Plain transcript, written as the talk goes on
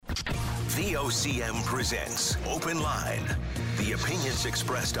VOCM presents Open Line. The opinions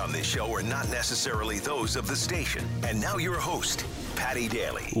expressed on this show are not necessarily those of the station. And now your host, Patty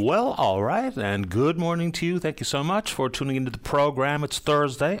Daly. Well, all right, and good morning to you. Thank you so much for tuning into the program. It's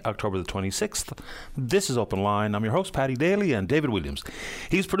Thursday, October the 26th. This is Open Line. I'm your host, Patty Daly, and David Williams.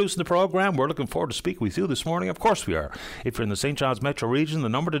 He's producing the program. We're looking forward to speak with you this morning. Of course we are. If you're in the St. John's metro region, the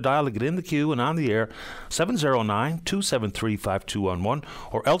number to dial to get in the queue and on the air, 709-273-5211,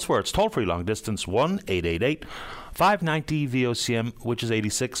 or elsewhere, it's toll-free long distance, 1-888-590-VOCM, which is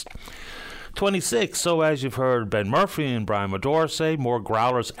 8626. So as you've heard Ben Murphy and Brian Medore say, more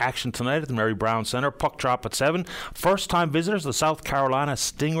Growlers action tonight at the Mary Brown Center. Puck drop at 7. First-time visitors, the South Carolina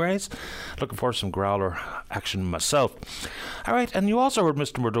Stingrays. Looking for some Growler action myself. All right, and you also heard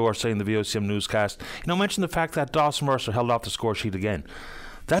Mr. Medore say in the VOCM newscast, mention the fact that Dawson Mercer held off the score sheet again.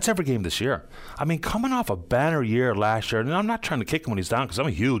 That's every game this year. I mean, coming off a banner year last year, and I'm not trying to kick him when he's down because I'm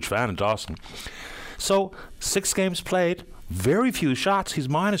a huge fan of Dawson. So, 6 games played, very few shots. He's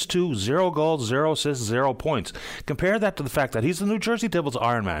 -2, 0 goals, 0 assists, 0 points. Compare that to the fact that he's the New Jersey Devils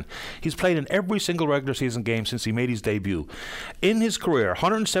Iron Man. He's played in every single regular season game since he made his debut. In his career,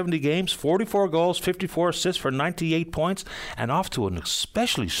 170 games, 44 goals, 54 assists for 98 points, and off to an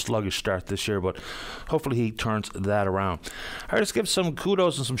especially sluggish start this year, but hopefully he turns that around. All right, let's give some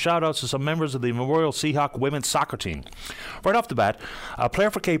kudos and some shout-outs to some members of the Memorial Seahawk women's soccer team. Right off the bat, a player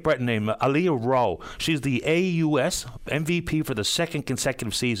for Cape Breton named Aaliyah Rowe. She's the AUS MVP for the second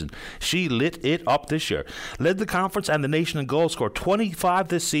consecutive season. She lit it up this year. Led the conference and the nation in goals, scored 25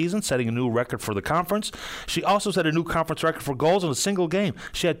 this season, setting a new record for the conference. She also set a new conference record for goals in a single game.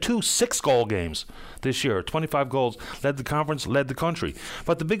 She had 2 6-goal games this year. 25 goals, led the conference, led the country.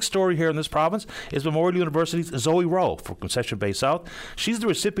 But the big story here in this province is Memorial University's Zoe Rowe from Concession Bay South. She's the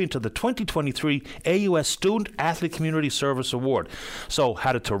recipient of the 2023 AUS Student Athlete Community Service Award. So,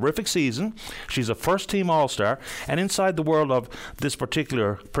 had a terrific season. She's a first-team All-Star, and inside the world of this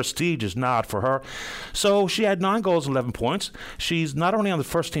particular prestigious nod for her. So she had 9 goals, 11 points. She's not only on the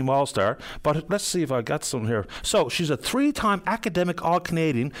first team All-Star, but let's see if I got some here. So she's a 3-time academic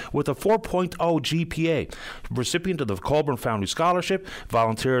All-Canadian with a 4.0 GPA, recipient of the Colburn Family Scholarship,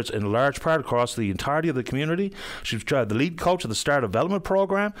 volunteers in large part across the entirety of the community. She's the lead coach of the Star Development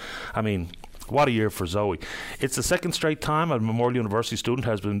Program. I mean, what a year for Zoe. It's the second straight time a Memorial University student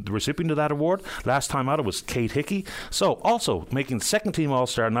has been the recipient of that award. Last time out it was Kate Hickey. So also making second team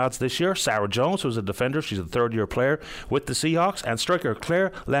All-Star nods this year, Sarah Jones, who's a defender. She's a third-year player with the Seahawks. And striker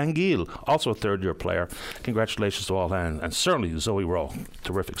Claire Languille, also a third-year player. Congratulations to all, and certainly Zoe Rowe.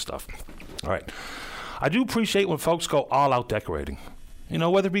 Terrific stuff. All right. I do appreciate when folks go all out decorating.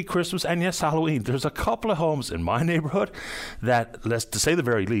 Whether it be Christmas and, yes, Halloween. There's a couple of homes in my neighborhood that, to say the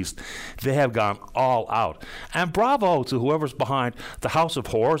very least, they have gone all out. And bravo to whoever's behind the House of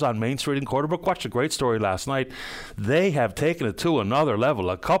Horrors on Main Street in Quarterbrook. Watched a great story last night. They have taken it to another level.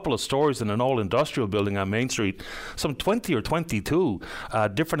 A couple of stories in an old industrial building on Main Street. Some 20 or 22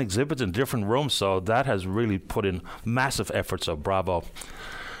 different exhibits in different rooms. So that has really put in massive effort. So bravo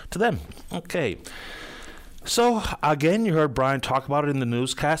to them. Okay. So, again, you heard Brian talk about it in the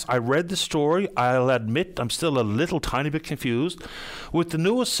newscast. I read the story. I'll admit I'm still a little tiny bit confused. With the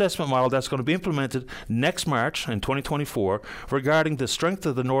new assessment model that's going to be implemented next March in 2024 regarding the strength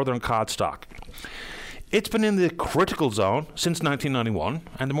of the northern cod stock. It's been in the critical zone since 1991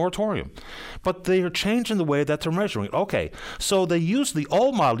 and the moratorium. But they are changing the way that they're measuring it. Okay, so the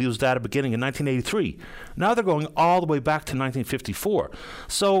old model used data beginning in 1983. Now they're going all the way back to 1954.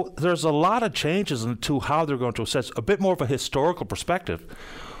 So there's a lot of changes into how they're going to assess, a bit more of a historical perspective.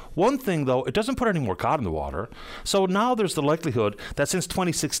 One thing, though, it doesn't put any more cod in the water. So now there's the likelihood that since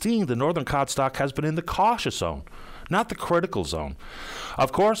 2016, the northern cod stock has been in the cautious zone, not the critical zone.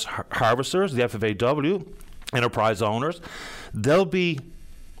 Of course, harvesters, the FFAW, enterprise owners, they'll be,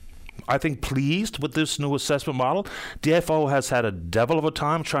 I think, pleased with this new assessment model. DFO has had a devil of a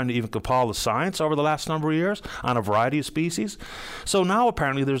time trying to even compile the science over the last number of years on a variety of species. So now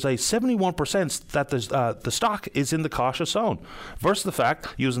apparently there's a 71% that the stock is in the cautious zone, versus the fact,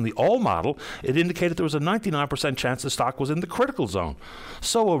 using the old model, it indicated there was a 99% chance the stock was in the critical zone.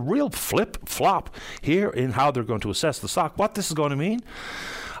 So a real flip-flop here in how they're going to assess the stock. What this is going to mean,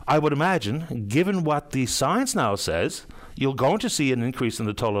 I would imagine, given what the science now says, you're going to see an increase in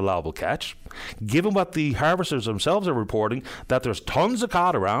the total allowable catch. Given what the harvesters themselves are reporting, that there's tons of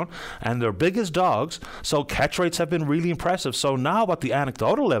cod around and they're big as dogs, so catch rates have been really impressive. So now what the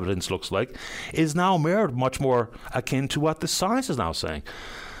anecdotal evidence looks like is now mirrored much more akin to what the science is now saying.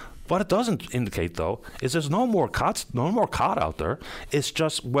 What it doesn't indicate, though, is there's no more cod out there. It's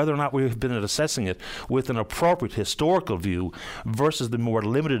just whether or not we've been assessing it with an appropriate historical view versus the more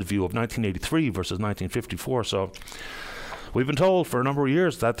limited view of 1983 versus 1954. So we've been told for a number of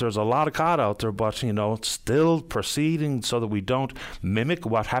years that there's a lot of cod out there, but, it's still proceeding so that we don't mimic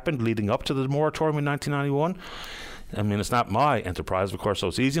what happened leading up to the moratorium in 1991. I mean, it's not my enterprise, of course, so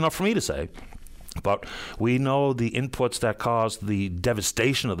it's easy enough for me to say. But we know the inputs that caused the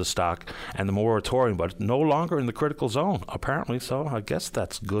devastation of the stock and the moratorium, but no longer in the critical zone, apparently. So I guess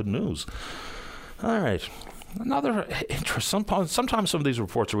that's good news. All right. Another interest. Sometimes some of these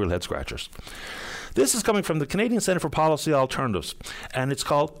reports are real head scratchers. This is coming from the Canadian Centre for Policy Alternatives, and it's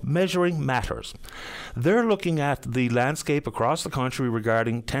called Measuring Matters. They're looking at the landscape across the country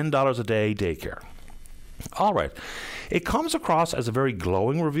regarding $10 a day daycare. All right. It comes across as a very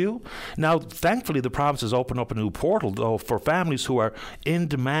glowing review. Now, thankfully, the province has opened up a new portal, though, for families who are in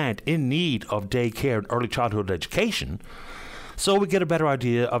demand, in need of daycare and early childhood education, so we get a better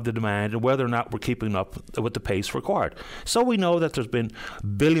idea of the demand and whether or not we're keeping up with the pace required. So we know that there's been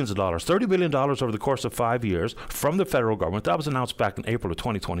billions of dollars, $30 billion over the course of 5 years from the federal government. That was announced back in April of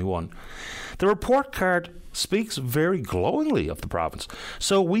 2021. The report card speaks very glowingly of the province.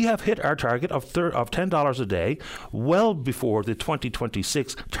 So we have hit our target of $10 a day well before the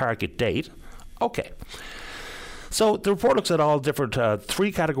 2026 target date. Okay. So the report looks at all different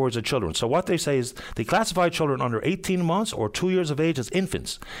three categories of children. So what they say is they classify children under 18 months or 2 years of age as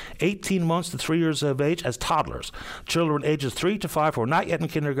infants, 18 months to 3 years of age as toddlers, children ages 3 to 5 who are not yet in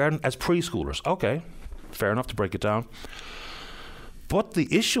kindergarten as preschoolers. Okay, fair enough to break it down. But the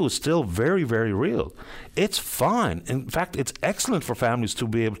issue is still very, very real. It's fine. In fact, it's excellent for families to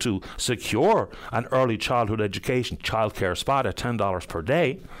be able to secure an early childhood education childcare spot at $10 per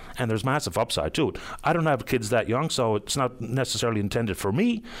day, and there's massive upside to it. I don't have kids that young, so it's not necessarily intended for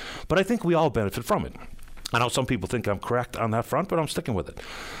me, but I think we all benefit from it. I know some people think I'm correct on that front, but I'm sticking with it.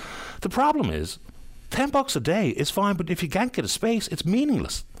 The problem is, $10 a day is fine, but if you can't get a space, it's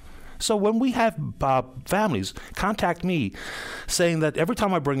meaningless. So when we have families contact me saying that every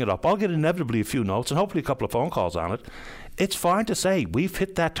time I bring it up, I'll get inevitably a few notes and hopefully a couple of phone calls on it. It's fine to say we've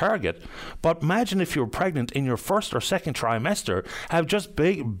hit that target, but imagine if you're pregnant in your first or second trimester, have just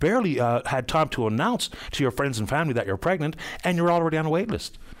barely had time to announce to your friends and family that you're pregnant, and you're already on a wait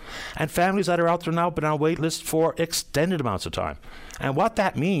list. And families that are out there now have been on a wait list for extended amounts of time. And what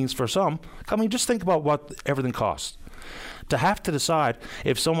that means for some, I mean, just think about what everything costs. To have to decide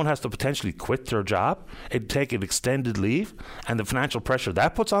if someone has to potentially quit their job and take an extended leave, and the financial pressure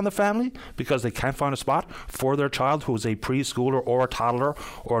that puts on the family because they can't find a spot for their child who is a preschooler or a toddler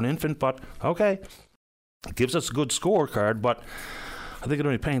or an infant. But okay, it gives us a good scorecard, but I think it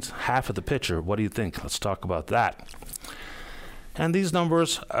only paints half of the picture. What do you think? Let's talk about that. And these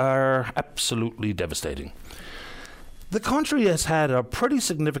numbers are absolutely devastating. The country has had a pretty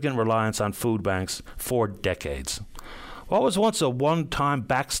significant reliance on food banks for decades. What was once a one-time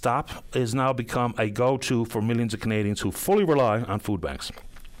backstop is now become a go-to for millions of Canadians who fully rely on food banks.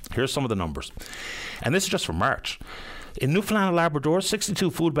 Here's some of the numbers. And this is just for March. In Newfoundland and Labrador, 62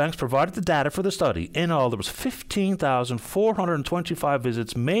 food banks provided the data for the study. In all, there was 15,425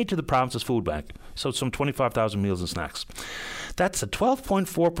 visits made to the province's food bank, so some 25,000 meals and snacks. That's a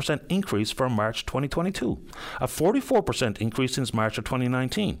 12.4% increase from March 2022, a 44% increase since March of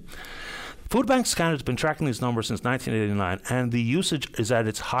 2019. Food Banks Canada has been tracking these numbers since 1989, and the usage is at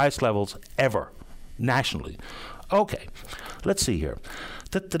its highest levels ever, nationally. Okay, let's see here.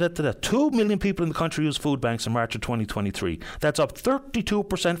 2 million people in the country use food banks in March of 2023. That's up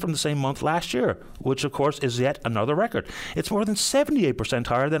 32% from the same month last year, which of course is yet another record. It's more than 78%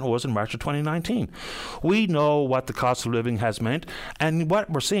 higher than it was in March of 2019. We know what the cost of living has meant, and what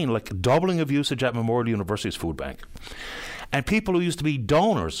we're seeing, like doubling of usage at Memorial University's food bank. And people who used to be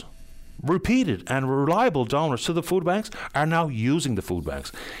donors, repeated and reliable donors to the food banks, are now using the food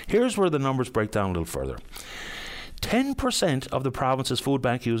banks. Here's where the numbers break down a little further. 10% of the province's food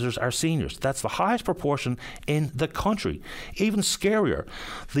bank users are seniors. That's the highest proportion in the country. Even scarier,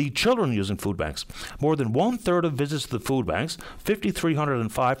 the children using food banks. More than 1/3 of visits to the food banks,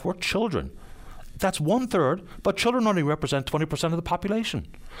 5,305, were children. That's 1/3, but children only represent 20% of the population.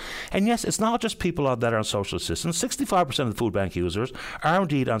 And yes, it's not just people that are on social assistance. 65% of the food bank users are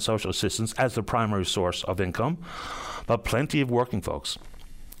indeed on social assistance as their primary source of income, but plenty of working folks.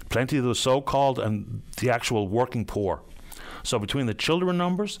 Plenty of the so-called and the actual working poor. So between the children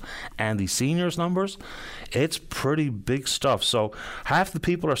numbers and the seniors numbers, it's pretty big stuff. So half the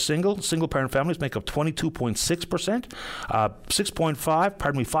people are single-parent families make up 22.6%,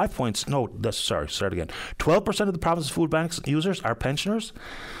 12% of the province's food banks users are pensioners.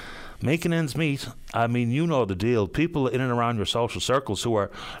 making ends meet. I mean, you know the deal. People in and around your social circles who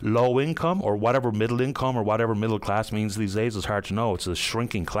are low income or whatever middle income or whatever middle class means these days is hard to know. It's a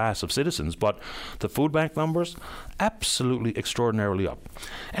shrinking class of citizens. But the food bank numbers, absolutely extraordinarily up.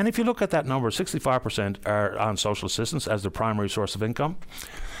 And if you look at that number, 65% are on social assistance as their primary source of income.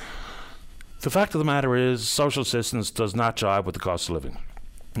 The fact of the matter is social assistance does not jive with the cost of living.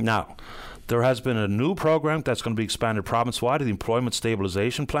 Now, there has been a new program that's going to be expanded province-wide, the Employment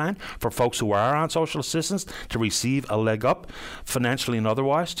Stabilization Plan, for folks who are on social assistance to receive a leg up, financially and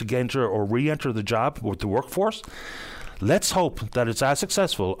otherwise, to enter or re-enter the job with the workforce. Let's hope that it's as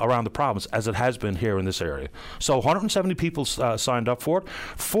successful around the province as it has been here in this area. So 170 people signed up for it.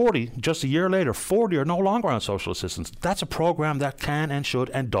 40, just a year later, 40 are no longer on social assistance. That's a program that can and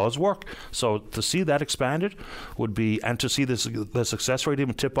should and does work. So to see that expanded would be, and to see the success rate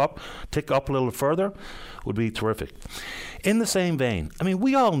even tick up a little further would be terrific. In the same vein, I mean,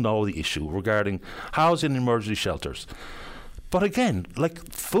 we all know the issue regarding housing and emergency shelters. But again,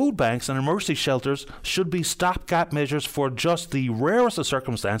 like food banks and emergency shelters should be stopgap measures for just the rarest of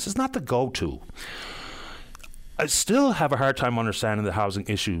circumstances, not the go-to. I still have a hard time understanding the housing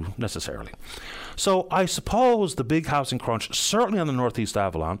issue necessarily. So I suppose the big housing crunch, certainly on the northeast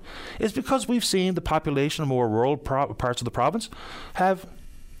Avalon, is because we've seen the population of more rural parts of the province have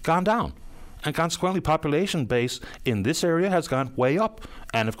gone down. And consequently, population base in this area has gone way up.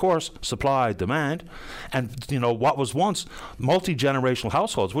 And of course, supply, demand, and what was once multi-generational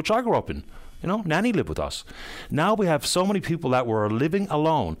households, which I grew up in. Nanny lived with us. Now we have so many people that were living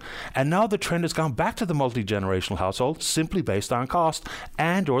alone. And now the trend has gone back to the multi-generational household simply based on cost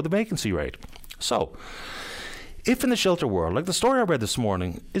and or the vacancy rate. So, if in the shelter world, like the story I read this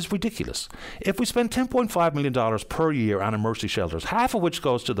morning, is ridiculous. If we spend $10.5 million per year on emergency shelters, half of which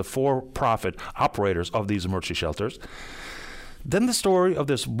goes to the for-profit operators of these emergency shelters, then the story of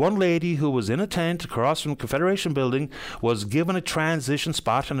this one lady who was in a tent across from the Confederation building was given a transition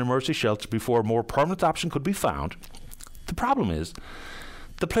spot in an emergency shelter before a more permanent option could be found. The problem is,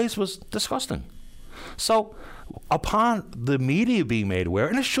 the place was disgusting. So, upon the media being made aware,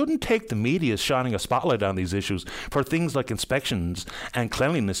 and it shouldn't take the media shining a spotlight on these issues for things like inspections and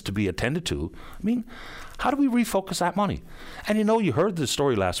cleanliness to be attended to, I mean, how do we refocus that money? And you heard the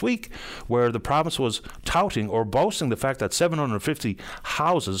story last week where the province was touting or boasting the fact that 750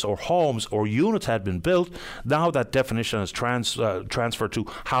 houses or homes or units had been built. Now that definition has transferred to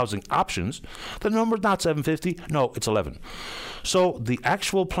housing options. The number's not 750, no, it's 11. So the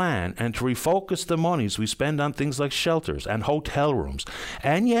actual plan and to refocus the monies we spend on things like shelters and hotel rooms.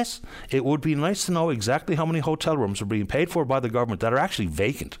 And yes, it would be nice to know exactly how many hotel rooms are being paid for by the government that are actually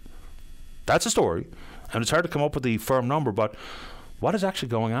vacant. That's a story. And it's hard to come up with the firm number, but what is actually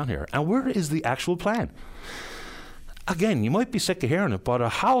going on here? And where is the actual plan? Again, you might be sick of hearing it, but a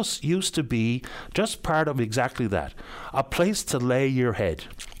house used to be just part of exactly that. A place to lay your head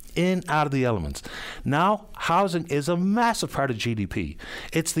in, out of the elements. Now, housing is a massive part of GDP.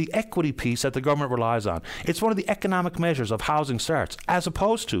 It's the equity piece that the government relies on. It's one of the economic measures of housing starts, as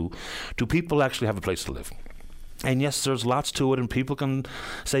opposed to, do people actually have a place to live? And yes, there's lots to it, and people can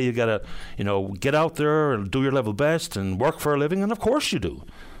say you gotta, get out there and do your level best and work for a living, and of course you do.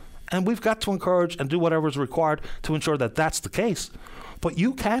 And we've got to encourage and do whatever is required to ensure that that's the case. But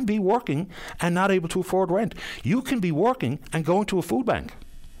you can be working and not able to afford rent. You can be working and going to a food bank.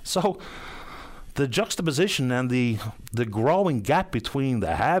 So the juxtaposition and the growing gap between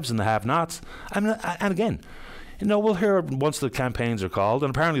the haves and the have-nots, and again, we'll hear once the campaigns are called, and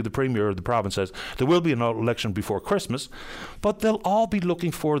apparently the Premier of the province says there will be an election before Christmas, but they'll all be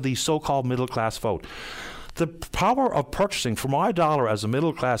looking for the so-called middle-class vote. The power of purchasing for my dollar as a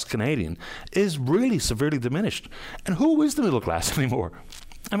middle-class Canadian is really severely diminished. And who is the middle class anymore?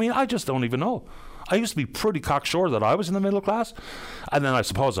 I mean, I just don't even know. I used to be pretty cocksure that I was in the middle class, and then I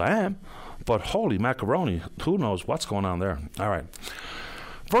suppose I am, but holy macaroni, who knows what's going on there. All right.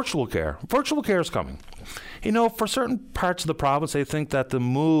 Virtual care. Virtual care is coming. For certain parts of the province, they think that the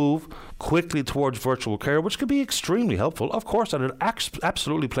move quickly towards virtual care, which could be extremely helpful, of course, and it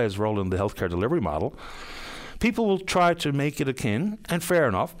absolutely plays a role in the healthcare delivery model. People will try to make it akin, and fair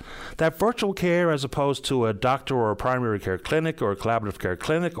enough, that virtual care as opposed to a doctor or a primary care clinic or a collaborative care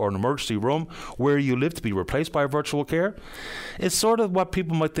clinic or an emergency room where you live to be replaced by virtual care is sort of what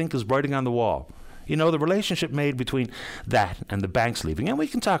people might think is writing on the wall. The relationship made between that and the banks leaving, and we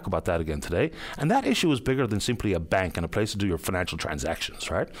can talk about that again today, and that issue is bigger than simply a bank and a place to do your financial transactions,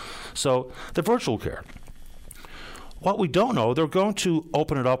 right? So the virtual care. What we don't know, they're going to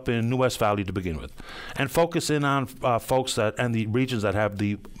open it up in New West Valley to begin with and focus in on folks and the regions that have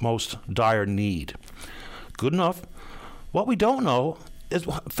the most dire need. Good enough. What we don't know it's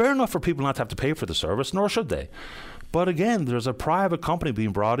fair enough for people not to have to pay for the service, nor should they. But again, there's a private company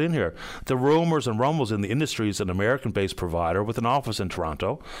being brought in here. The rumours and rumbles in the industry is an American-based provider with an office in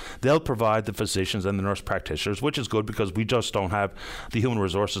Toronto. They'll provide the physicians and the nurse practitioners, which is good because we just don't have the human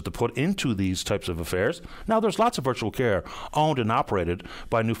resources to put into these types of affairs. Now, there's lots of virtual care owned and operated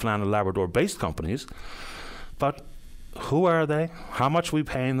by Newfoundland and Labrador-based companies. But who are they? How much are we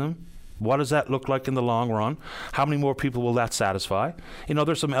paying them? What does that look like in the long run? How many more people will that satisfy?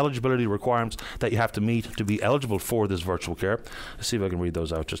 There's some eligibility requirements that you have to meet to be eligible for this virtual care. Let's see if I can read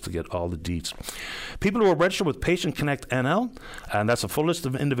those out just to get all the deets. People who are registered with Patient Connect NL, and that's a full list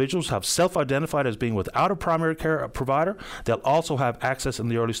of individuals, have self-identified as being without a primary care provider. They'll also have access in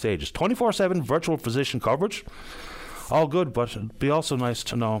the early stages. 24/7 virtual physician coverage. All good, but it'd be also nice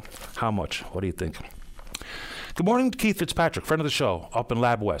to know how much. What do you think? Good morning to Keith Fitzpatrick, friend of the show, up in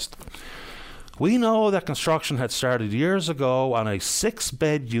Lab West. We know that construction had started years ago on a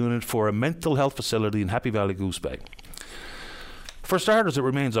 6-bed unit for a mental health facility in Happy Valley Goose Bay. For starters, it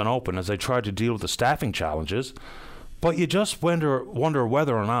remains unopened as they try to deal with the staffing challenges, but you just wonder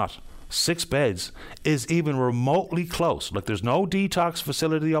whether or not 6 beds is even remotely close. Like, there's no detox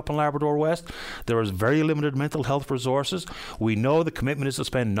facility up in Labrador West. There is very limited mental health resources. We know the commitment is to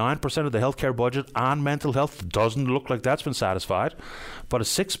spend 9% of the healthcare budget on mental health. It doesn't look like that's been satisfied. But a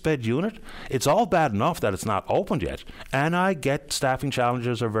 6-bed unit, it's all bad enough that it's not opened yet. And I get staffing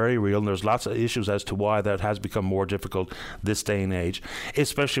challenges are very real, and there's lots of issues as to why that has become more difficult this day and age,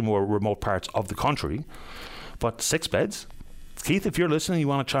 especially more remote parts of the country. But 6 beds? Keith, if you're listening, you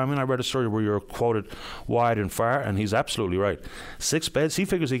want to chime in, I read a story where you're quoted wide and far, and he's absolutely right. 6 beds, he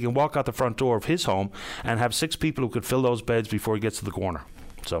figures he can walk out the front door of his home and have 6 people who could fill those beds before he gets to the corner.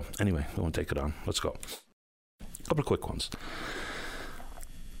 So anyway, we won't take it on. Let's go. A couple of quick ones.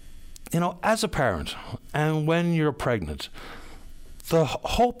 As a parent, and when you're pregnant, the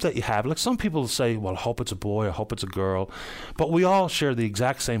hope that you have, like some people say, well, I hope it's a boy, I hope it's a girl, but we all share the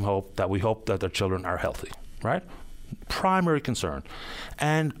exact same hope, that we hope that their children are healthy, right? Primary concern.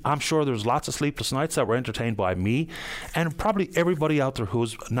 And I'm sure there's lots of sleepless nights that were entertained by me and probably everybody out there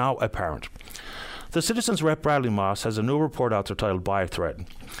who's now a parent. The Citizens Rep Bradley Moss has a new report out there titled By a Thread,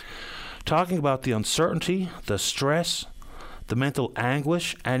 talking about the uncertainty, the stress, the mental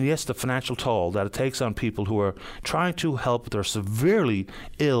anguish, and yes, the financial toll that it takes on people who are trying to help their severely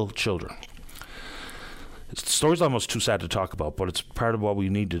ill children. The story's almost too sad to talk about, but it's part of what we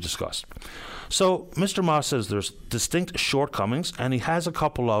need to discuss. So Mr. Moss says there's distinct shortcomings, and he has a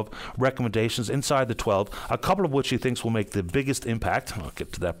couple of recommendations inside the 12, a couple of which he thinks will make the biggest impact. I'll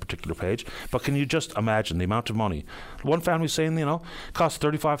get to that particular page. But can you just imagine the amount of money? One family's saying, costs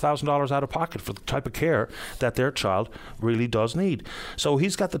 $35,000 out of pocket for the type of care that their child really does need. So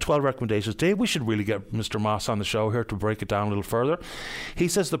he's got the 12 recommendations. Dave, we should really get Mr. Moss on the show here to break it down a little further. He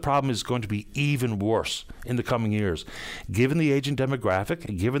says the problem is going to be even worse in the coming years, given the aging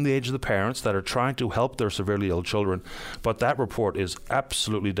demographic, given the age of the parents that are trying to help their severely ill children. But that report is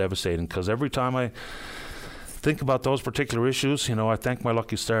absolutely devastating, because every time I think about those particular issues, I thank my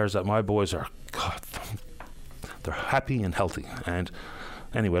lucky stars that my boys are, God, they're happy and healthy. And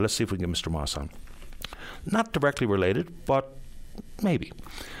anyway, let's see if we can get Mr. Moss on. Not directly related, but maybe.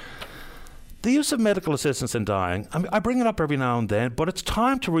 The use of medical assistance in dying, I bring it up every now and then, but it's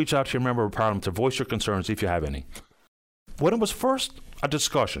time to reach out to your member of parliament to voice your concerns if you have any. When it was first a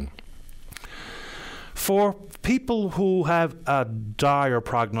discussion, for people who have a dire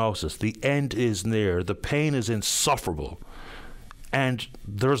prognosis, the end is near, the pain is insufferable, and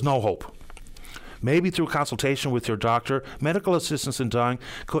there's no hope. Maybe through consultation with your doctor, medical assistance in dying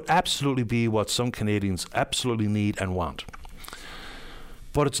could absolutely be what some Canadians absolutely need and want.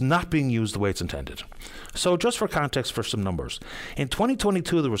 But it's not being used the way it's intended. So just for context, for some numbers. In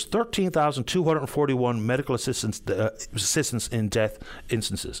 2022, there was 13,241 medical assistance in death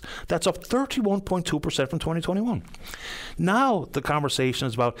instances. That's up 31.2% from 2021. Now the conversation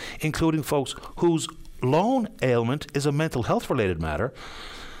is about including folks whose lone ailment is a mental health related matter.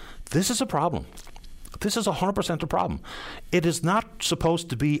 This is a problem. This is 100% a problem. It is not supposed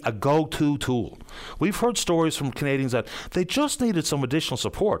to be a go-to tool. We've heard stories from Canadians that they just needed some additional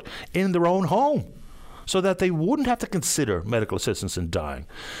support in their own home so that they wouldn't have to consider medical assistance in dying.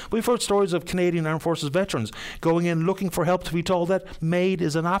 We've heard stories of Canadian Armed Forces veterans going in looking for help to be told that MAID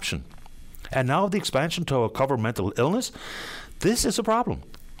is an option. And now the expansion to cover mental illness, this is a problem.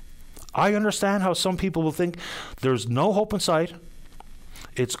 I understand how some people will think there's no hope in sight.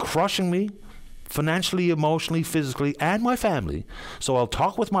 It's crushing me financially, emotionally, physically, and my family. So I'll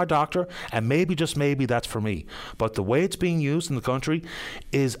talk with my doctor, and maybe, just maybe, that's for me. But the way it's being used in the country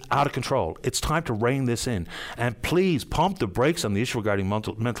is out of control. It's time to rein this in. And please pump the brakes on the issue regarding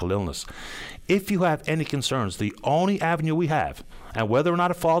mental illness. If you have any concerns, the only avenue we have, and whether or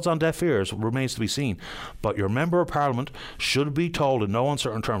not it falls on deaf ears remains to be seen, but your Member of Parliament should be told in no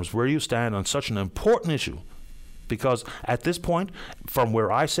uncertain terms where you stand on such an important issue. Because at this point, from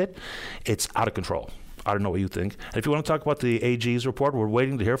where I sit, it's out of control. I don't know what you think. And if you want to talk about the AG's report, we're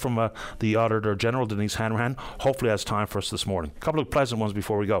waiting to hear from the Auditor General, Denise Hanrahan. Hopefully has time for us this morning. A couple of pleasant ones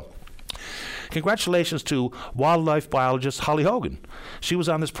before we go. Congratulations to wildlife biologist Holly Hogan. She was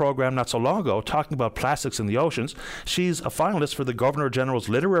on this program not so long ago talking about plastics in the oceans. She's a finalist for the Governor General's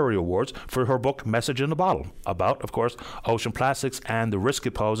Literary Awards for her book Message in a Bottle, about, of course, ocean plastics and the risk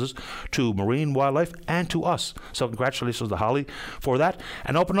it poses to marine wildlife and to us. So congratulations to Holly for that.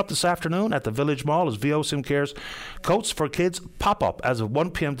 And open up this afternoon at the Village Mall as VOCM Cares Coats for Kids pop-up as of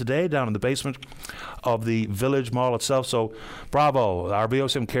 1 p.m. today down in the basement of the Village Mall itself. So bravo, our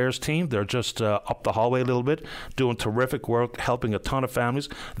VOCM Cares team. They're just up the hallway a little bit, doing terrific work, helping a ton of families.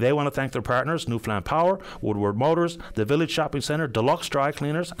 They want to thank their partners, Newfoundland Power, Woodward Motors, the Village Shopping Centre, Deluxe Dry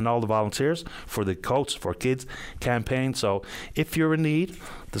Cleaners, and all the volunteers for the Coats for Kids campaign. So if you're in need,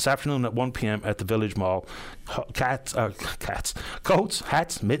 this afternoon at 1 p.m. at the Village Mall, coats,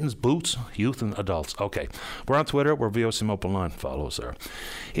 hats, mittens, boots, youth and adults. Okay. We're on Twitter. We're VOCM Open Line. Follow us there.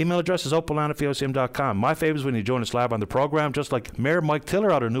 Email address is openline@vocm.com. My favourite is when you join us live on the programme, just like Mayor Mike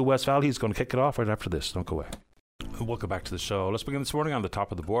Tiller out of New West Valley. He's going to kick it off right after this. Don't go away. Welcome back to the show. Let's begin this morning on the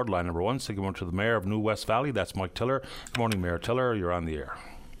top of the board. Line number one, say good morning to the Mayor of New West Valley. That's Mike Tiller. Good morning, Mayor Tiller. You're on the air.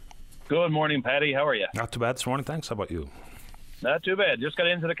 Good morning, Patty. How are you? Not too bad this morning. Thanks. How about you? Not too bad. Just got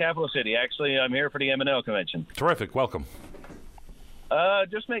into the capital city. Actually, I'm here for the M&L convention. Terrific. Welcome.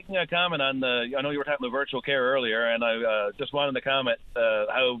 Just making a comment on I know you were talking about virtual care earlier, and I just wanted to comment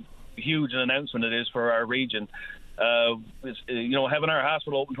how huge an announcement it is for our region. Having our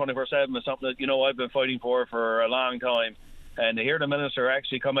hospital open 24/7 is something that, I've been fighting for a long time. And to hear the minister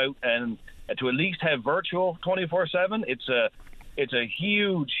actually come out and to at least have virtual 24/7, it's a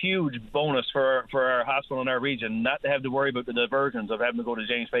huge, huge bonus for our hospital in our region, not to have to worry about the diversions of having to go to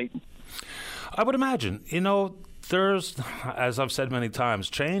James Payton. I would imagine, there's, as I've said many times,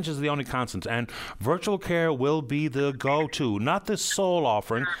 change is the only constant, and virtual care will be the go-to. Not the sole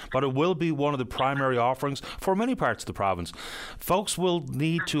offering, but it will be one of the primary offerings for many parts of the province. Folks will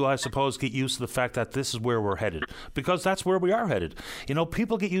need to, I suppose, get used to the fact that this is where we're headed, because that's where we are headed.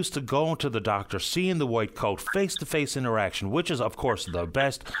 People get used to going to the doctor, seeing the white coat, face-to-face interaction, which is, of course, the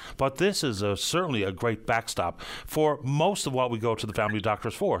best, but this is certainly a great backstop for most of what we go to the family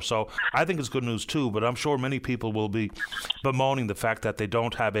doctors for. So I think it's good news, too, but I'm sure many people will be bemoaning the fact that they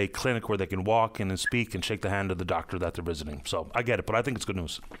don't have a clinic where they can walk in and speak and shake the hand of the doctor that they're visiting. So I get it, but I think it's good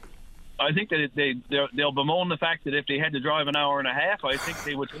news. I think that they'll bemoan the fact that if they had to drive an hour and a half, I think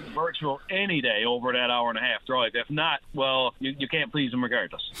they would take virtual any day over that hour and a half drive. If not, well, you can't please them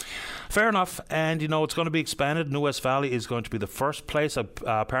regardless. Fair enough. And, it's going to be expanded. New West Valley is going to be the first place.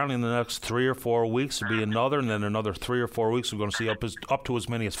 Apparently in the next 3 or 4 weeks will be another, and then another 3 or 4 weeks we're going to see up to as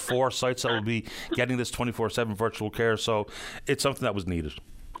many as 4 sites that will be getting this 24/7 virtual care. So it's something that was needed.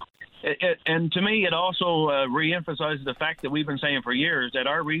 And to me, it also re-emphasizes the fact that we've been saying for years that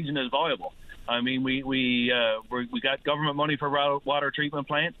our region is viable. I mean, we got government money for water treatment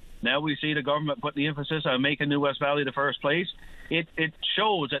plant. Now we see the government put the emphasis on making New West Valley the first place. It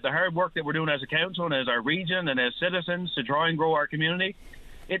shows that the hard work that we're doing as a council and as our region and as citizens to try and grow our community,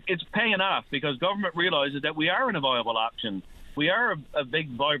 it's paying off because government realizes that we are an viable option. We are a big,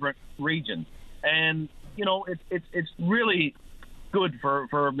 vibrant region. And, it's really good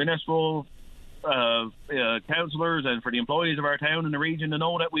for municipal councillors and for the employees of our town and the region to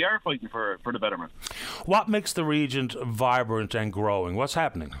know that we are fighting for the betterment. What makes the region vibrant and growing? What's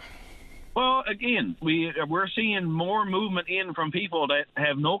happening? Well, again, we're seeing more movement in from people that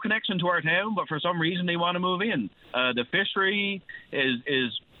have no connection to our town, but for some reason they want to move in. The fishery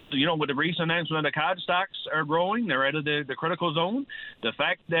is with the recent announcement of the cod stocks are growing, they're out of the critical zone. The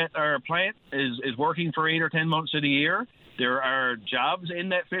fact that our plant is working for 8 or 10 months of the year, there are jobs in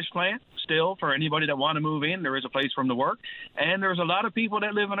that fish plant still for anybody that want to move in. There is a place for them to work. And there's a lot of people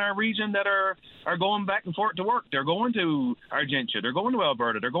that live in our region that are going back and forth to work. They're going to Argentia. They're going to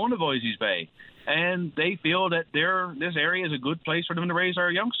Alberta. They're going to Voisey's Bay. And they feel that this area is a good place for them to raise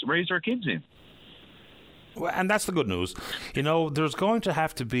their kids in. Well, and that's the good news. There's going to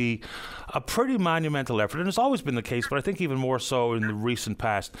have to be a pretty monumental effort, and it's always been the case, but I think even more so in the recent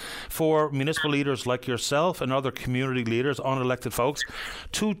past, for municipal leaders like yourself and other community leaders, unelected folks,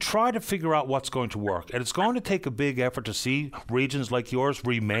 to try to figure out what's going to work. And it's going to take a big effort to see regions like yours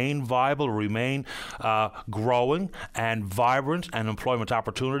remain viable, remain growing and vibrant and employment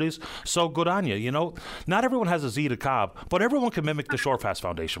opportunities. So good on you. Not everyone has a Z to Cobb, but everyone can mimic the Shorefast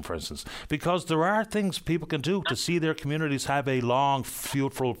Foundation, for instance, because there are things people can do to see their communities have a long,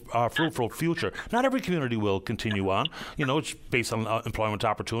 fruitful future. Not every community will continue on. It's based on employment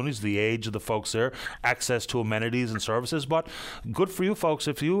opportunities, the age of the folks there, access to amenities and services. But good for you folks.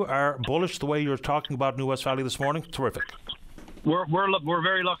 If you are bullish the way you're talking about New West Valley this morning, terrific. We're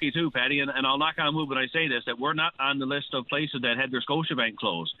very lucky too, Paddy, and I'll knock on wood when I say this, that we're not on the list of places that had their Scotiabank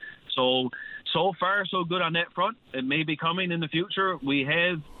closed. So far, so good on that front. It may be coming in the future. We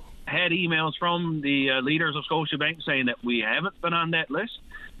have had emails from the leaders of Scotiabank saying that we haven't been on that list.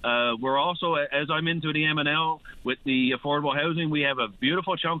 We're also, as I'm into the M&L with the affordable housing, we have a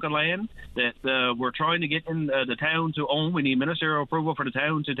beautiful chunk of land that we're trying to get in the town to own. We need ministerial approval for the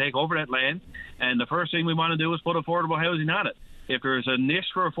town to take over that land. And the first thing we want to do is put affordable housing on it. If there's a niche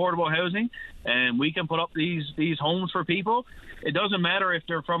for affordable housing and we can put up these homes for people, it doesn't matter if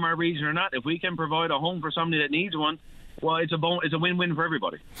they're from our region or not. If we can provide a home for somebody that needs one, well, it's a win-win for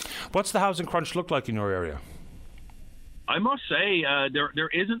everybody. What's the housing crunch look like in your area? I must say there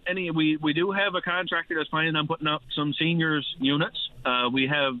isn't any. We do have a contractor that's planning on putting up some seniors units. We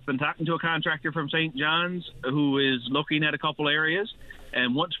have been talking to a contractor from St. John's who is looking at a couple areas.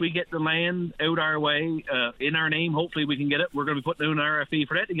 And once we get the land out our way, in our name, hopefully we can get it. We're going to be putting out an RFP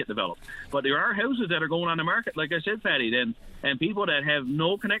for that to get developed. But there are houses that are going on the market, like I said, Patty, and people that have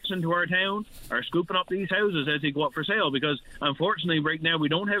no connection to our town are scooping up these houses as they go up for sale because, unfortunately, right now we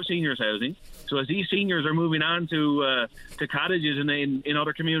don't have seniors housing. So as these seniors are moving on to cottages in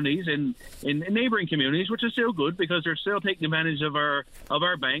other communities and in neighboring communities, which is still good because they're still taking advantage of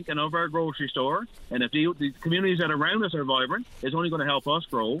our bank and of our grocery store. And if the communities that are around us are vibrant, it's only going to help us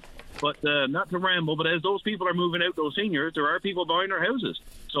grow. But not to ramble, but as those people are moving out, those seniors, there are people buying their houses.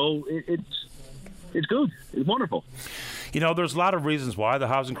 So it's good. It's wonderful. There's a lot of reasons why the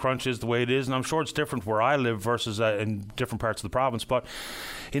housing crunch is the way it is, and I'm sure it's different where I live versus in different parts of the province. But,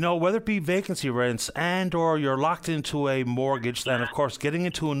 whether it be vacancy rents and or you're locked into a mortgage, then, of course, getting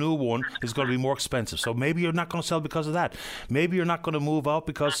into a new one is going to be more expensive. So maybe you're not going to sell because of that. Maybe you're not going to move out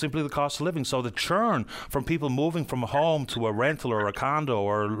because simply the cost of living. So the churn from people moving from a home to a rental or a condo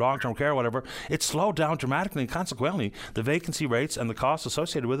or long-term care or whatever, it's slowed down dramatically, and consequently, the vacancy rates and the costs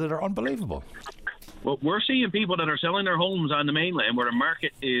associated with it are unbelievable. Well, we're seeing people that are selling their homes on the mainland where the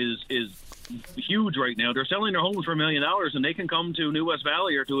market is huge right now. They're selling their homes for $1 million, and they can come to New West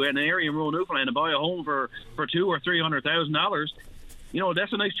Valley or to an area in rural Newfoundland and buy a home for $200,000 or $300,000.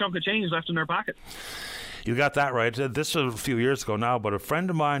 That's a nice chunk of change left in their pocket. You got that right. This was a few years ago now, but a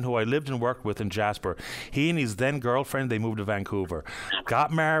friend of mine who I lived and worked with in Jasper, he and his then girlfriend, they moved to Vancouver.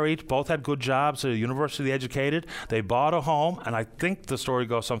 Got married, both had good jobs, university educated. They bought a home, and I think the story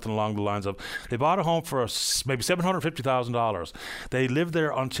goes something along the lines of they bought a home for maybe $750,000. They lived there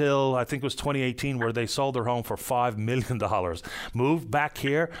until I think it was 2018 where they sold their home for $5 million. Moved back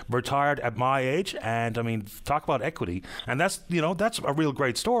here, retired at my age, and I mean, talk about equity. And that's a real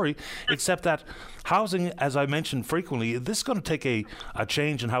great story, except that housing, as I mentioned frequently, this is going to take a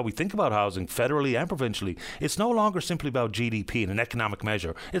change in how we think about housing federally and provincially. It's no longer simply about GDP and an economic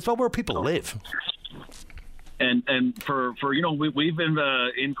measure. It's about where people live. And for we've been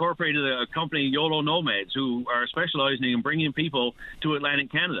incorporated a company, YOLO Nomads, who are specializing in bringing people to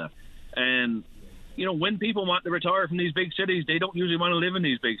Atlantic Canada. And when people want to retire from these big cities, they don't usually want to live in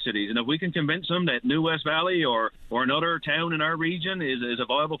these big cities. And if we can convince them that New West Valley or another town in our region is a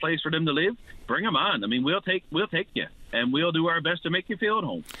viable place for them to live, bring them on. I mean, we'll take you, and we'll do our best to make you feel at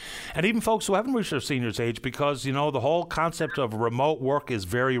home. And even folks who haven't reached their seniors age, because, the whole concept of remote work is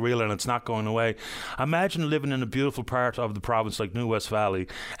very real and it's not going away. Imagine living in a beautiful part of the province like New West Valley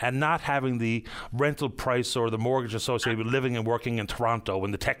and not having the rental price or the mortgage associated with living and working in Toronto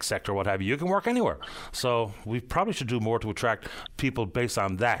in the tech sector, what have you. You can work anywhere. So we probably should do more to attract people based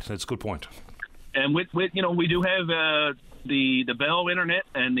on that. It's a good point. And with we do have the Bell internet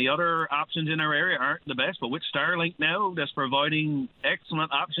and the other options in our area aren't the best, but with Starlink now, that's providing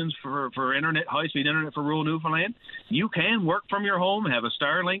excellent options for internet, high-speed internet for rural Newfoundland. You can work from your home, have a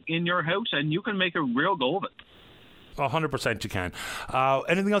Starlink in your house, and you can make a real go of it. 100% you can.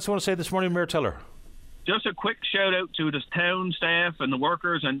 Anything else you want to say this morning, Mayor Tiller? Just a quick shout out to the town staff and the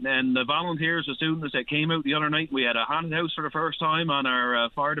workers and the volunteers, the students that came out the other night. We had a haunted house for the first time on our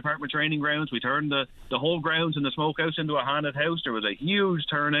fire department training grounds. We turned the whole grounds in the smokehouse into a haunted house. There was a huge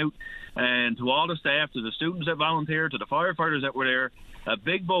turnout. And to all the staff, to the students that volunteered, to the firefighters that were there, a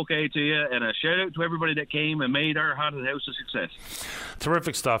big bouquet to you and a shout out to everybody that came and made our haunted house a success.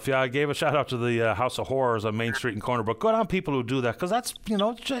 Terrific stuff. Yeah, I gave a shout out to the House of Horrors on Main Street and Corner, but good on people who do that, because that's,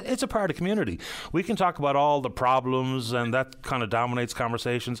 it's a part of the community. We can talk about all the problems and that kind of dominates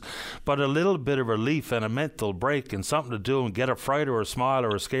conversations, but a little bit of relief and a mental break and something to do and get a fright or a smile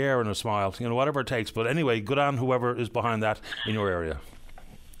or a scare and a smile, whatever it takes. But anyway, good on whoever is behind that in your area.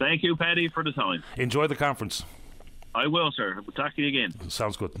 Thank you, Paddy, for the time. Enjoy the conference. I will, sir. We'll talk to you again.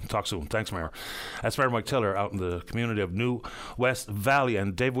 Sounds good. Talk soon. Thanks, Mayor. That's Mayor Mike Tiller out in the community of New West Valley.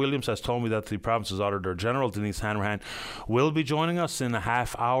 And Dave Williams has told me that the province's Auditor General, Denise Hanrahan, will be joining us in a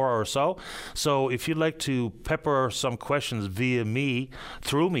half hour or so. So if you'd like to pepper some questions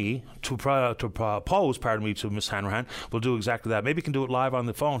through me, to pose to Ms. Hanrahan, we'll do exactly that. Maybe you can do it live on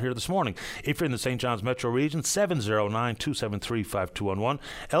the phone here this morning. If you're in the St. John's Metro region, 709-273-5211.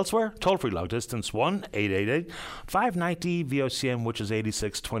 Elsewhere, toll-free long distance, 1-888-590 VOCM, which is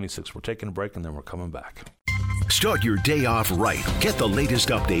 8626. We're taking a break and then we're coming back. Start your day off right. Get the latest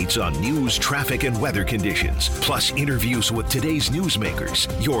updates on news, traffic, and weather conditions, plus interviews with today's newsmakers.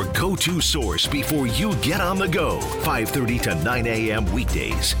 Your go-to source before you get on the go. 5:30 to 9 a.m.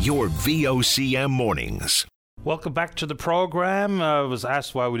 weekdays. Your VOCM mornings. Welcome back to the program. I was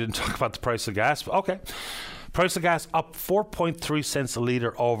asked why we didn't talk about the price of gas. Okay. Price of gas up 4.3 cents a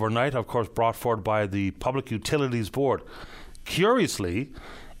litre overnight, of course, brought forward by the Public Utilities Board. Curiously,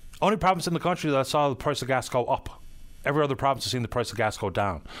 only province in the country that I saw the price of gas go up. Every other province has seen the price of gas go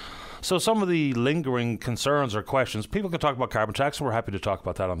down. So some of the lingering concerns or questions, people can talk about carbon tax, and we're happy to talk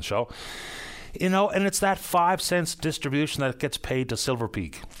about that on the show. And it's that 5 cents distribution that gets paid to Silver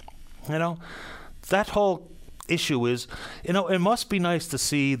Peak. That whole issue is, it must be nice to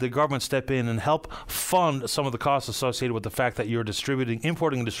see the government step in and help fund some of the costs associated with the fact that you're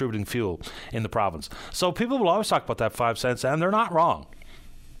importing and distributing fuel in the province. So people will always talk about that 5 cents, and they're not wrong,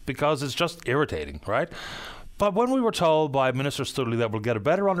 because it's just irritating, right? But when we were told by Minister Studley that we'll get a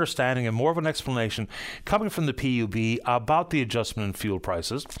better understanding and more of an explanation coming from the PUB about the adjustment in fuel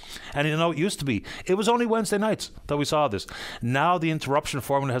prices, and it used to be, it was only Wednesday nights that we saw this. Now the interruption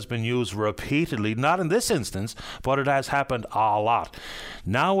formula has been used repeatedly, not in this instance, but it has happened a lot.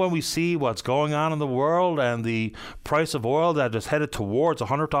 Now when we see what's going on in the world and the price of oil that is headed towards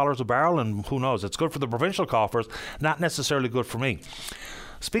 $100 a barrel, and who knows, it's good for the provincial coffers, not necessarily good for me.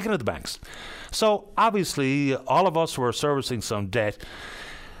 Speaking of the banks, so obviously all of us who are servicing some debt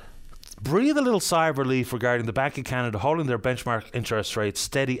breathe a little sigh of relief regarding the Bank of Canada holding their benchmark interest rate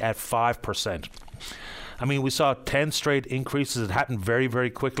steady at 5%. I mean, we saw 10 straight increases. It happened very, very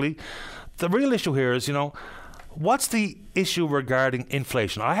quickly. The real issue here is, what's the issue regarding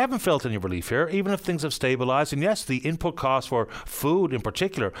inflation? I haven't felt any relief here, even if things have stabilized. And yes, the input cost for food in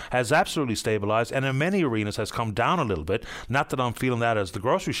particular has absolutely stabilized, and in many arenas has come down a little bit. Not that I'm feeling that as the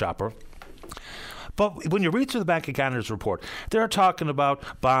grocery shopper. But when you read through the Bank of Canada's report, they're talking about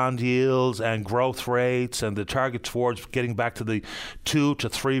bond yields and growth rates and the target towards getting back to the 2 to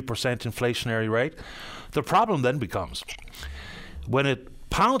 3% inflationary rate. The problem then becomes, when it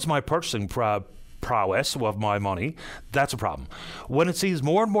pounds my purchasing prowess of my money, that's a problem. When it sees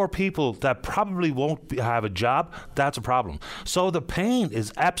more and more people that probably won't have a job, that's a problem. So the pain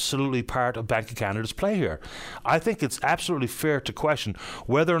is absolutely part of Bank of Canada's play here. I think it's absolutely fair to question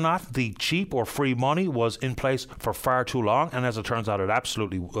whether or not the cheap or free money was in place for far too long, and as it turns out, it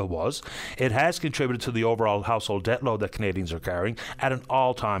absolutely was. It has contributed to the overall household debt load that Canadians are carrying at an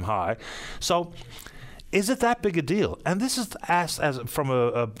all-time high. So is it that big a deal? And this is asked as from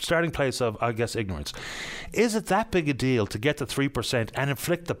a starting place of, I guess, ignorance. Is it that big a deal to get to 3% and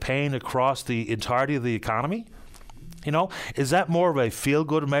inflict the pain across the entirety of the economy? Is that more of a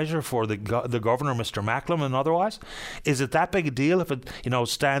feel-good measure for the governor, Mr. Macklem, and otherwise? Is it that big a deal if it,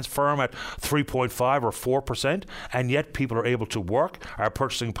 stands firm at 3.5 or 4%, and yet people are able to work, our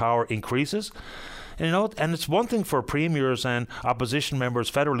purchasing power increases? And it's one thing for premiers and opposition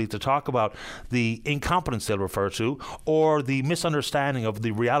members federally to talk about the incompetence they'll refer to, or the misunderstanding of the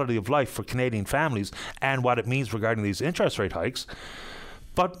reality of life for Canadian families and what it means regarding these interest rate hikes.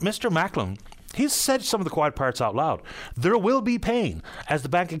 But Mr. Macklem He's said some of the quiet parts out loud. There will be pain as the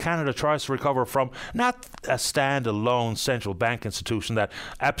Bank of Canada tries to recover from not a standalone central bank institution that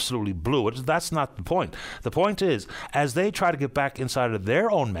absolutely blew it. That's not the point. The point is, as they try to get back inside of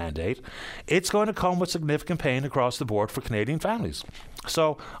their own mandate, it's going to come with significant pain across the board for Canadian families.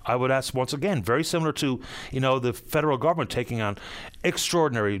 So I would ask once again, very similar to, the federal government taking on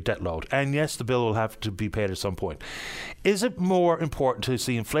extraordinary debt load. And yes, the bill will have to be paid at some point. Is it more important to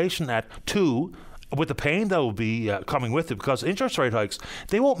see inflation at 2, with the pain that will be coming with it, because interest rate hikes,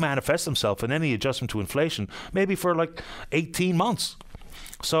 they won't manifest themselves in any adjustment to inflation, maybe for like 18 months.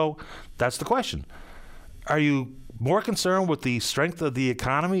 So that's the question. Are you more concerned with the strength of the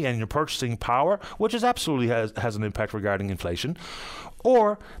economy and your purchasing power, which is absolutely has an impact regarding inflation,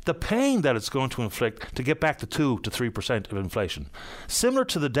 or the pain that it's going to inflict to get back to 2 to 3% of inflation? Similar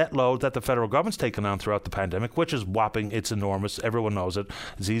to the debt load that the federal government's taken on throughout the pandemic, which is whopping, it's enormous, everyone knows it,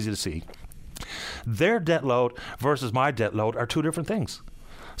 it's easy to see. Their debt load versus my debt load are two different things.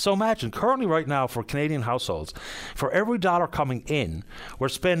 So imagine, currently right now for Canadian households, for every dollar coming in, we're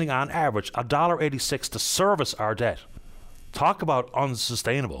spending on average $1.86 to service our debt. Talk about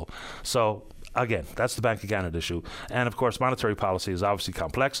unsustainable. So again, that's the Bank of Canada issue. And of course, monetary policy is obviously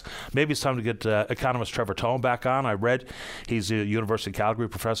complex. Maybe it's time to get economist Trevor Tone back on. He's a University of Calgary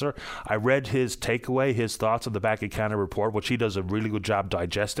professor. I read his takeaway, his thoughts on the Bank of Canada report, which he does a really good job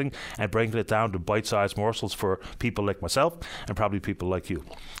digesting and breaking it down to bite-sized morsels for people like myself and probably people like you.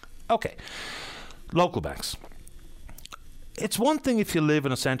 Okay, local banks. It's one thing if you live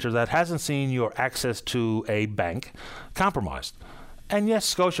in a centre that hasn't seen your access to a bank compromised. And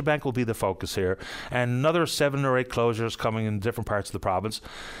yes, Scotiabank will be the focus here. And another 7 or 8 closures coming in different parts of the province.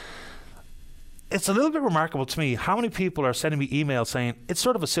 It's a little bit remarkable to me how many people are sending me emails saying it's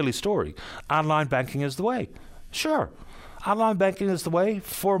sort of a silly story. Online banking is the way. Sure, online banking is the way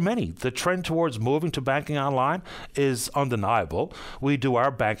for many. The trend towards moving to banking online is undeniable. We do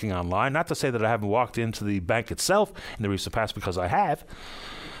our banking online. Not to say that I haven't walked into the bank itself in the recent past, because I have.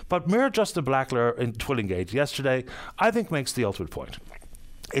 But Mayor Justin Blackler in Twillingate yesterday, I think, makes the ultimate point.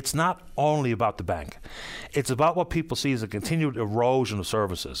 It's not only about the bank. It's about what people see as a continued erosion of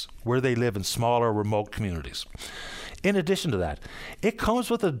services where they live in smaller, remote communities. In addition to that, it comes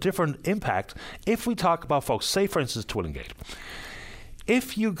with a different impact if we talk about folks, say for instance Twillingate.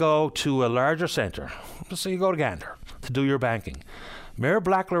 If you go to a larger centre, let's say you go to Gander to do your banking, Mayor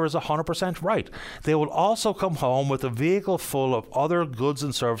Blackler is 100% right. They will also come home with a vehicle full of other goods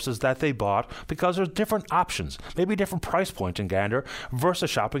and services that they bought because there's different options, maybe a different price point in Gander versus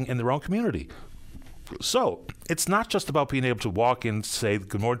shopping in their own community. So it's not just about being able to walk in, say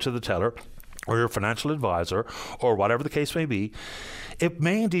good morning to the teller or your financial advisor or whatever the case may be. It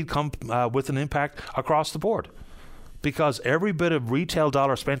may indeed come with an impact across the board, because every bit of retail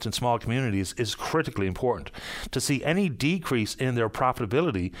dollar spent in small communities is critically important. To see any decrease in their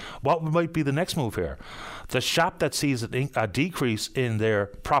profitability, what might be the next move here? The shop that sees a decrease in their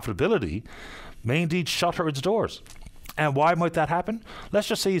profitability may indeed shutter its doors. And why might that happen? Let's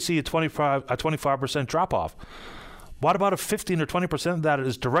just say you see a 25% drop-off. What about a 15 or 20% of that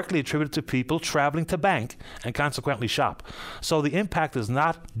is directly attributed to people traveling to bank and consequently shop? So the impact is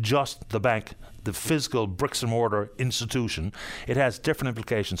not just the bank, the physical bricks and mortar institution. It has different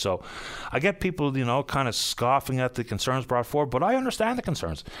implications. So I get people, kind of scoffing at the concerns brought forward, but I understand the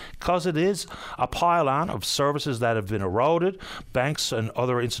concerns because it is a pile-on of services that have been eroded, banks and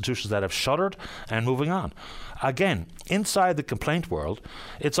other institutions that have shuttered, and moving on. Again, inside the complaint world,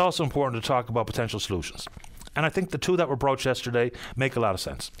 it's also important to talk about potential solutions. And I think the two that were broached yesterday make a lot of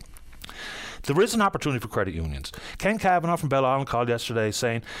sense. There is an opportunity for credit unions. Ken Kavanagh from Bell Island called yesterday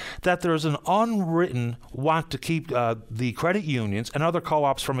saying that there is an unwritten want to keep the credit unions and other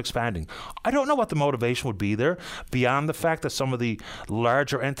co-ops from expanding. I don't know what the motivation would be there, beyond the fact that some of the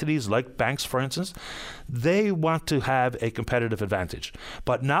larger entities, like banks for instance, they want to have a competitive advantage.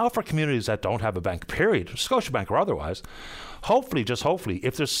 But now for communities that don't have a bank, period, Scotiabank or otherwise, hopefully, just hopefully,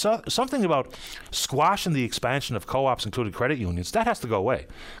 if there's something about squashing the expansion of co-ops, including credit unions, that has to go away,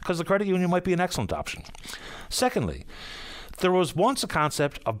 because the credit union might be an excellent option. Secondly, there was once a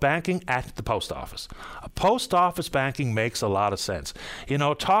concept of banking at the post office. A post office banking makes a lot of sense.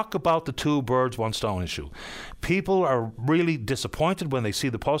 Talk about the two birds, one stone issue. People are really disappointed when they see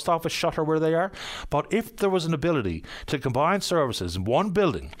the post office shutter where they are. But if there was an ability to combine services in one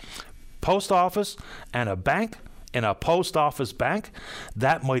building, post office and a bank, in a post office bank,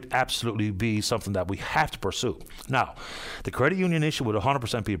 that might absolutely be something that we have to pursue. Now, the credit union issue would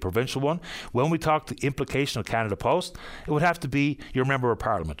 100% be a provincial one. When we talk the implication of Canada Post, it would have to be your member of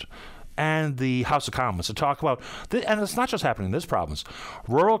parliament. and the House of Commons to talk about, and it's not just happening in this province,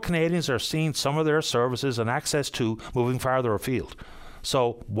 rural Canadians are seeing some of their services and access to moving farther afield.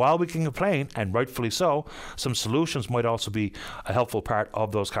 So while we can complain, and rightfully so, some solutions might also be a helpful part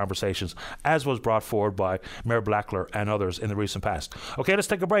of those conversations, as was brought forward by Mayor Blackler and others in the recent past. Okay, let's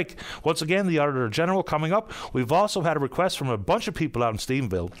take a break. Once again, the Auditor General coming up. We've also had a request from a bunch of people out in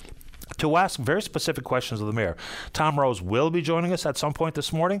Stephenville to ask very specific questions of the Mayor. Tom Rose will be joining us at some point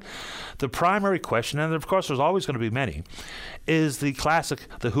this morning. The primary question, and of course there's always going to be many, is the classic,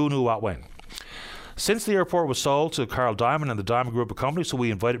 the who knew what when. Since the airport was sold to Carl Diamond and the Diamond Group of Companies, so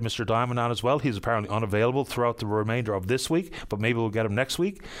we invited Mr. Diamond on as well. He's apparently unavailable throughout the remainder of this week, but maybe we'll get him next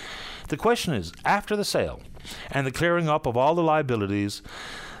week. The question is, after the sale and the clearing up of all the liabilities,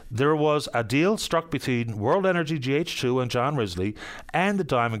 there was a deal struck between World Energy GH2 and John Risley and the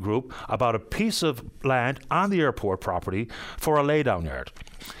Diamond Group about a piece of land on the airport property for a laydown yard,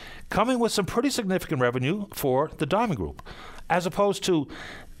 coming with some pretty significant revenue for the Diamond Group, as opposed to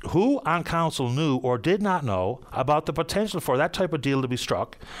who on council knew or did not know about the potential for that type of deal to be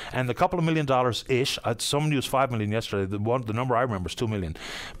struck, and the couple of $1 million-ish, someone used $5 million yesterday, the number I remember is $2 million,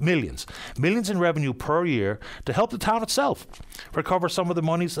 millions in revenue per year to help the town itself recover some of the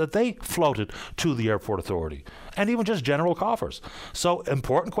monies that they floated to the airport authority, and even just general coffers. So,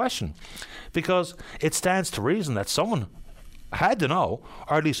 important question, because it stands to reason that someone had to know,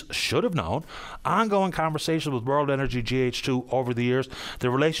 or at least should have known, ongoing conversations with World Energy GH2 over the years. The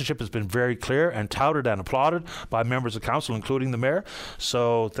relationship has been very clear and touted and applauded by members of council, including the Mayor.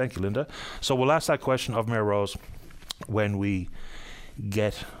 So thank you, Linda. So we'll ask that question of Mayor Rose when we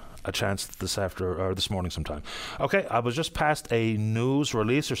get a chance this morning sometime. Okay, I was just passed a news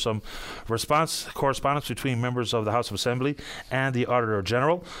release or some correspondence between members of the House of Assembly and the Auditor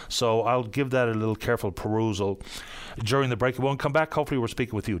General. So I'll give that a little careful perusal during the break. It won't come back. Hopefully we're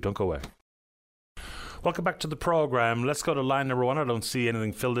speaking with you. Don't go away. Welcome back to the program. Let's go to line number one. I don't see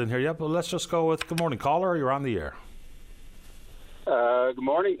anything filled in here yet, but let's just go with good morning, caller. You're on the air. Good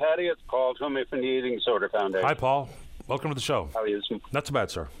morning, Paddy. It's Paul Toomey from the Eating Disorder Foundation. Hi, Paul. Welcome to the show. How are you? Not so bad,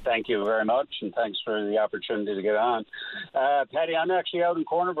 sir. Thank you very much, and thanks for the opportunity to get on. Paddy, I'm actually out in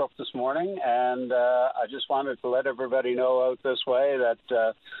Corner Brook this morning, and I just wanted to let everybody know out this way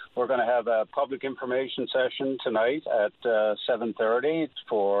that we're going to have a public information session tonight at 7:30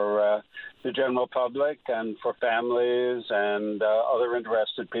 for the general public and for families and other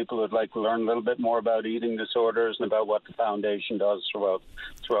interested people who'd like to learn a little bit more about eating disorders and about what the foundation does throughout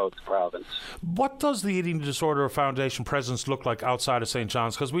the province. What does the Eating Disorder Foundation presence look like outside of St.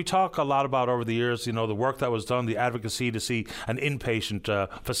 John's? Because we talk a lot about over the years, the work that was done, the advocacy to see an inpatient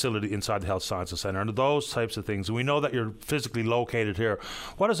facility inside the Health Sciences Centre and those types of things. And we know that you're physically located here.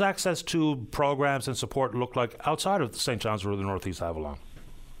 What does access to programs and support look like outside of St. John's or the Northeast Avalon?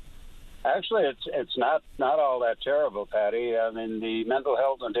 Actually, it's not all that terrible, Paddy. I mean, the mental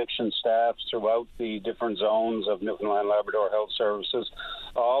health and addiction staff throughout the different zones of Newfoundland Labrador Health Services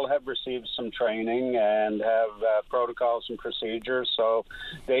all have received some training and have protocols and procedures, so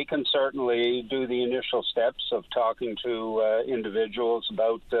they can certainly do the initial steps of talking to individuals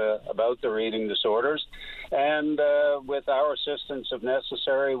about their eating disorders. And with our assistance, if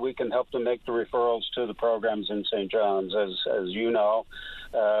necessary, we can help them make the referrals to the programs in St. John's. As you know,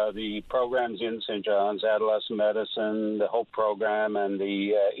 the programs in St. John's, adolescent medicine, the HOPE program, and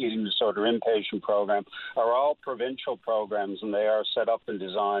the eating disorder inpatient program are all provincial programs, and they are set up and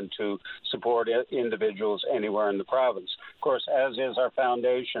designed to support individuals anywhere in the province. Of course, as is our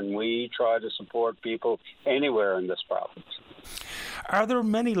foundation, we try to support people anywhere in this province. Are there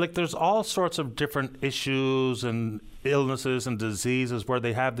many, there's all sorts of different issues and illnesses and diseases where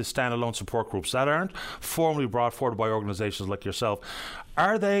they have the standalone support groups that aren't formally brought forward by organizations like yourself.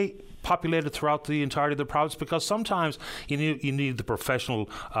 Are they populated throughout the entirety of the province? Because sometimes you need the professional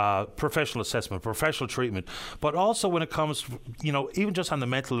assessment, professional treatment, but also when it comes, even just on the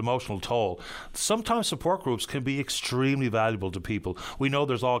mental, emotional toll, sometimes support groups can be extremely valuable to people. We know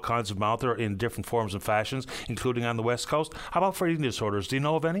there's all kinds of them out there in different forms and fashions, including on the West Coast. How about for eating disorders? Do you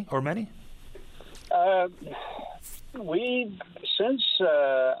know of any or many?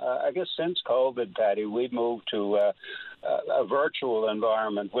 Since COVID, Patty, we've moved to a virtual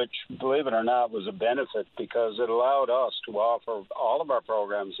environment, which, believe it or not, was a benefit because it allowed us to offer all of our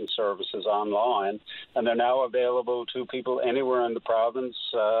programs and services online, and they're now available to people anywhere in the province.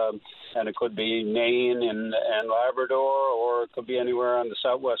 And it could be Maine and Labrador, or it could be anywhere on the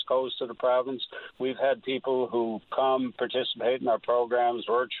southwest coast of the province. We've had people who come participate in our programs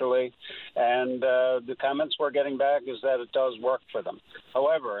virtually, and the comments we're getting back is that it does work for them.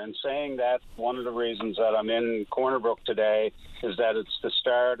 However, in saying that, one of the reasons that I'm in Corner Brook today is that it's the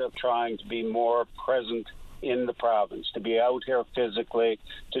start of trying to be more present in the province, to be out here physically,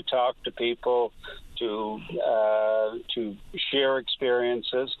 to talk to people, to share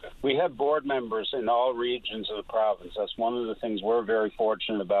experiences. We have board members in all regions of the province. That's one of the things we're very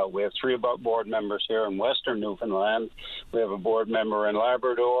fortunate about. We have 3 board members here in Western Newfoundland. We have a board member in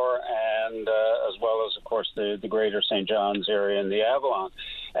Labrador, and as well as, of course, the greater St. John's area and the Avalon.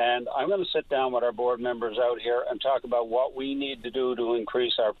 And I'm going to sit down with our board members out here and talk about what we need to do to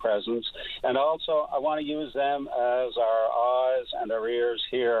increase our presence. And also, I want to use them as our eyes and our ears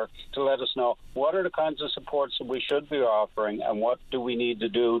here to let us know what are the kinds of supports that we should be offering and what do we need to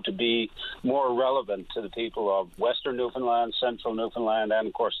do to be more relevant to the people of Western Newfoundland, Central Newfoundland, and,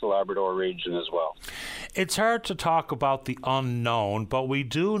 of course, the Labrador region as well. It's hard to talk about the unknown, but we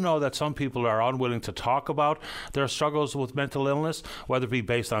do know that some people are unwilling to talk about their struggles with mental illness, whether it be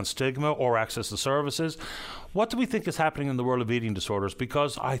based on stigma or access to services. What do we think is happening in the world of eating disorders?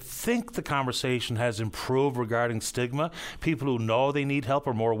 Because I think the conversation has improved regarding stigma. People who know they need help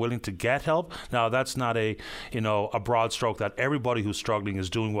are more willing to get help. Now, that's not a broad stroke that everybody who's struggling is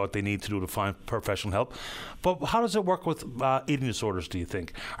doing what they need to do to find professional help. But how does it work with eating disorders, do you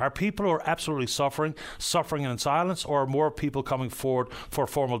think? Are people who are absolutely suffering in silence, or are more people coming forward for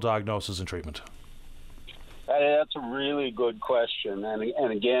formal diagnosis and treatment? That's a really good question.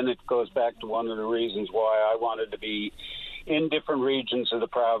 And again, it goes back to one of the reasons why I wanted to be in different regions of the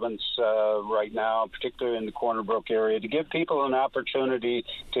province right now, particularly in the Corner Brook area, to give people an opportunity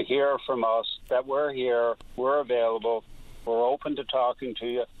to hear from us that we're here, we're available, we're open to talking to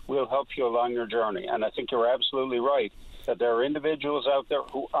you, we'll help you along your journey. And I think you're absolutely right that there are individuals out there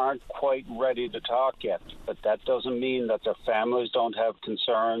who aren't quite ready to talk yet, but that doesn't mean that their families don't have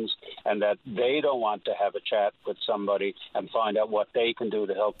concerns and that they don't want to have a chat with somebody and find out what they can do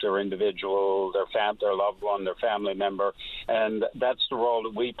to help their individual, their loved one, their family member. And that's the role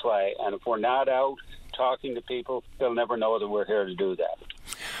that we play. And if we're not out talking to people, they'll never know that we're here to do that.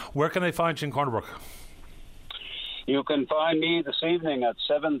 Where can they find you in Corner Brook? You can find me this evening at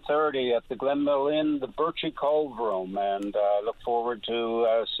 7:30 at the Glenmill Inn, the Birchie Cove Room, and I look forward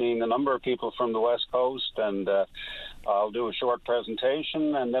to seeing a number of people from the West Coast, and I'll do a short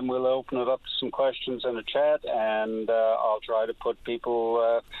presentation, and then we'll open it up to some questions and a chat, and I'll try to put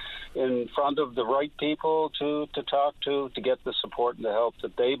people in front of the right people to talk to get the support and the help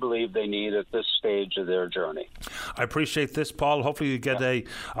that they believe they need at this stage of their journey. I appreciate this, Paul. Hopefully you get a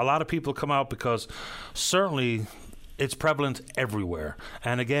lot of people come out, because certainly it's prevalent everywhere.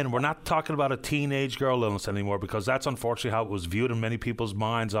 And again, we're not talking about a teenage girl illness anymore, because that's unfortunately how it was viewed in many people's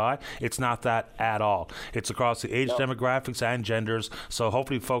mind's eye. It's not that at all. It's across the age demographics and genders. So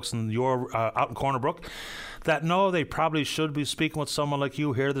hopefully folks in out in Corner Brook that know they probably should be speaking with someone like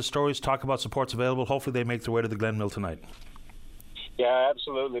you, hear the stories, talk about supports available. Hopefully they make their way to the Glenmill tonight. Yeah,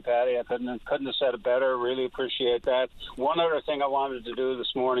 absolutely, Patty. I couldn't have said it better. Really appreciate that. One other thing I wanted to do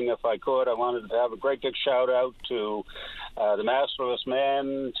this morning, if I could, I wanted to have a great big shout out to the Masterless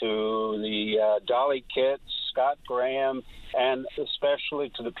Men, to the Dolly Kits, Scott Graham, and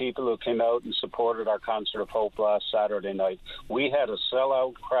especially to the people who came out and supported our Concert of Hope last Saturday night. We had a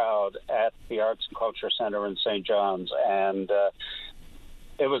sellout crowd at the Arts and Culture Centre in St. John's, and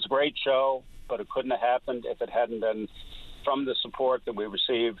it was a great show, but it couldn't have happened if it hadn't been from the support that we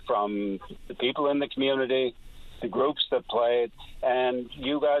received from the people in the community, the groups that played, and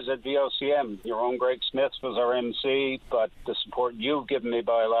you guys at VOCM. Your own Greg Smith was our MC, but the support you've given me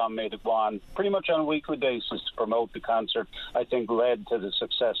by allowing me to go on pretty much on a weekly basis to promote the concert, I think led to the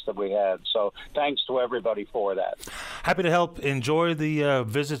success that we had. So thanks to everybody for that. Happy to help. Enjoy the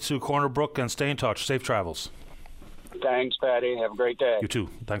visit to Corner Brook and stay in touch. Safe travels. Thanks, Patty. Have a great day. You too.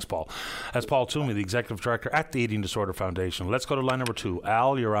 Thanks, Paul. That's Paul Toomey, the Executive Director at the Eating Disorder Foundation. Let's go to line number 2.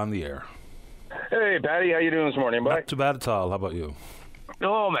 Al, you're on the air. Hey, Patty. How you doing this morning, buddy? Not too bad at all. How about you?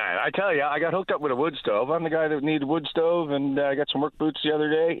 Oh, man. I tell you, I got hooked up with a wood stove. I'm the guy that needed a wood stove, and I got some work boots the other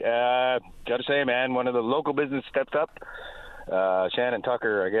day. Got to say, man, one of the local business stepped up. Shannon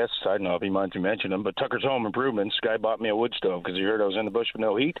Tucker, I guess. I don't know if he minds me mentioning him, but Tucker's Home Improvements. Guy bought me a wood stove because he heard I was in the bush with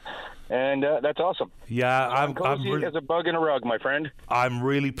no heat, and that's awesome. Yeah, I'm cozy as a bug in a rug, my friend. I'm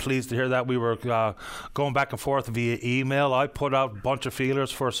really pleased to hear that. We were going back and forth via email. I put out a bunch of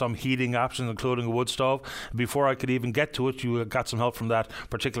feelers for some heating options, including a wood stove. Before I could even get to it, you got some help from that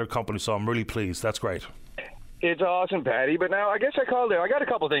particular company, so I'm really pleased. That's great. It's awesome, Patty. But now I guess I called there. I got a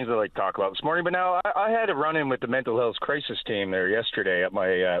couple of things I'd like to talk about this morning. But now I had a run-in with the mental health crisis team there yesterday at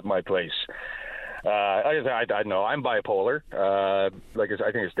my place. I know I'm bipolar. Like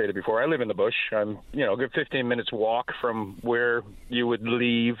I think I stated before, I live in the bush. I'm, a good 15 minutes walk from where you would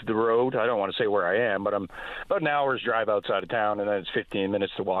leave the road. I don't want to say where I am, but I'm about an hour's drive outside of town, and then it's 15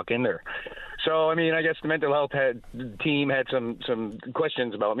 minutes to walk in there. So, I guess the mental health team had some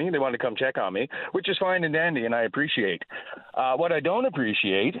questions about me. They wanted to come check on me, which is fine and dandy, and I appreciate. What I don't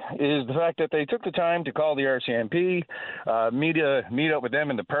appreciate is the fact that they took the time to call the RCMP, meet up with them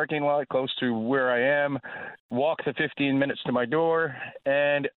in the parking lot close to where I am, walk the 15 minutes to my door,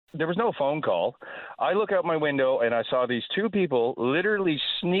 and there was no phone call. I look out my window, and I saw these two people literally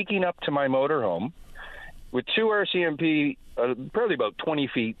sneaking up to my motorhome with two RCMP, probably about 20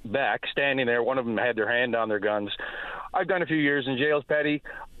 feet back, standing there. One of them had their hand on their guns. I've done a few years in jails, Patty.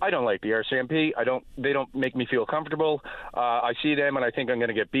 I don't like the RCMP. They don't make me feel comfortable. I see them and I think I'm going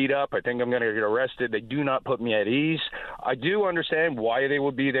to get beat up. I think I'm going to get arrested. They do not put me at ease. I do understand why they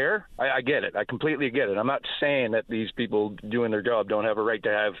would be there. I get it. I completely get it. I'm not saying that these people doing their job don't have a right to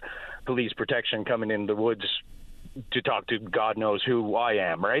have police protection coming in the woods to talk to God knows who I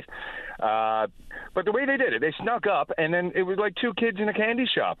am, right? But the way they did it, they snuck up, and then it was like two kids in a candy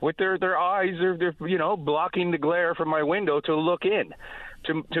shop with their eyes, they're blocking the glare from my window to look in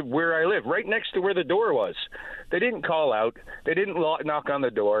to where I live, right next to where the door was. They didn't call out. They didn't knock on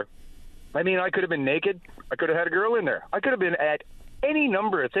the door. I could have been naked. I could have had a girl in there. I could have been at any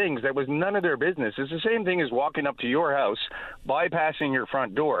number of things that was none of their business. It's the same thing as walking up to your house, bypassing your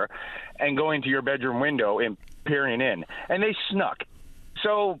front door, and going to your bedroom window and peering in. And they snuck.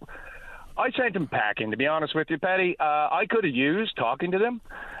 So I sent them packing, to be honest with you, Patty. I could have used talking to them.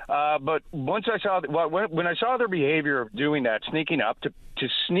 But once I saw when I saw their behavior of doing that, sneaking up to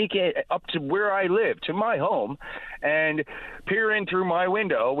sneak up to where I live, to my home, and peer in through my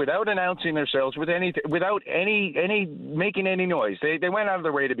window without announcing themselves, without any making any noise. They went out of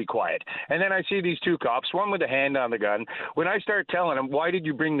their way to be quiet. And then I see these two cops, one with a hand on the gun. When I start telling them, why did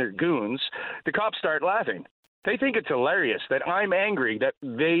you bring their goons, the cops start laughing. They think it's hilarious that I'm angry that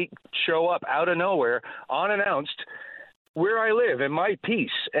they show up out of nowhere, unannounced, where I live in my peace.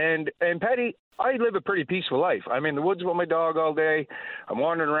 And Patty, I live a pretty peaceful life. I'm in the woods with my dog all day. I'm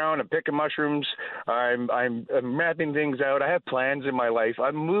wandering around. I'm picking mushrooms. I'm mapping things out. I have plans in my life.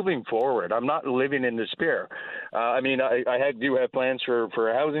 I'm moving forward. I'm not living in despair. I do have plans for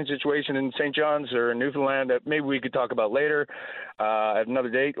a housing situation in St. John's or in Newfoundland that maybe we could talk about later at another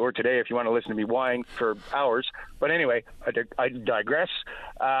date, or today if you want to listen to me whine for hours. But anyway, I digress.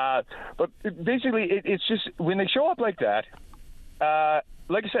 But basically, it's just when they show up like that,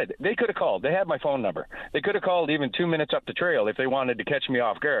 like I said, they could have called. They had my phone number. They could have called even 2 minutes up the trail if they wanted to catch me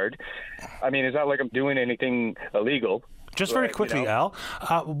off guard. It's not like I'm doing anything illegal. Just very quickly, Al,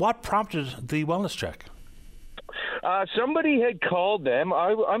 what prompted the wellness check? Somebody had called them.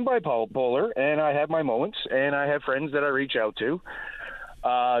 I'm bipolar, and I have my moments, and I have friends that I reach out to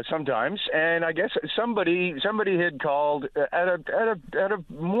sometimes. And I guess somebody had called out of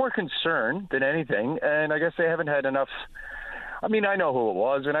more concern than anything, and I guess they haven't had enough. I know who it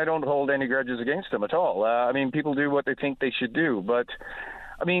was, and I don't hold any grudges against them at all. People do what they think they should do, but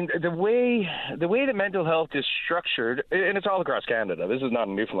the way that mental health is structured, and it's all across Canada. This is not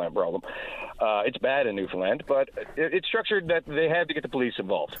a Newfoundland problem. It's bad in Newfoundland, but it's structured that they have to get the police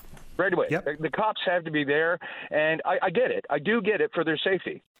involved right away. Yep. The cops have to be there, and I get it. I do get it for their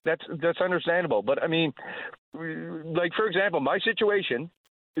safety. That's understandable. But for example, my situation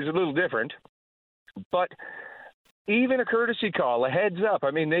is a little different, but even a courtesy call, a heads up.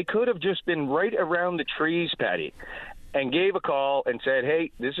 They could have just been right around the trees, Patty, and gave a call and said,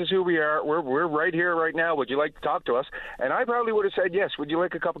 hey, this is who we are. We're right here right now. Would you like to talk to us? And I probably would have said, yes. Would you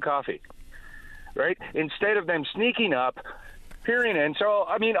like a cup of coffee? Right? Instead of them sneaking up, peering in. So,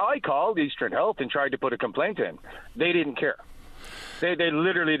 I called Eastern Health and tried to put a complaint in. They didn't care. They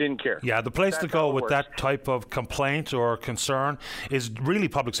literally didn't care. Yeah, the place to go with that type of complaint or concern is really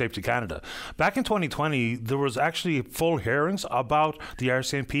Public Safety Canada. Back in 2020, there was actually full hearings about the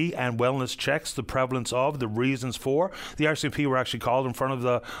RCMP and wellness checks, the prevalence of, the reasons for. The RCMP were actually called in front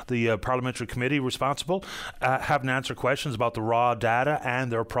of the parliamentary committee responsible, having to answer questions about the raw data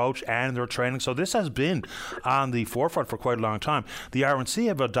and their approach and their training. So this has been on the forefront for quite a long time. The RNC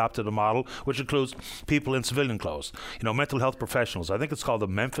have adopted a model which includes people in civilian clothes, mental health professionals, I think it's called the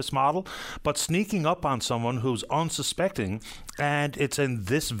Memphis model. But sneaking up on someone who's unsuspecting, and it's in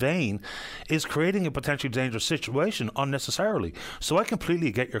this vein, is creating a potentially dangerous situation unnecessarily. So I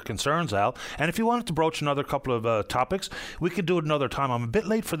completely get your concerns, Al. And if you wanted to broach another couple of topics, we could do it another time. I'm a bit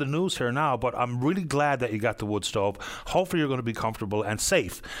late for the news here now, but I'm really glad that you got the wood stove. Hopefully you're going to be comfortable and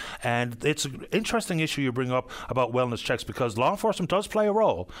safe. And it's an interesting issue you bring up about wellness checks, because law enforcement does play a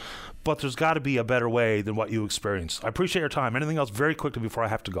role, but there's got to be a better way than what you experienced. I appreciate your time. Anything else very quickly before I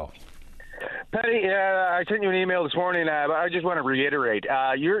have to go? Patty, I sent you an email this morning, but I just want to reiterate,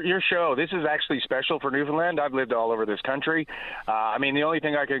 your show, this is actually special for Newfoundland. I've lived all over this country. I mean, the only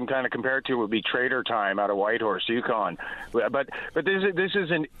thing I can kind of compare it to would be Trader Time out of Whitehorse, Yukon. But this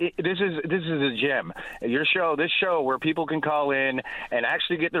is a gem. This show where people can call in and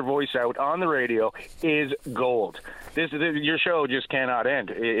actually get their voice out on the radio is gold. Your show just cannot end.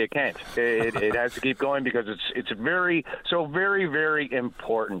 It can't. It has to keep going because it's very, very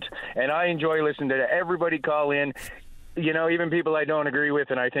important. And I enjoy listening to everybody call in. You know, even people I don't agree with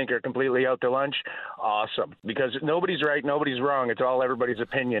and I think are completely out to lunch. Awesome. Because nobody's right, nobody's wrong. It's all everybody's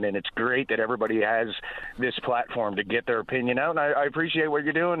opinion, and it's great that everybody has this platform to get their opinion out. And I appreciate what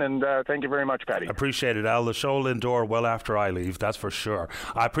you're doing, and thank you very much, Patty. I appreciate it, Al. The show will endure well after I leave, that's for sure.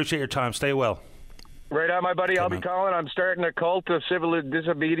 I appreciate your time. Stay well. Right on, my buddy. I'll be calling. I'm starting a cult of civil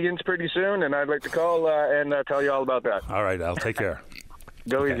disobedience pretty soon, and I'd like to call and tell you all about that. All right, Al. Take care.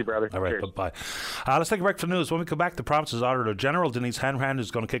 Go easy, brother. All right, cheers. Bye-bye. Let's take a break for news. When we come back, the Province's Auditor General, Denise Hanrahan,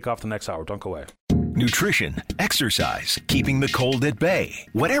 is going to kick off the next hour. Don't go away. Nutrition, exercise, keeping the cold at bay.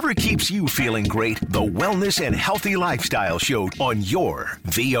 Whatever keeps you feeling great, the Wellness and Healthy Lifestyle Show on your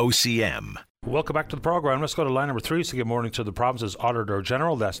VOCM. Welcome back to the program. Let's go to line number 3. So good morning to the Province's Auditor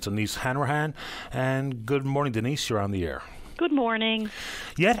General. That's Denise Hanrahan. And good morning, Denise. You're on the air. Good morning.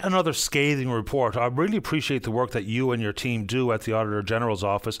 Yet another scathing report. I really appreciate the work that you and your team do at the Auditor General's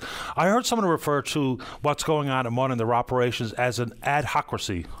office. I heard someone refer to what's going on in one of their operations as an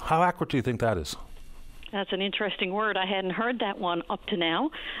adhocracy. How accurate do you think that is? That's an interesting word. I hadn't heard that one up to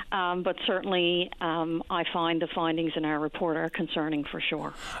now, but certainly I find the findings in our report are concerning for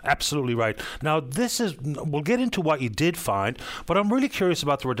sure. Absolutely right. Now, we'll get into what you did find, but I'm really curious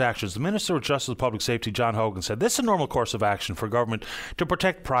about the redactions. The Minister of Justice and Public Safety, John Hogan, said this is a normal course of action for government to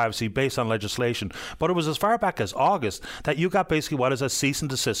protect privacy based on legislation, but it was as far back as August that you got basically what is a cease and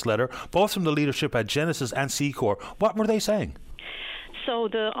desist letter, both from the leadership at Genesis and Secor. What were they saying? So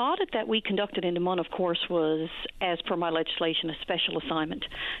the audit that we conducted in the month, of course, was, as per my legislation, a special assignment,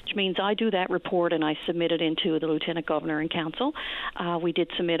 which means I do that report and I submit it into the Lieutenant Governor and Council. We did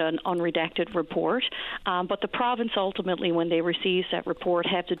submit an unredacted report, but the province ultimately, when they receive that report,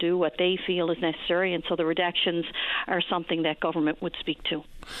 have to do what they feel is necessary, and so the redactions are something that government would speak to.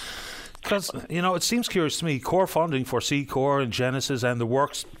 Because, it seems curious to me, core funding for Secor and Genesis and the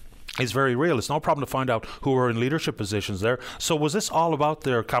works is very real. It's no problem to find out who are in leadership positions there. So was this all about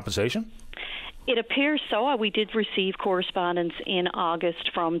their compensation? It appears so. We did receive correspondence in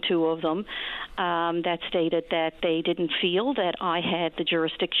August from two of them that stated that they didn't feel that I had the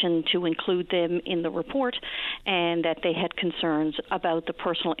jurisdiction to include them in the report and that they had concerns about the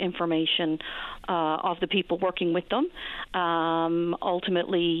personal information of the people working with them.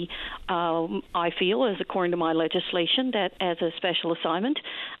 Ultimately, I feel, as according to my legislation, that as a special assignment,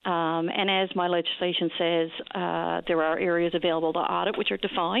 and as my legislation says, there are areas available to audit which are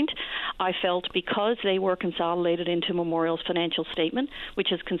defined. I felt because they were consolidated into Memorial's financial statement,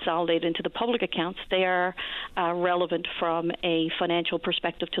 which is consolidated into the public accounts, they are relevant from a financial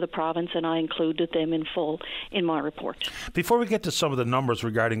perspective to the province, and I included them in full in my report. Before we get to some of the numbers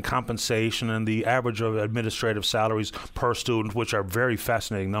regarding compensation and the average of administrative salaries per student, which are very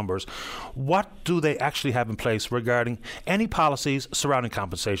fascinating numbers, what do they actually have in place regarding any policies surrounding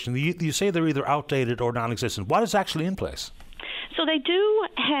compensation? You say they're either outdated or non-existent. What is actually in place? So they do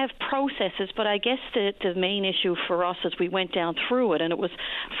have processes, but I guess the main issue for us as we went down through it, and it was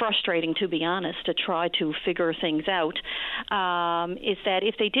frustrating, to be honest, to try to figure things out, is that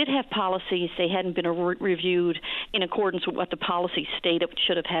if they did have policies, they hadn't been reviewed in accordance with what the policy stated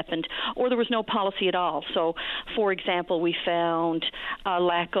should have happened, or there was no policy at all. So, for example, we found a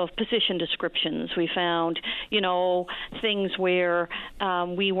lack of position descriptions. We found, things where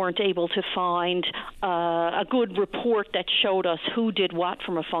we weren't able to find a good report that showed us who did what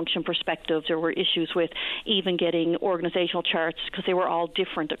from a function perspective. There were issues with even getting organizational charts because they were all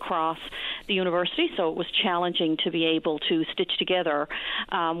different across the university, so it was challenging to be able to stitch together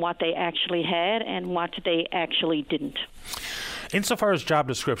what they actually had and what they actually didn't. Insofar as job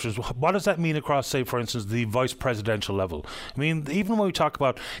descriptions, what does that mean across, say, for instance, the vice presidential level? I mean, even when we talk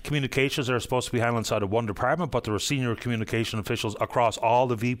about communications that are supposed to be handled inside of one department, but there are senior communication officials across all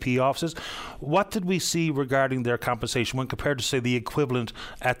the VP offices, what did we see regarding their compensation when compared to, say, the equivalent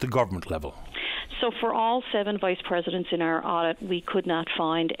at the government level? So for all 7 vice presidents in our audit, we could not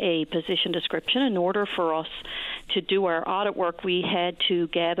find a position description. In order for us to do our audit work, we had to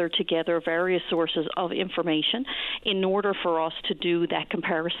gather together various sources of information in order for us to do that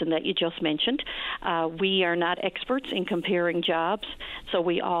comparison that you just mentioned. We are not experts in comparing jobs, so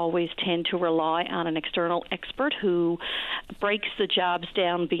we always tend to rely on an external expert who breaks the jobs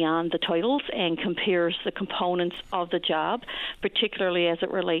down beyond the titles and compares the components of the job, particularly as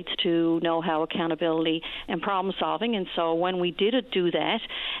it relates to know-how, accountability, and problem solving. And so when we did do that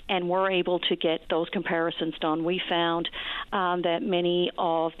and were able to get those comparisons done, we found that many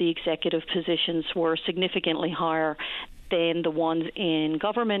of the executive positions were significantly higher than the ones in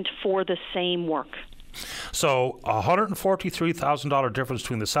government for the same work. So $143,000 difference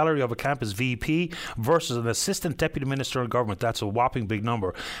between the salary of a campus VP versus an assistant deputy minister in government. That's a whopping big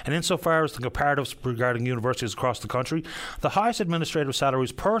number. And insofar as the comparatives regarding universities across the country, the highest administrative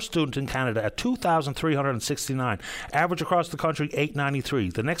salaries per student in Canada at $2,369. Average across the country,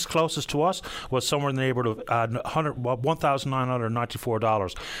 $893. The next closest to us was somewhere in the neighborhood of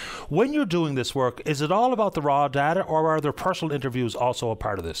 $1,994. When you're doing this work, is it all about the raw data, or are there personal interviews also a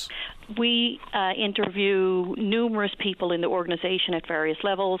part of this? We interview numerous people in the organization at various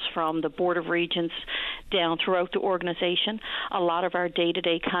levels, from the Board of Regents down throughout the organization. A lot of our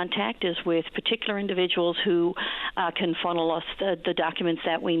day-to-day contact is with particular individuals who can funnel us the documents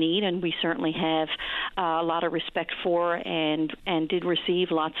that we need, and we certainly have a lot of respect for and did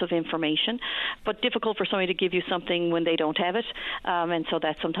receive lots of information. But difficult for somebody to give you something when they don't have it, and so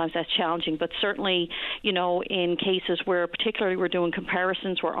sometimes that's challenging. But certainly, in cases where particularly we're doing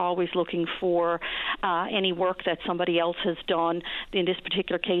comparisons, we're always looking for any work that somebody else has done. In this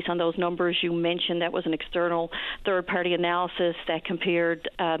particular case, on those numbers you mentioned, that was an external third-party analysis that compared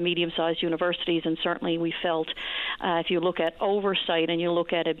medium-sized universities, and certainly we felt if you look at oversight and you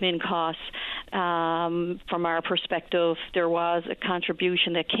look at admin costs, from our perspective, there was a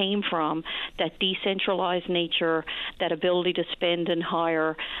contribution that came from that decentralized nature, that ability to spend and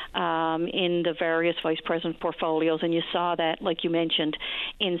hire in the various vice president portfolios. And you saw that, like you mentioned,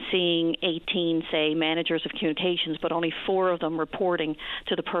 in seeing 18, say, managers of communications, but only 4 of them reporting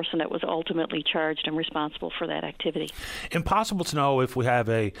to the person that was ultimately charged and responsible for that activity. Impossible to know if we have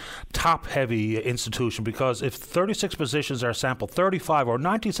a top-heavy institution, because if 36 positions are sampled, 35 or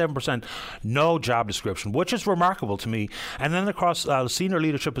 97% no job description, which is remarkable to me. And then across senior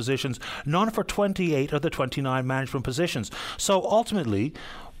leadership positions, none for 28 of the 29 management positions. So ultimately,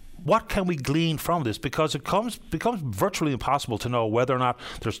 what can we glean from this? Because it becomes virtually impossible to know whether or not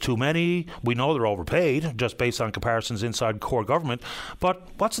there's too many. We know they're overpaid just based on comparisons inside core government. But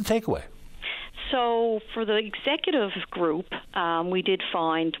what's the takeaway? So for the executive group, we did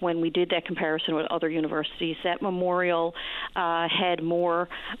find when we did that comparison with other universities that Memorial had more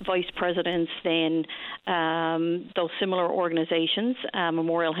vice presidents than those similar organizations.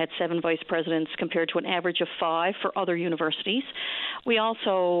 Memorial had 7 vice presidents compared to an average of 5 for other universities. We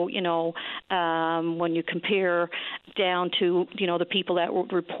also, when you compare down to, the people that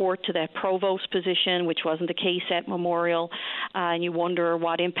would report to that provost position, which wasn't the case at Memorial, and you wonder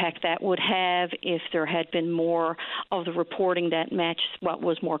what impact that would have if there had been more of the reporting that matched what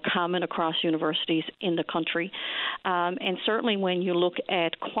was more common across universities in the country. And certainly when you look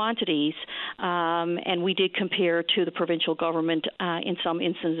at quantities, and we did compare to the provincial government in some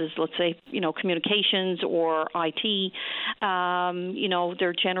instances, let's say, communications or IT,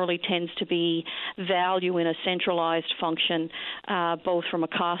 there generally tends to be value in a centralized function, both from a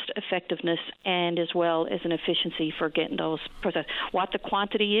cost effectiveness and as well as an efficiency for getting those processed. What the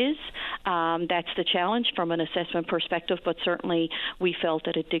quantity is, that's the challenge from an assessment perspective, but certainly we felt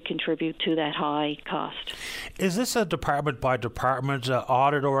that it did contribute to that high cost. Is this a department by department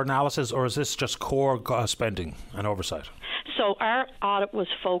audit or analysis, or is this just core spending and oversight? So our audit was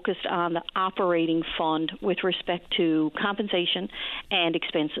focused on the operating fund with respect to compensation and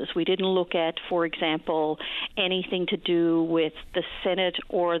expenses. We didn't look at, for example, anything to do with the Senate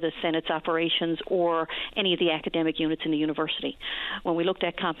or the Senate's operations or any of the academic units in the university. When we looked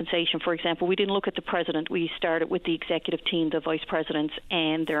at compensation, for example, we didn't look at the president. We started with the executive team, the vice presidents,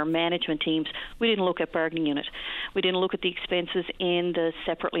 and their management teams. We didn't look at bargaining unit. We didn't look at the expenses in the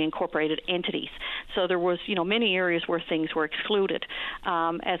separately incorporated entities. So there was, many areas where things things were excluded.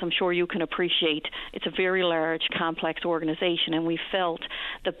 As I'm sure you can appreciate, it's a very large, complex organization, and we felt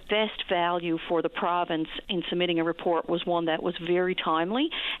the best value for the province in submitting a report was one that was very timely,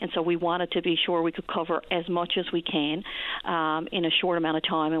 and so we wanted to be sure we could cover as much as we can in a short amount of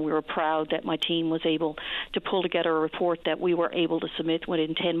time, and we were proud that my team was able to pull together a report that we were able to submit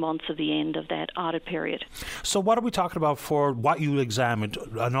within 10 months of the end of that audit period. So what are we talking about for what you examined,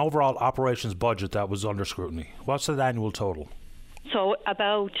 an overall operations budget that was under scrutiny? What's the annual total? So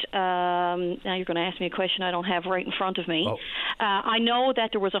about, now you're going to ask me a question I don't have right in front of me. Oh. I know that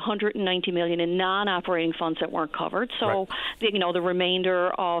there was $190 million in non-operating funds that weren't covered. So, right. The remainder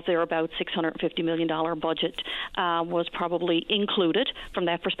of their about $650 million budget was probably included from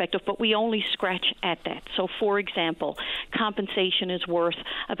that perspective, but we only scratch at that. So, for example, compensation is worth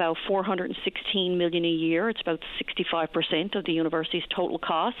about $416 million a year. It's about 65% of the university's total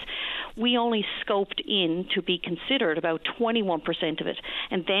costs. We only scoped in to be considered about 21% of it,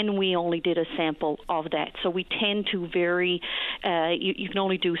 and then we only did a sample of that. So we tend to vary. You can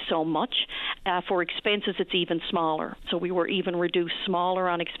only do so much. For expenses, it's even smaller. So we were even reduced smaller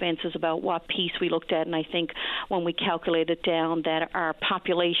on expenses about what piece we looked at, and I think when we calculated down that our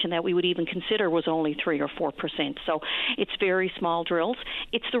population that we would even consider was only 3 or 4%. So it's very small drills.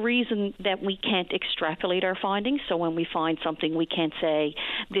 It's the reason that we can't extrapolate our findings. So when we find something, we can't say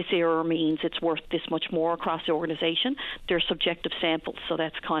this error means it's worth this much more across the organization. They're subjective samples, so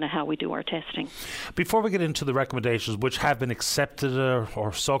that's kind of how we do our testing. Before we get into the recommendations, which have been accepted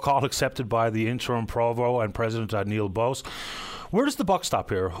or so-called accepted by the interim provost and president Neil Bose, where does the buck stop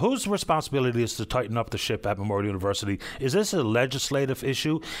here? Whose responsibility is to tighten up the ship at Memorial University? Is this a legislative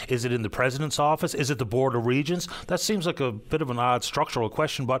issue? Is it in the president's office? Is it the Board of Regents? That seems like a bit of an odd structural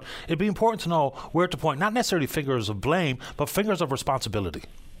question, but it'd be important to know where to point, not necessarily fingers of blame, but fingers of responsibility.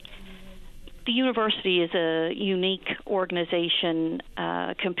 The university is a unique organization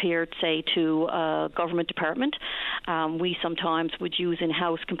compared, say, to a government department. We sometimes would use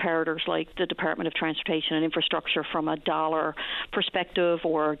in-house comparators like the Department of Transportation and Infrastructure from a dollar perspective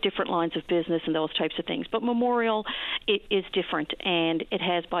or different lines of business and those types of things. But Memorial, it is different, and it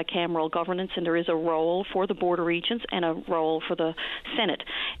has bicameral governance, and there is a role for the Board of Regents and a role for the Senate.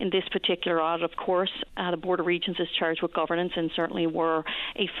 In this particular audit, of course, the Board of Regents is charged with governance and certainly were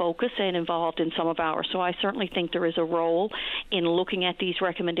a focus and involved in some of ours. So I certainly think there is a role in looking at these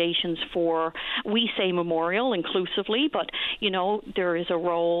recommendations for, we say Memorial inclusively, but, there is a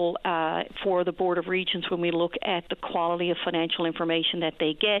role for the Board of Regents when we look at the quality of financial information that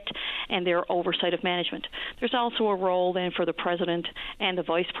they get and their oversight of management. There's also a role then for the President and the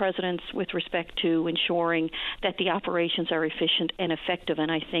Vice Presidents with respect to ensuring that the operations are efficient and effective,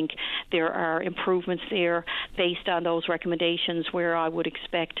 and I think there are improvements there based on those recommendations where I would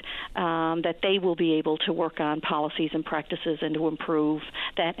expect that they will be able to work on policies and practices and to improve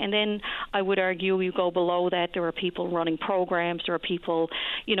that. And then I would argue you go below that, there are people running programs, there are people,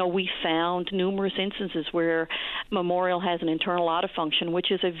 we found numerous instances where Memorial has an internal audit function,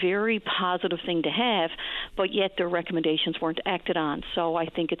 which is a very positive thing to have, but yet their recommendations weren't acted on. So I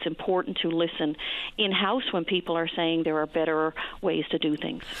think it's important to listen in-house when people are saying there are better ways to do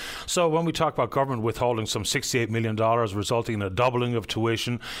things. So when we talk about government withholding some $68 million, resulting in a doubling of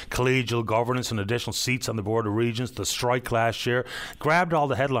tuition, collegial governance and additional seats on the Board of Regents, the strike last year, grabbed all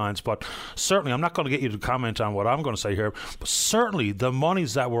the headlines, but certainly I'm not going to get you to comment on what I'm going to say here, but certainly the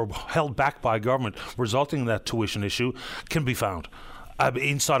monies that were held back by government resulting in that tuition issue can be found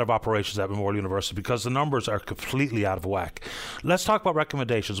inside of operations at Memorial University because the numbers are completely out of whack. Let's talk about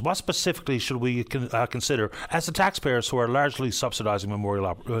recommendations. What specifically should we consider as the taxpayers who are largely subsidizing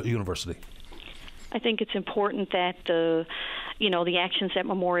Memorial University? I think it's important that the actions that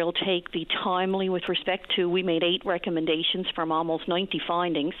Memorial take be timely with respect to, we made 8 recommendations from almost 90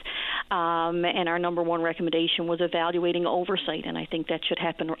 findings, and our number one recommendation was evaluating oversight, and I think that should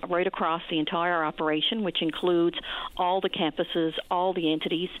happen right across the entire operation, which includes all the campuses, all the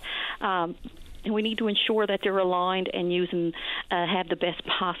entities. And we need to ensure that they're aligned and have the best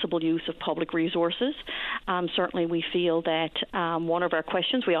possible use of public resources. Certainly we feel that one of our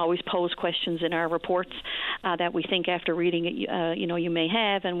questions, we always pose questions in our reports that we think after reading it, you may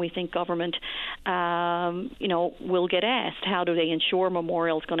have, and we think government, will get asked. How do they ensure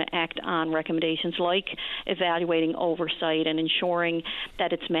Memorial is going to act on recommendations like evaluating oversight and ensuring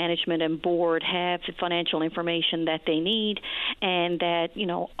that its management and board have the financial information that they need and that,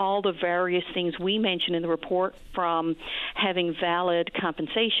 all the various things things we mention in the report, from having valid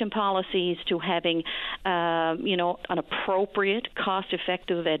compensation policies to having, an appropriate,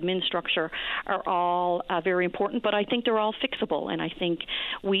 cost-effective admin structure, are all very important. But I think they're all fixable, and I think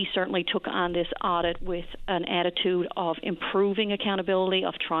we certainly took on this audit with an attitude of improving accountability,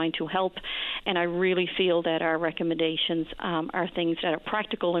 of trying to help, and I really feel that our recommendations are things that are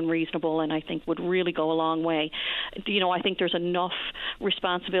practical and reasonable, and I think would really go a long way. I think there's enough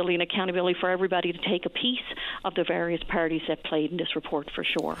responsibility and accountability for everybody to take a piece of the various parties that played in this report, for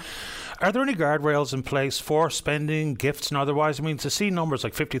sure. Are there any guardrails in place for spending, gifts and otherwise? I mean, to see numbers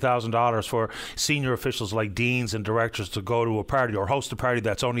like $50,000 for senior officials like deans and directors to go to a party or host a party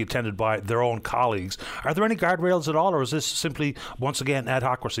that's only attended by their own colleagues, are there any guardrails at all, or is this simply, once again,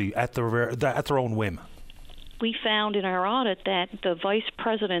 adhocracy at their own whim? We found in our audit that the vice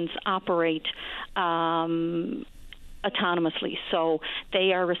presidents operate autonomously. So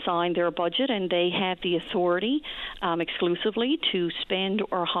they are assigned their budget and they have the authority exclusively to spend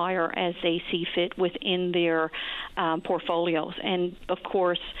or hire as they see fit within their portfolios. And of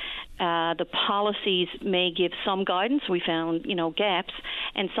course, the policies may give some guidance. We found, gaps,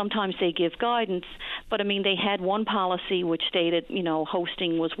 and sometimes they give guidance. But, they had one policy which stated,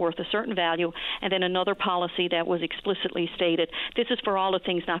 hosting was worth a certain value, and then another policy that was explicitly stated, this is for all the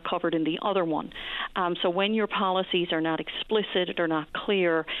things not covered in the other one. So when your policies are not explicit or not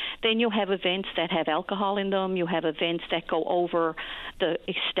clear, then you have events that have alcohol in them. You have events that go over the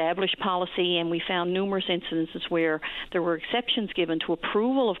established policy, and we found numerous instances where there were exceptions given to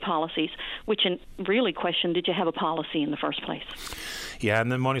approval of policies, which really questioned, did you have a policy in the first place? Yeah,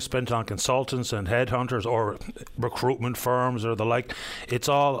 and then money spent on consultants and headhunters or recruitment firms or the like. It's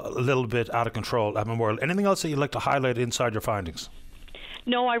all a little bit out of control at Memorial. Anything else that you'd like to highlight inside your findings?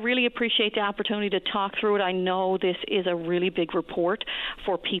 No, I really appreciate the opportunity to talk through it. I know this is a really big report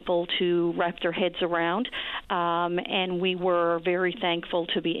for people to wrap their heads around, and we were very thankful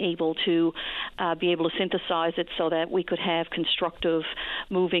to be able to synthesize it so that we could have constructive,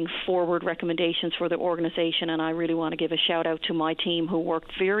 moving forward recommendations for the organization. And I really want to give a shout out to my team who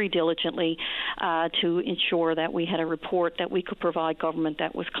worked very diligently to ensure that we had a report that we could provide government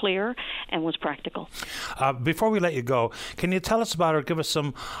that was clear and was practical. Before we let you go, can you tell us about, or give us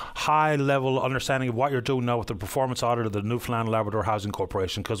some high-level understanding of what you're doing now with the performance audit of the Newfoundland Labrador Housing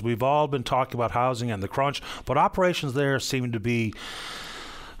Corporation? Because we've all been talking about housing and the crunch, but operations there seem to be,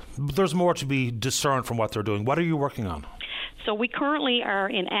 there's more to be discerned from what they're doing. What are you working on? So we currently are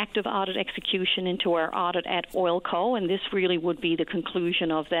in active audit execution into our audit at Oilco, and this really would be the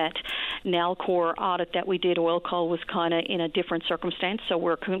conclusion of that Nalcor audit that we did. Oilco was kind of in a different circumstance, so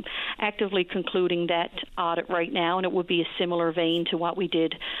we're actively concluding that audit right now, and it would be a similar vein to what we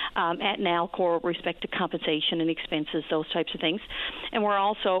did at Nalcor with respect to compensation and expenses, those types of things. And we're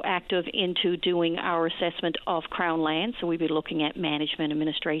also active into doing our assessment of Crown lands, so we'd be looking at management,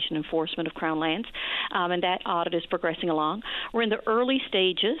 administration, enforcement of Crown lands, and that audit is progressing along. We're in the early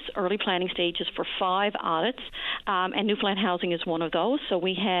planning stages for 5 audits, and Newfoundland Housing is one of those. So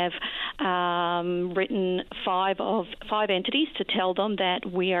we have written 5 entities to tell them that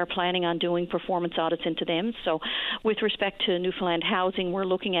we are planning on doing performance audits into them. So with respect to Newfoundland Housing, we're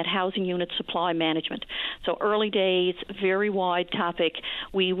looking at housing unit supply management. So early days, very wide topic.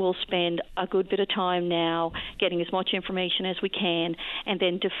 We will spend a good bit of time now getting as much information as we can and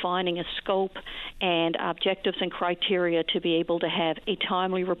then defining a scope and objectives and criteria to be able to have a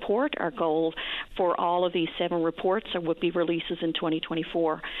timely report. Our goal for all of these 7 reports would be releases in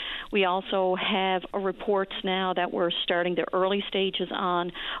 2024. We also have reports now that we're starting the early stages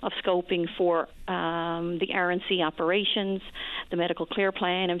on of scoping for the RNC operations, the medical care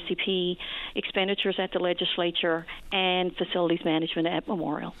plan, MCP, expenditures at the legislature, and facilities management at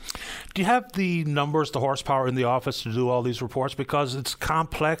Memorial. Do you have the numbers, the horsepower in the office to do all these reports? Because it's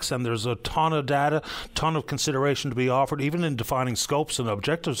complex and there's a ton of data, ton of consideration to be offered, even in defining scopes and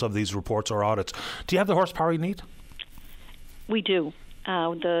objectives of these reports or audits. Do you have the horsepower you need? We do.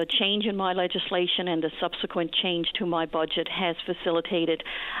 The change in my legislation and the subsequent change to my budget has facilitated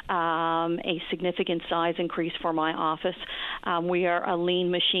a significant size increase for my office. We are a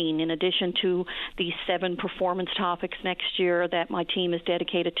lean machine. In addition to the 7 performance topics next year that my team is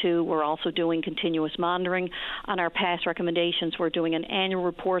dedicated to, we're also doing continuous monitoring on our past recommendations. We're doing an annual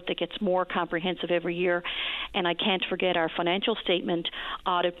report that gets more comprehensive every year. And I can't forget our financial statement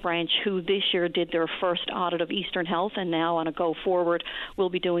audit branch, who this year did their first audit of Eastern Health, and now on a go forward, we'll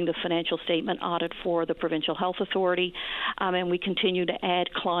be doing the financial statement audit for the Provincial Health Authority, and we continue to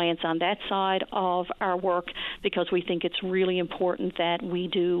add clients on that side of our work because we think it's really important that we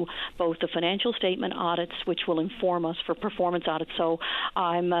do both the financial statement audits, which will inform us for performance audits. So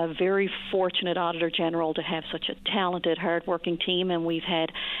I'm a very fortunate Auditor General to have such a talented, hard-working team, and we've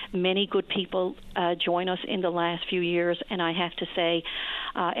had many good people join us in the last few years, and I have to say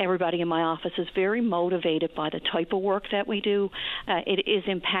everybody in my office is very motivated by the type of work that we do. It is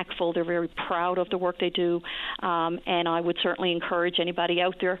impactful. They're very proud of the work they do, and I would certainly encourage anybody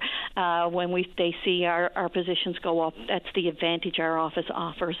out there when they see our positions go up, that's the advantage our office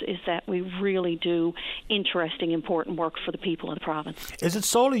offers, is that we really do interesting, important work for the people of the province. Is it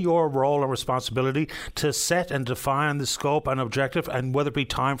solely your role and responsibility to set and define the scope and objective, and whether it be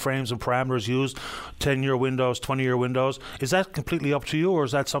timeframes and parameters used, 10-year windows, 20-year windows? Is that completely up to you, or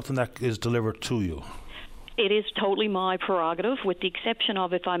is that something that is delivered to you? It is totally my prerogative, with the exception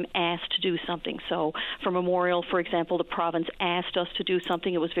of if I'm asked to do something. So for Memorial, for example, the province asked us to do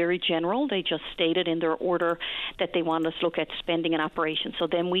something. It was very general. They just stated in their order that they wanted us to look at spending and operations. So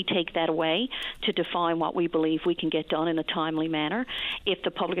then we take that away to define what we believe we can get done in a timely manner. If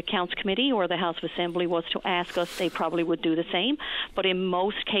the Public Accounts Committee or the House of Assembly was to ask us, they probably would do the same. But in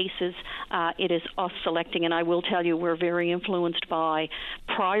most cases, it is us selecting. And I will tell you, we're very influenced by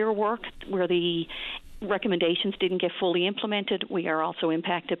prior work where the recommendations didn't get fully implemented. We are also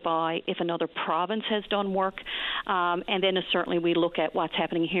impacted by if another province has done work, and then certainly we look at what's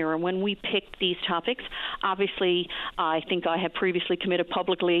happening here. And when we pick these topics, obviously I think I have previously committed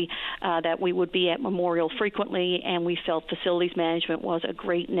publicly that we would be at Memorial frequently, and we felt facilities management was a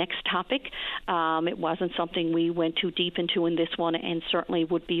great next topic. It wasn't something we went too deep into in this one, and certainly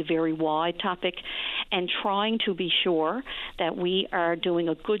would be a very wide topic, and trying to be sure that we are doing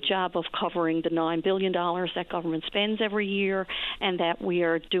a good job of covering the $9 billion that government spends every year, and that we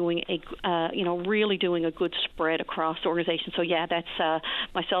are doing really doing a good spread across the organization. So yeah, that's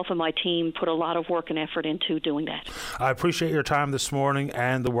myself and my team put a lot of work and effort into doing that. I appreciate your time this morning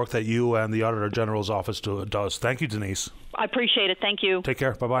and the work that you and the Auditor General's office does. Thank you, Denise. I appreciate it. Thank you. Take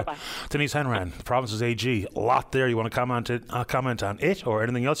care. Bye-bye. Bye-bye. Denise Hanran, the province's AG. A lot there. You want to comment on it or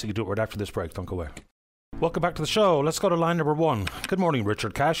anything else, you can do it right after this break. Don't go away. Welcome back to the show. Let's go to line number 1. Good morning,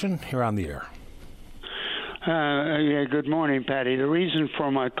 Richard Cashin. You're on the air. Good morning, Patty. The reason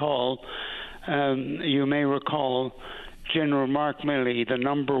for my call, you may recall General Mark Milley, the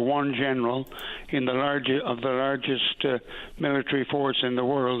number 1 general in the largest military force in the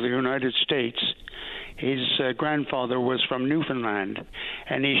world, the United States. His grandfather was from Newfoundland,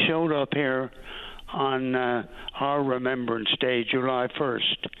 and he showed up here on our Remembrance Day, July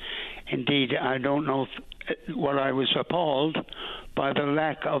 1st. Indeed, I don't know what I was appalled by the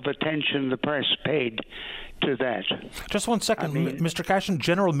lack of attention the press paid to that. Just 1 second, Mr. Cashin,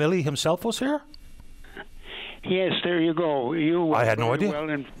 General Milley himself was here? Yes, there you go. I had no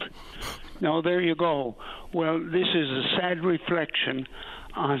idea. No, there you go. Well, this is a sad reflection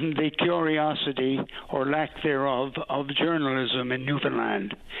on the curiosity, or lack thereof, of journalism in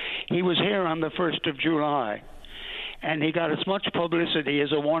Newfoundland. He was here on the 1st of July, and he got as much publicity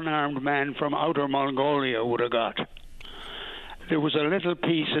as a one-armed man from Outer Mongolia would have got. There was a little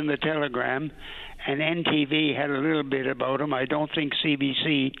piece in the Telegram, and NTV had a little bit about him. I don't think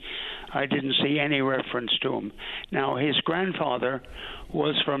CBC, I didn't see any reference to him. Now, his grandfather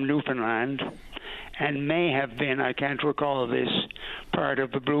was from Newfoundland and may have been, I can't recall this, part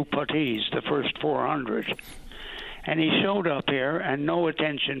of the Blue Puttees, the first 400. And he showed up here and no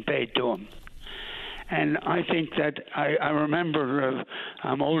attention paid to him. And I think that I remember,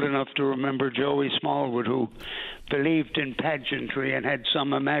 I'm old enough to remember Joey Smallwood, who believed in pageantry and had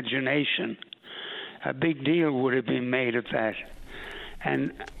some imagination. A big deal would have been made of that.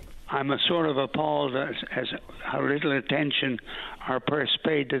 And I'm sort of appalled as how little attention our press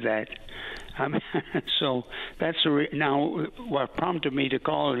paid to that. So that's now what prompted me to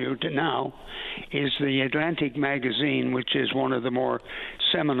call you now is the Atlantic magazine, which is one of the more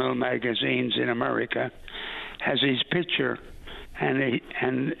seminal magazines in America, has his picture, and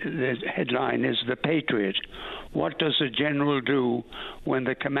the headline is "The Patriot. What does a general do when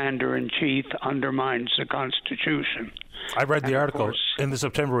the commander-in-chief undermines the Constitution?" I read the article in the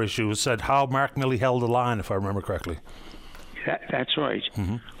September issue. It said how Mark Milley held the line, if I remember correctly. That's right.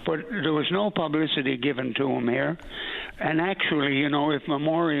 Mm-hmm. But there was no publicity given to him here. And actually, if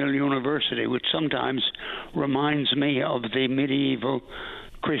Memorial University, which sometimes reminds me of the medieval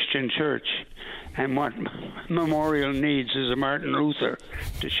Christian church, and what Memorial needs is a Martin Luther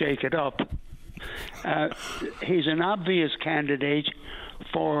to shake it up. He's an obvious candidate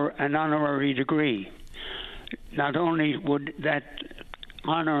for an honorary degree. Not only would that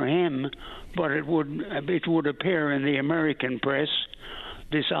honor him, but it would appear in the American press,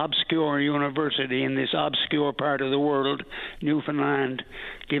 this obscure university in this obscure part of the world, Newfoundland,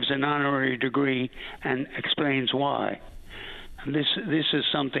 gives an honorary degree and explains why. This is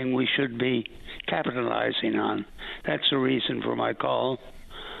something we should be capitalizing on. That's the reason for my call.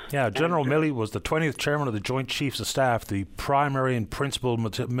 Yeah, General Milley was the 20th chairman of the Joint Chiefs of Staff, the primary and principal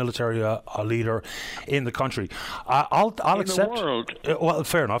military leader in the country. I'll accept. The world. Well,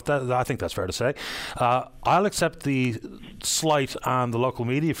 fair enough. I think that's fair to say. I'll accept the slight on the local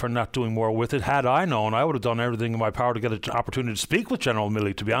media for not doing more with it. Had I known, I would have done everything in my power to get an opportunity to speak with General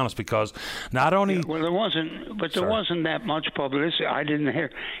Milley, to be honest, because not only... Yeah, well, there wasn't that much publicity. I didn't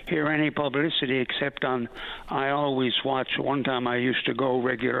hear any publicity except on... I always watch. One time I used to go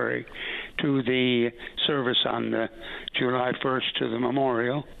regularly to the service on the July 1st, to the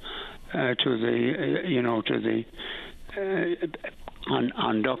memorial,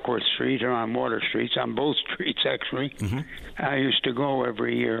 on Duckworth Street or on Water Streets, on both streets actually. Mm-hmm. I used to go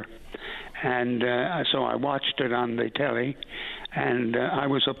every year, and so I watched it on the telly, and I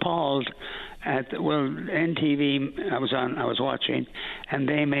was appalled at NTV. I was watching, and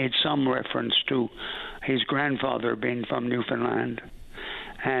they made some reference to his grandfather being from Newfoundland.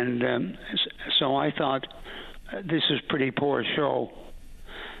 And so I thought, this is pretty poor show.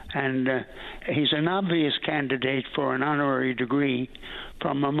 And he's an obvious candidate for an honorary degree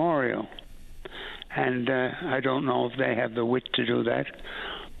from Memorial. And I don't know if they have the wit to do that,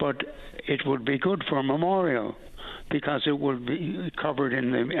 but it would be good for Memorial because it would be covered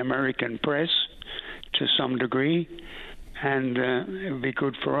in the American press to some degree, and it would be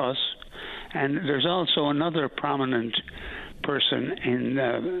good for us. And there's also another prominent person in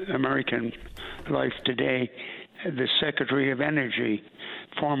American life today, the Secretary of Energy,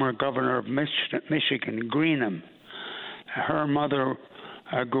 former governor of Michigan, Greenham. Her mother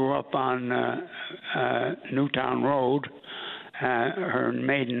grew up on Newtown Road. Her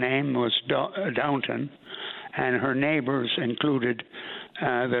maiden name was Downton, and her neighbors included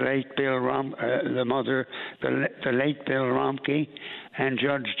the late Bill the late Bill Romke, and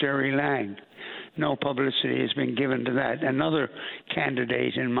Judge Jerry Lang. No publicity has been given to that. Another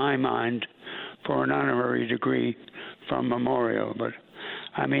candidate, in my mind, for an honorary degree from Memorial. But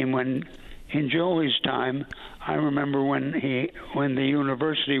I mean, in Joey's time, I remember when the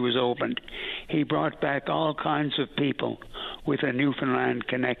university was opened, he brought back all kinds of people with a Newfoundland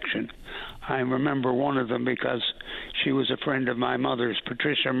connection. I remember one of them because she was a friend of my mother's,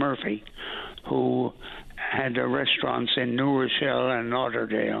 Patricia Murphy, who had restaurants in New Rochelle and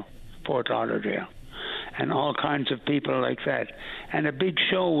Fort Lauderdale, and all kinds of people like that. And a big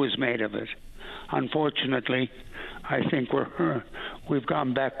show was made of it. Unfortunately, I think we've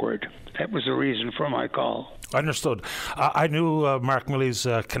gone backward. That was the reason for my call. Understood. I knew Mark Milley's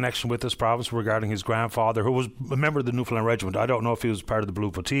connection with this province regarding his grandfather, who was a member of the Newfoundland Regiment. I don't know if he was part of the Blue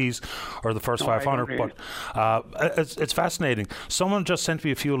Puttees or the First 500, but it's fascinating. Someone just sent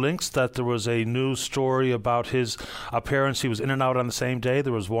me a few links that there was a news story about his appearance. He was in and out on the same day.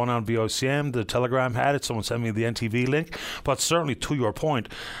 There was one on VOCM. The Telegram had it. Someone sent me the NTV link. But certainly, to your point,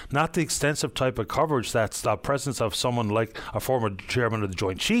 not the extensive type of coverage that the presence of someone like a former chairman of the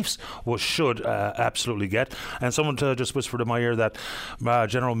Joint Chiefs should absolutely get. And someone just whispered in my ear that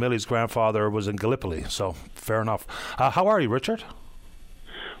General Milley's grandfather was in Gallipoli. So, fair enough. How are you, Richard?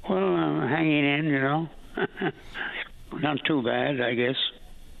 Well, I'm hanging in, Not too bad, I guess.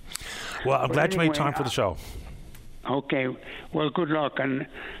 Well, I'm glad you made time for the show. Okay. Well, good luck.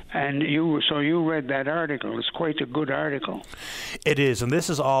 And you read that article. It's quite a good article. It is, and this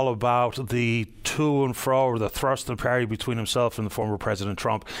is all about the to and fro, or the thrust and parry between himself and the former President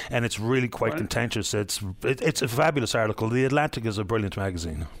Trump, and it's really quite contentious. It's a fabulous article. The Atlantic is a brilliant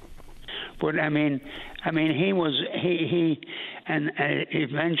magazine. But I mean, he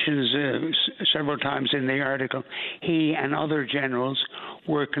mentions several times in the article, he and other generals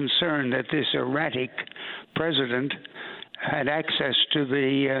were concerned that this erratic president had access to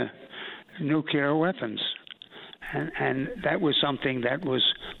the nuclear weapons, and that was something that was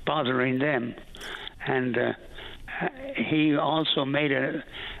bothering them. And he also made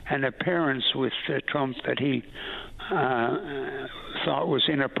an appearance with Trump that he thought was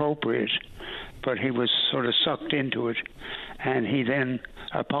inappropriate, but he was sort of sucked into it, and he then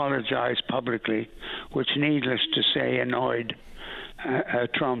apologized publicly, which, needless to say, annoyed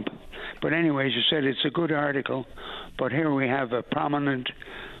Trump. But anyway, as you said, it's a good article, but here we have a prominent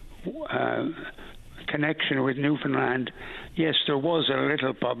connection with Newfoundland. Yes, there was a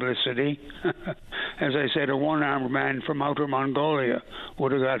little publicity. As I said, a one-armed man from outer Mongolia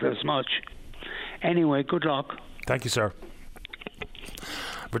would have got as much. Anyway, good luck. Thank you, sir.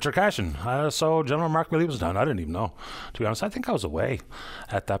 Richard Cashin. So General Mark Milley was down. I didn't even know, to be honest. I think I was away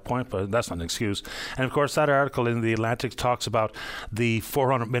at that point, but that's not an excuse. And of course, that article in the Atlantic talks about the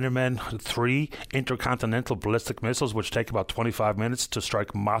 400 Minutemen, 3 intercontinental ballistic missiles, which take about 25 minutes to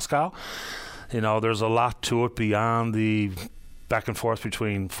strike Moscow. You know, there's a lot to it beyond the back and forth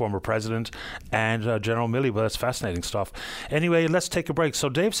between former president and General Milley, but that's fascinating stuff. Anyway, let's take a break. So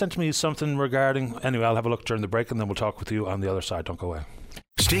Dave sent me something regarding... Anyway, I'll have a look during the break, and then we'll talk with you on the other side. Don't go away.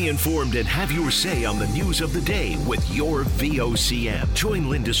 Stay informed and have your say on the news of the day with your VOCM. Join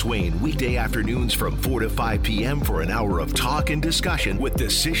Linda Swain weekday afternoons from 4 to 5 p.m. for an hour of talk and discussion with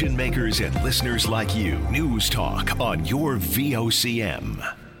decision makers and listeners like you. News Talk on your VOCM.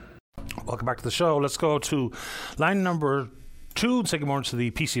 Welcome back to the show. Let's go to line number 2. Say good morning to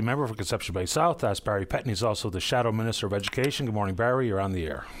the PC member for Conception Bay South. That's Barry Petton. He's also the Shadow Minister of Education. Good morning, Barry. You're on the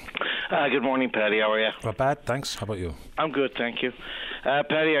air. Good morning, Paddy. How are you? Not bad, thanks. How about you? I'm good, thank you.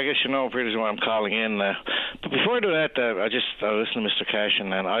 Paddy, I guess you know pretty why I'm calling in. But before I do that, I listened to Mr.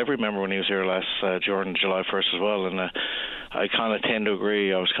 Cashin, and I remember when he was here last during July 1st as well, and I kind of tend to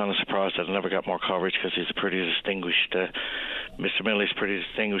agree. I was kind of surprised that I never got more coverage because he's a pretty distinguished... Mr. Milley's a pretty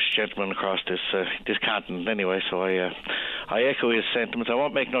distinguished gentleman across this continent anyway, so I echo his sentiments. I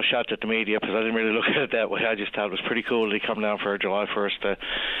won't make no shots at the media because I didn't really look at it that way. I just thought it was pretty cool that he come down for July 1st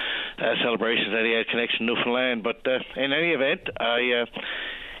celebrations, that he had connection to Newfoundland. But in any event,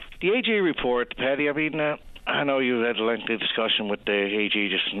 the AG report, Paddy, I mean... I know you had a lengthy discussion with the AG,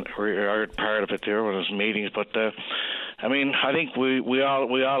 just part of it there when it was meetings, but I mean, I think we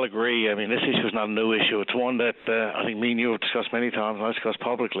all agree. I mean, this issue is not a new issue. It's one that I think me and you have discussed many times, and I discussed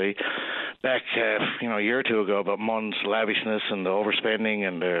publicly back, a year or two ago about Munn's lavishness and the overspending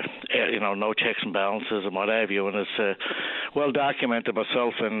and the, no checks and balances and what have you. And it's well documented.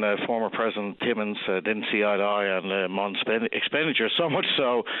 Myself and former President Timmins didn't see eye to eye on Munn's expenditure, so much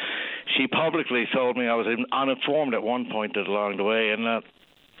so she publicly told me I was uninformed at one point along the way, and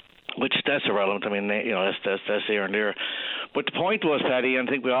which that's irrelevant. I mean, that's here and there. But the point was, Paddy, and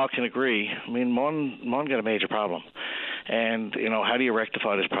I think we all can agree, I mean, Munn got a major problem. And, how do you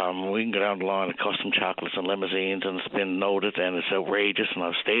rectify this problem? We can go down the line of custom chocolates and limousines, and it's been noted, and it's outrageous, and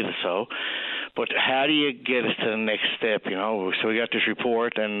I've stated so. But how do you get us to the next step, So we got this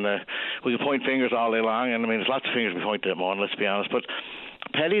report, and we can point fingers all day long, and, I mean, there's lots of fingers we point at Munn, let's be honest. But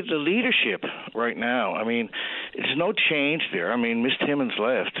Paddy, the leadership right now, I mean, there's no change there. I mean, Miss Timmins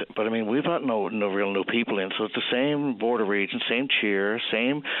left, but I mean, we've got no real new people in, so it's the same Board of Regents, same chair,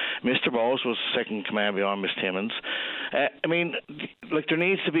 same. Mr. Bowes was second command beyond Miss Timmins. I mean, there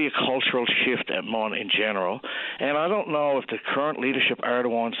needs to be a cultural shift at Munn in general, and I don't know if the current leadership are the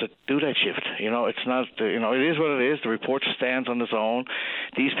ones that do that shift. It's not, it is what it is. The report stands on its own.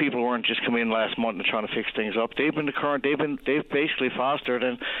 These people weren't just coming in last month and trying to fix things up. They've basically fostered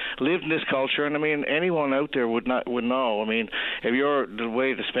and lived in this culture, and I mean, anyone out there would know. I mean, if the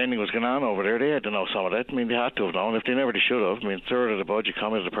way the spending was going on over there, they had to know some of that. I mean, they had to have known. If they never, they should have. I mean, a third of the budget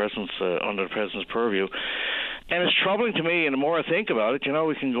coming to the president's under the president's purview. And it's troubling to me, and the more I think about it,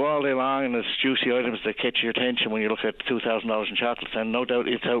 we can go all day long and there's juicy items that catch your attention when you look at $2,000 in chocolates, and no doubt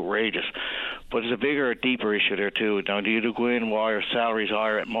it's outrageous. But there's a bigger, deeper issue there too. Now, do you go in why are salaries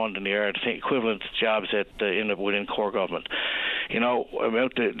higher at Munn than they are at equivalent jobs within core government? The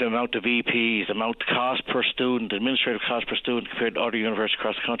amount of VPs, the amount of cost per student, administrative cost per student compared to other universities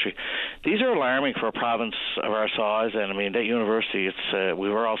across the country. These are alarming for a province of our size, and I mean, that university, we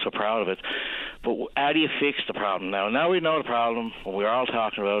were also proud of it. But how do you fix the problem now? Now we know the problem. We're all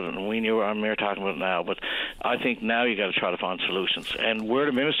talking about it, and I'm here talking about it now. But I think now you got to try to find solutions. And where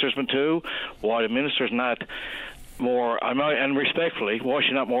the minister's been too, why the minister's not more, and respectfully, why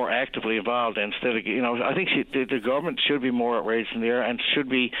she's not more actively involved instead of, I think the government should be more outraged in the air and should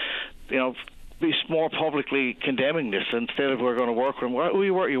be, be more publicly condemning this instead of we're going to work with them.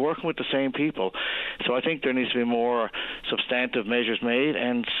 You're working with the same people. So I think there needs to be more substantive measures made,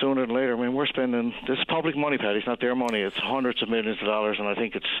 and sooner than later, I mean, we're spending, this is public money, Paddy, it's not their money, it's hundreds of millions of dollars, and I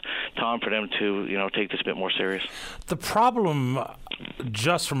think it's time for them to, take this a bit more serious. The problem,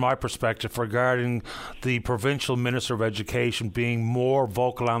 just from my perspective, regarding the provincial Minister of Education being more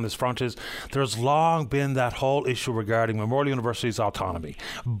vocal on this front is there's long been that whole issue regarding Memorial University's autonomy.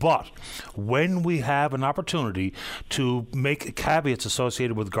 But when we have an opportunity to make caveats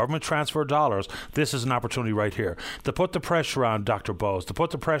associated with government transfer dollars, this is an opportunity right here to put the pressure on Dr. Bowes, to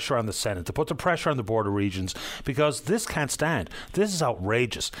put the pressure on the Senate, to put the pressure on the Board of Regents, because this can't stand. This is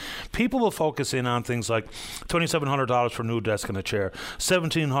outrageous. People will focus in on things like $2,700 for a new desk and a chair,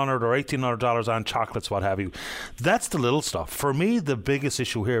 $1,700 or $1,800 on chocolates, what have you. That's the little stuff. For me, the biggest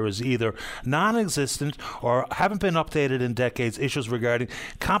issue here is either non-existent or haven't been updated in decades issues regarding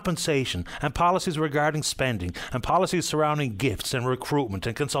compensation and policies regarding spending and policies surrounding gifts and recruitment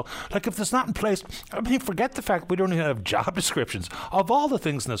and consult. Like, if there's not in place, I mean, forget the fact we don't even have job descriptions of all the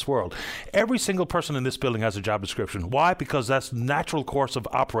things in this world. Every single person in this building has a job description. Why? Because that's natural course of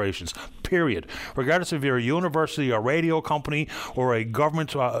operations, period. Regardless if you're a university, a radio company, or a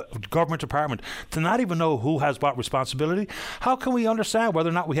government department, to not even know who has what responsibility, how can we understand whether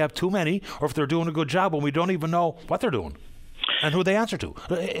or not we have too many or if they're doing a good job when we don't even know what they're doing and who they answer to?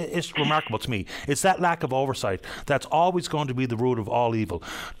 It's remarkable to me. It's that lack of oversight that's always going to be the root of all evil.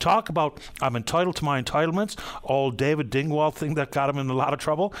 Talk about I'm entitled to my entitlements, old David Dingwall thing that got him in a lot of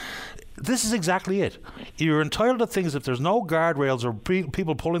trouble. This is exactly it. You're entitled to things if there's no guardrails or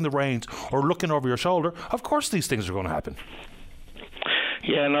people pulling the reins or looking over your shoulder. Of course these things are going to happen.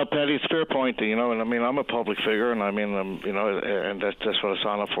 Yeah, no, Paddy, it's a fair point, you know, and I mean, I'm a public figure, and I mean, you know, and that's what I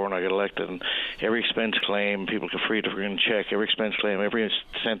signed up for when I get elected, and every expense claim, people can free to check, every expense claim, every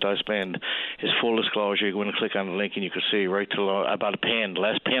cent I spend is full disclosure. You go in and click on the link and you can see right till I bought a pen, the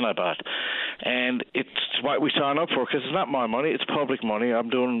last pen I bought, and it's what we sign up for, because it's not my money, it's public money. I'm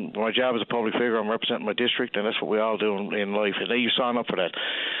doing my job as a public figure, I'm representing my district, and that's what we all do in life, and then you sign up for that.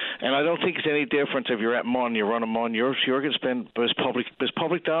 And I don't think it's any difference if you're at Mon, you run a Mon, you're going to spend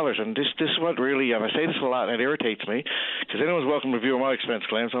public dollars, and this is what really, and I say this a lot, and it irritates me, because anyone's welcome to review my expense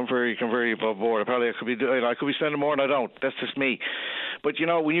claims. I'm very above board. I could be spending more than I don't. That's just me. But you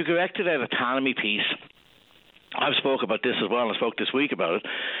know, when you go back to that autonomy piece, I've spoke about this as well, and I spoke this week about it,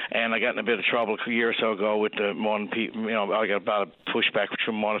 and I got in a bit of trouble a year or so ago with the one, you know, I got about a pushback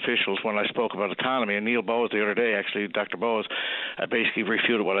from one officials when I spoke about autonomy, and Neil Bowes the other day, actually, Dr. Bowes, basically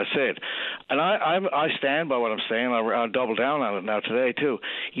refuted what I said. And I stand by what I'm saying. I'll double down on it now today, too.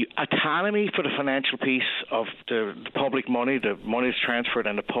 Autonomy for the financial piece of the public money, the money that's transferred,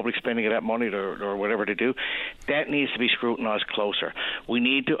 and the public spending of that money or whatever they do, that needs to be scrutinized closer. We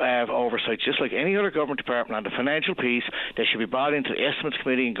need to have oversight, just like any other government department, on the financial piece that should be brought into the estimates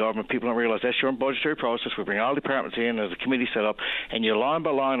committee in government. People don't realize that's your budgetary process. We bring all departments in, there's a committee set up, and your line by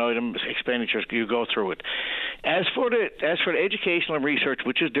line item expenditures, you go through it. As for the educational and research,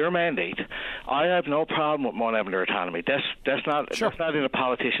 which is their mandate, I have no problem with Mon having their autonomy. That's not in a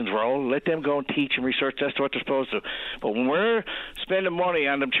politician's role. Let them go and teach and research. That's what they're supposed to. But when we're spending money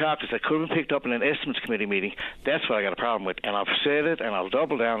on them chocolates that could have been picked up in an estimates committee meeting, that's what I got a problem with. And I've said it, and I'll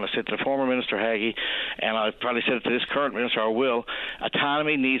double down. I said to the former Minister Haggie, and I've probably said it to this current minister, I will,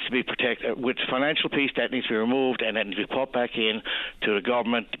 autonomy needs to be protected. With the financial piece, that needs to be removed, and that needs to be put back in to the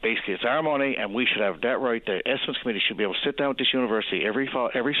government. Basically, it's our money, and we should have that right. The estimates committee should be able to sit down with this university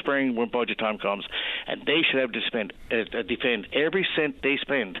every spring when budget time comes, and they should have to defend every cent they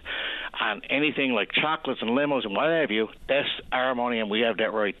spend on anything like chocolates and limos and what have you. That's our money, and we have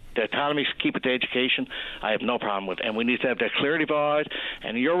that right. The autonomy, keep it to education, I have no problem with, and we need to have that clear divide.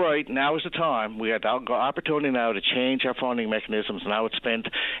 And you're right, now is the time. We have the opportunity now to change our funding mechanisms and how it's spent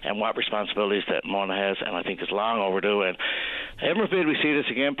and what responsibilities that Mona has, and I think it's long overdue. And heaven forbid we see this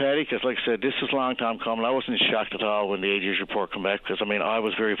again, Paddy, because like I said, this is a long time coming. I wasn't shocked at all when the AG's report came back, because I mean, I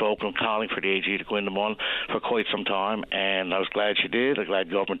was very vocal in calling for the AG to go into Mon for quite some time, and I was glad she did. I'm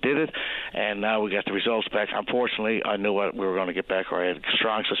glad government did it, and now we got the results back. Unfortunately, I knew what we were going to get back, or I had a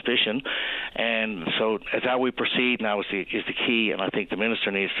strong suspicion, and so as how we proceed now is the key. And I think the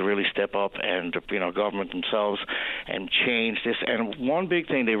minister needs to really step up, and government themselves, and change this. And one big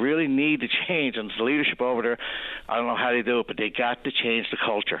thing they really need to change, and the leadership over there, I don't know how they do it, but they got to change the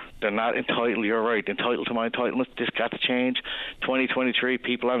culture. They're not entitled. You're right, entitled to my entitlements. This got to change. 2023,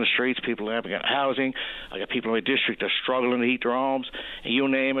 people on the streets, people having housing. I got people in my district that are struggling to heat their homes, and you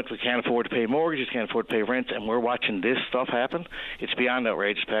name it. We can't afford to pay mortgages, can't afford to pay rent, and we're watching this stuff happen. It's beyond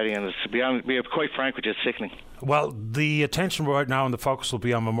outrageous, Paddy, and it's beyond, to be quite frank, which is sickening. Well, the attention right now and the focus will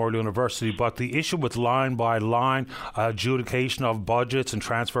be on Memorial University, but the issue with line-by-line adjudication of budgets and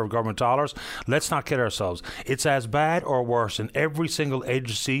transfer of government dollars, let's not kid ourselves. It's as bad or worse in every single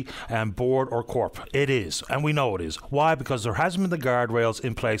agency and board or corp. It is, and we know it is. Why? Because there hasn't been the guardrails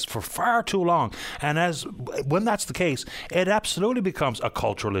in place for far too long. And when that's the case, it absolutely becomes a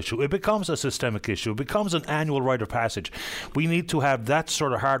cultural issue. It becomes a systemic issue. It becomes an annual rite of passage. We need to have that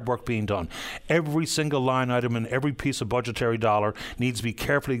sort of hard work being done. Every single line item argument, every piece of budgetary dollar needs to be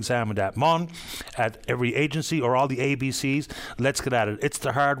carefully examined at MUN, at every agency or all the ABCs. Let's get at it. It's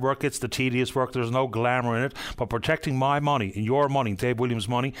the hard work, it's the tedious work, there's no glamour in it, but protecting my money and your money, Dave Williams'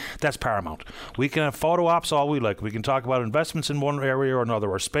 money, that's paramount. We can have photo ops all we like. We can talk about investments in one area or another,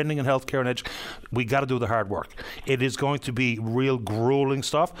 or spending in healthcare and education. We got to do the hard work. It is going to be real grueling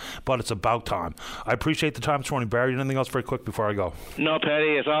stuff, but it's about time. I appreciate the time this morning, Barry. Anything else very quick before I go? No,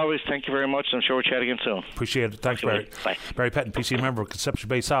 Paddy, as always, thank you very much. I'm sure we'll chat again soon. Appreciate it. Thanks, Barry. Bye. Barry Pettin, PC member of Conception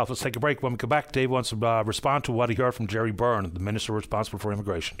Bay South. Let's take a break. When we come back, Dave wants to respond to what he heard from Jerry Byrne, the Minister responsible for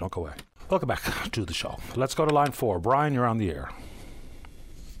immigration. Don't go away. Welcome back to the show. Let's go to line 4. Brian, you're on the air.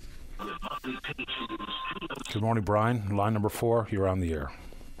 Good morning, Brian. Line number 4, you're on the air.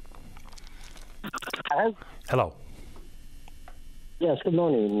 Hello? Hello. Yes, good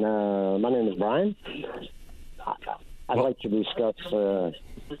morning. My name is Brian. I'd like to discuss the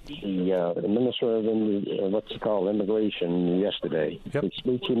Minister of Immigration yesterday. Yep. The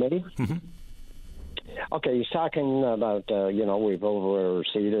speech he made. Mm-hmm. Okay, he's talking about, we've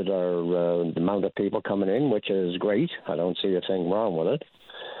overseeded the amount of people coming in, which is great. I don't see a thing wrong with it.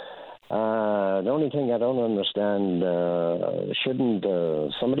 The only thing I don't understand, shouldn't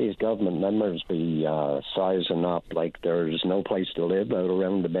some of these government members be sizing up like there's no place to live out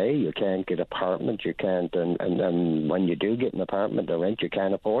around the bay? You can't get an apartment, you can't, and then when you do get an apartment, the rent, you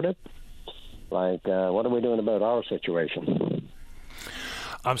can't afford it? Like, what are we doing about our situation?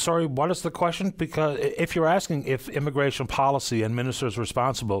 I'm sorry, what is the question? Because if you're asking if immigration policy and ministers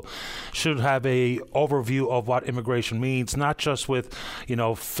responsible should have a overview of what immigration means, not just with,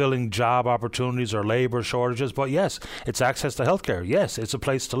 filling job opportunities or labor shortages, but yes, it's access to healthcare. Yes, it's a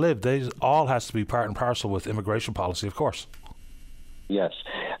place to live. They all has to be part and parcel with immigration policy, of course. Yes.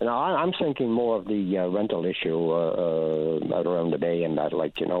 Now, I'm thinking more of the rental issue out around the bay, and that,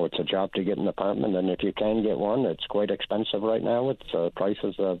 it's a job to get an apartment, and if you can get one, it's quite expensive right now. It's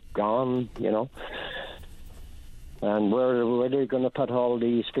prices have gone, And where are they going to put all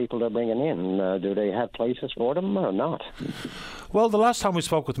these people they're bringing in? Do they have places for them or not? Well, the last time we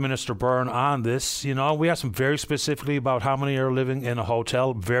spoke with Minister Byrne on this, we asked him very specifically about how many are living in a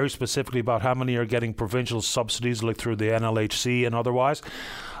hotel, very specifically about how many are getting provincial subsidies like through the NLHC and otherwise.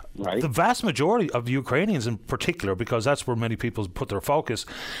 Right. The vast majority of Ukrainians in particular, because that's where many people put their focus,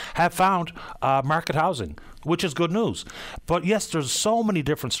 have found market housing, which is good news. But yes, there's so many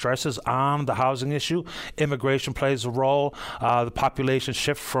different stresses on the housing issue. Immigration plays a role. The population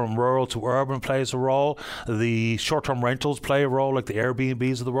shift from rural to urban plays a role. The short-term rentals play a role, like the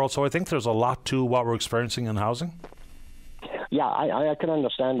Airbnbs of the world. So I think there's a lot to what we're experiencing in housing. Yeah, I can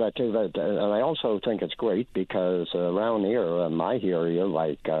understand that too. And I also think it's great because around here, my area,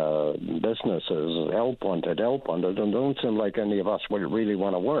 businesses help wanted, and don't seem like any of us would really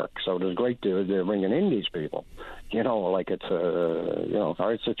want to work. So it's great they're bringing in these people. It's a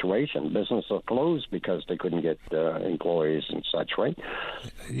hard situation. Businesses are closed because they couldn't get employees and such, right?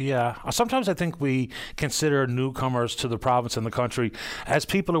 Yeah. Sometimes I think we consider newcomers to the province and the country as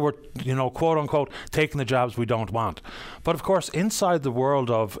people who were, quote unquote, taking the jobs we don't want. But of course, inside the world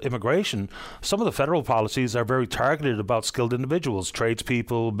of immigration, some of the federal policies are very targeted about skilled individuals,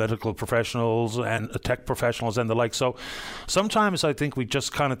 tradespeople, medical professionals, and tech professionals and the like. So sometimes I think we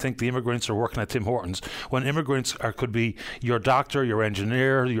just kind of think the immigrants are working at Tim Hortons, when immigrants could be your doctor, your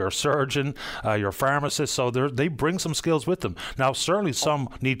engineer, your surgeon, your pharmacist. So they bring some skills with them. Now, certainly some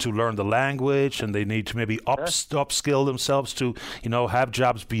need to learn the language, and they need to maybe upskill themselves to, have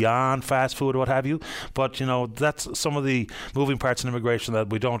jobs beyond fast food or what have you. But, that's some of the moving parts in immigration that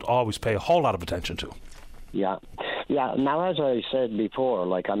we don't always pay a whole lot of attention to. Yeah. Now, as I said before,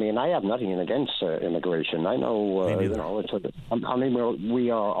 I have nothing against immigration. I know,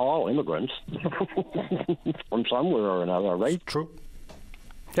 we are all immigrants from somewhere or another, right? True.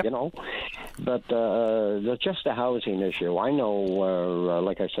 Yep. But just the housing issue. I know,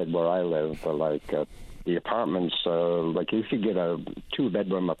 like I said, where I live, the apartments, you could get a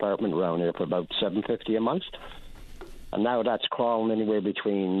 2-bedroom apartment around here for about $750 a month. And now that's crawling anywhere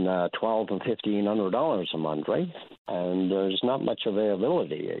between $1,200 and $1,500 a month, right? And there's not much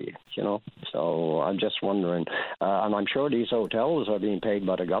availability, So I'm just wondering, and I'm sure these hotels are being paid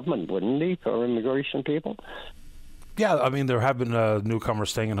by the government, wouldn't they, for immigration people? Yeah, I mean, there have been newcomers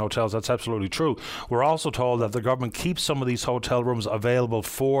staying in hotels. That's absolutely true. We're also told that the government keeps some of these hotel rooms available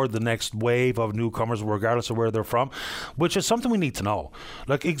for the next wave of newcomers, regardless of where they're from, which is something we need to know.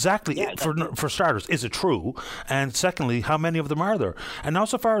 Like, exactly, for starters, is it true? And secondly, how many of them are there? And now,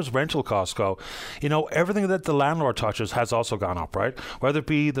 so far as rental costs go, you know, everything that the landlord touches has also gone up, right? Whether it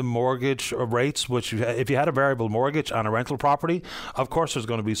be the mortgage rates, which if you had a variable mortgage on a rental property, of course there's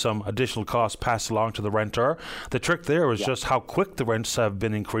going to be some additional costs passed along to the renter. The trick there is just how quick the rents have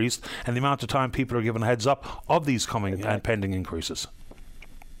been increased and the amount of time people are given a heads up of these coming and pending increases.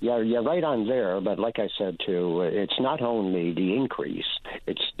 Yeah, you're right on there, but like I said too, it's not only the increase,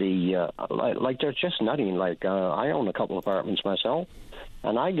 it's the, like they're just nutting. Like I own a couple of apartments myself,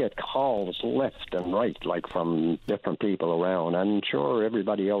 and I get calls left and right, like from different people around. I'm sure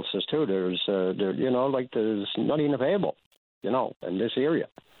everybody else is too. There's nothing available, you know, in this area.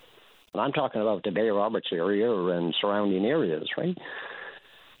 And I'm talking about the Bay Roberts area and surrounding areas, right?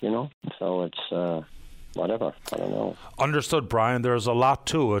 You know, so it's whatever. I don't know. Understood, Brian. There's a lot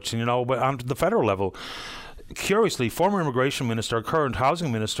to it, you know, but on the federal level, curiously, former Immigration Minister, current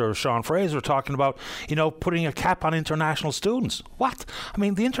Housing Minister Sean Fraser talking about, you know, putting a cap on international students. What? I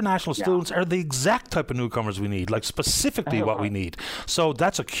mean, the international students are the exact type of newcomers we need, like specifically what we need. So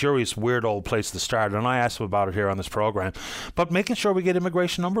that's a curious, weird old place to start, and I asked him about it here on this program. But making sure we get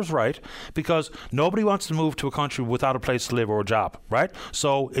immigration numbers right, because nobody wants to move to a country without a place to live or a job, right?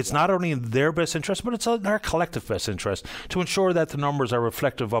 So it's not only in their best interest, but it's in our collective best interest to ensure that the numbers are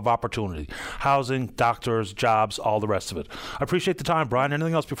reflective of opportunity. Housing, doctors, jobs, all the rest of it. I appreciate the time, Brian.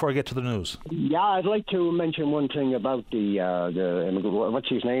 Anything else before I get to the news? Yeah, I'd like to mention one thing about the what's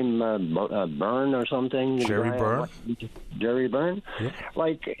his name, Byrne or something? Jerry Byrne? Jerry Byrne? Yeah.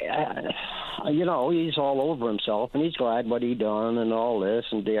 Like, you know, he's all over himself, and he's glad what he done and all this,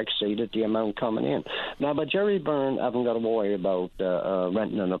 and they exceeded the amount coming in. Now, but Jerry Byrne haven't got to worry about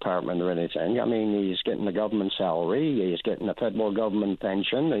renting an apartment or anything. I mean, he's getting a government salary, he's getting a federal government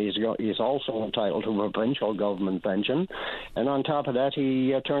pension, he's also entitled to a provincial government pension, and on top of that,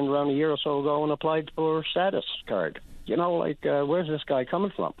 he turned around a year or so ago and applied for status card. You know, like, where's this guy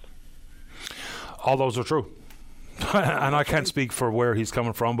coming from? All those are true. And I can't speak for where he's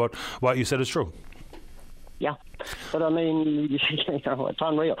coming from, but what you said is true. Yeah, but I mean, you know, it's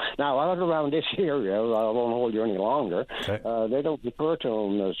unreal. Now, out around this area, I won't hold you any longer, they don't refer to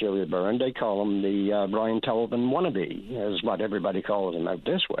him as Jerry Byrne. They call him the Brian Tobin wannabe, is what everybody calls him out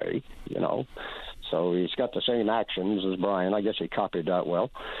this way, you know. So he's got the same actions as Brian. I guess he copied that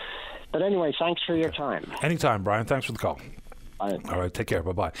well. But anyway, thanks for your time. Anytime, Brian. Thanks for the call. Bye. All right, take care.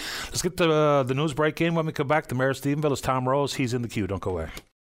 Bye-bye. Let's get the news break in. When we come back, the Mayor of Stephenville is Tom Rose. He's in the queue. Don't go away.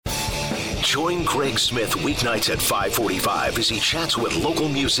 Join Greg Smith weeknights at 5:45 as he chats with local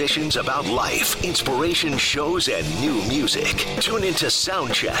musicians about life, inspiration, shows, and new music. Tune into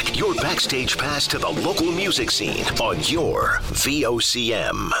Soundcheck, your backstage pass to the local music scene on your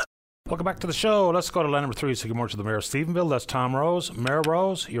VOCM. Welcome back to the show. Let's go to line number 3. Say good morning to the Mayor of Stephenville. That's Tom Rose. Mayor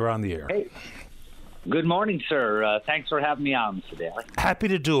Rose, you're on the air. Hey. Good morning, sir. Thanks for having me on today. Happy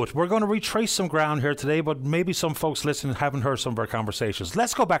to do it. We're going to retrace some ground here today, but maybe some folks listening haven't heard some of our conversations.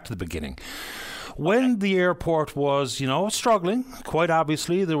 Let's go back to the beginning. When the airport was, you know, struggling, quite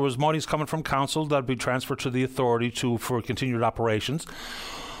obviously, there was monies coming from council that would be transferred to the authority for continued operations.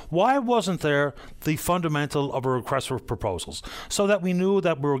 Why wasn't there the fundamental of a request for proposals so that we knew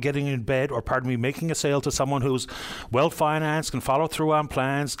that we were getting in bed, or pardon me, making a sale to someone who's well-financed, can follow through on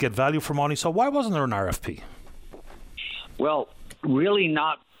plans, get value for money? So why wasn't there an RFP? Well, really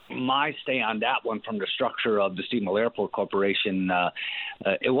not my stay on that one from the structure of the Stephenville Airport Corporation.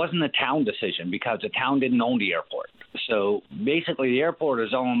 It wasn't a town decision because the town didn't own the airport. So basically, the airport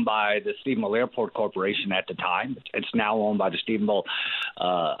is owned by the Stephenville Airport Corporation at the time. It's now owned by the Stephenville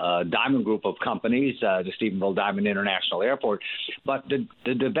Diamond Group of companies, the Stephenville Diamond International Airport. But the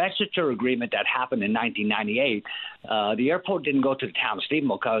divestiture agreement that happened in 1998, the airport didn't go to the town of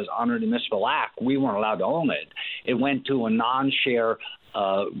Stephenville because under the Municipal Act, we weren't allowed to own it. It went to a non-share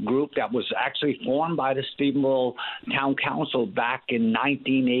group that was actually formed by the Stephenville Town Council back in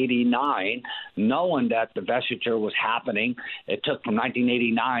 1989, knowing that the divestiture was happening. It took from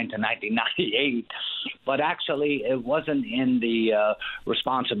 1989 to 1998, but actually it wasn't in the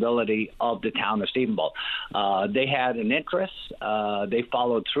responsibility of the town of Stephenville. They had an interest. They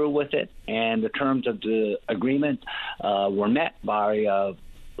followed through with it, and the terms of the agreement were met by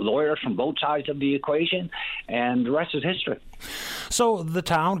lawyers from both sides of the equation, and the rest is history. So the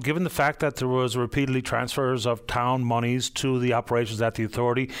town, given the fact that there was repeatedly transfers of town monies to the operations at the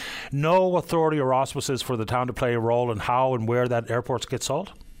authority, no authority or auspices for the town to play a role in how and where that airports get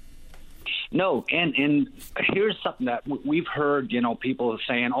sold? No, and here's something that we've heard, people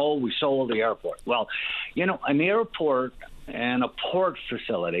saying, oh, we sold the airport. Well, an airport and a port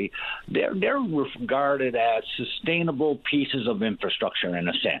facility, they're regarded as sustainable pieces of infrastructure in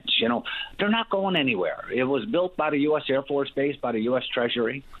a sense. They're not going anywhere. It was built by the U.S. Air Force Base, by the U.S.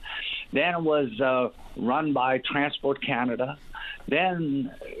 Treasury. Then it was run by Transport Canada.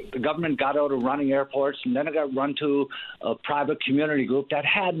 Then the government got out of running airports, and then it got run to a private community group that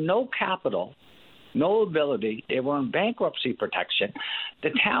had no capital, no ability. They were in bankruptcy protection.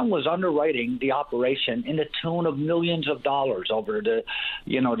 The town was underwriting the operation in the tune of millions of dollars over the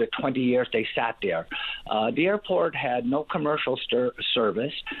 20 years they sat there. The airport had no commercial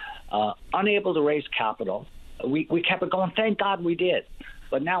service, unable to raise capital. We kept it going. Thank God we did.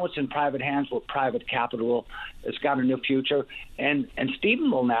 But now it's in private hands with private capital. It's got a new future. And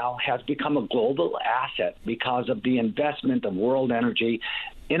Stephenville now has become a global asset because of the investment of World Energy,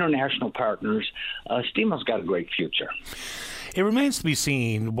 international partners. Stephenville's got a great future. It remains to be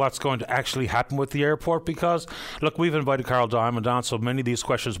seen what's going to actually happen with the airport because, look, we've invited Carl Diamond on, so many of these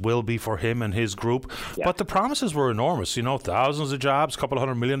questions will be for him and his group. Yeah. But the promises were enormous, thousands of jobs,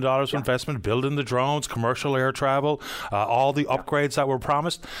 $200 million for investment, building the drones, commercial air travel, all the upgrades that were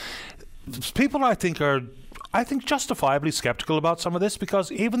promised. People, I think justifiably skeptical about some of this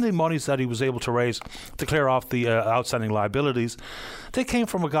because even the monies that he was able to raise to clear off the outstanding liabilities, they came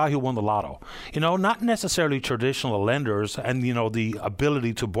from a guy who won the lotto. Not necessarily traditional lenders and, the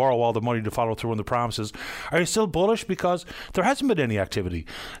ability to borrow all the money to follow through on the promises. Are you still bullish? Because there hasn't been any activity.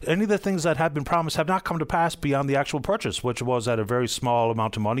 Any of the things that have been promised have not come to pass beyond the actual purchase, which was at a very small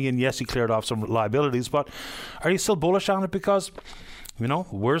amount of money. And yes, he cleared off some liabilities, but are you still bullish on it? Because,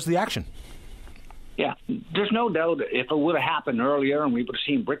 where's the action? Yeah, there's no doubt if it would have happened earlier and we would have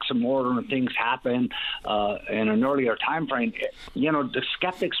seen bricks and mortar and things happen in an earlier time frame, the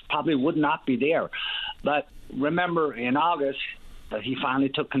skeptics probably would not be there. But remember, in August, he finally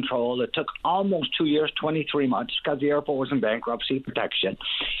took control. It took almost 2 years, 23 months, because the airport was in bankruptcy protection.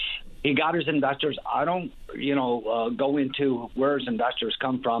 He got his investors. I don't, go into where his investors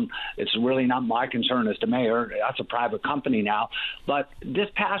come from. It's really not my concern as the mayor. That's a private company now. But this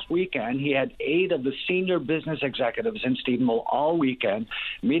past weekend, he had 8 of the senior business executives in Stephenville all weekend,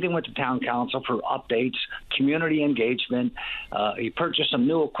 meeting with the town council for updates, community engagement. He purchased some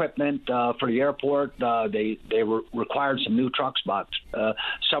new equipment for the airport. They required some new trucks, bought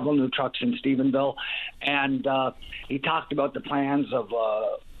several new trucks in Stephenville. And he talked about the plans of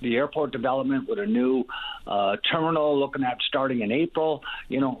the airport development with a new terminal looking at starting in April,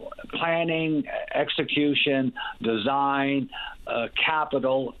 planning, execution, design,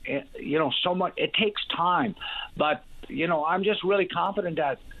 capital, so much. It takes time. But, I'm just really confident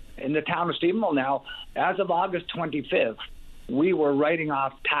that in the town of Stephenville now, as of August 25th, we were writing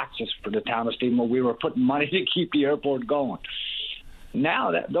off taxes for the town of Stephenville. We were putting money to keep the airport going.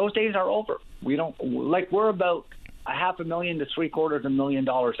 Now those days are over. We're about $500,000 to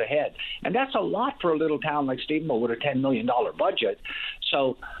 $750,000 ahead. And that's a lot for a little town like Stephenville with a $10 million budget.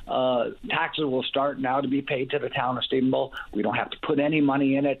 So taxes will start now to be paid to the town of Stephenville. We don't have to put any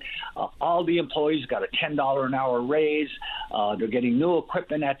money in it. All the employees got a $10 an hour raise. They're getting new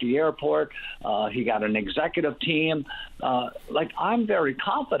equipment at the airport. He got an executive team. I'm very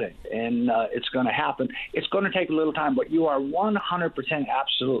confident in it's going to happen. It's going to take a little time, but you are 100%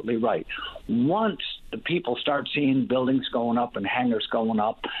 absolutely right. Once the people start seeing buildings going up and hangars going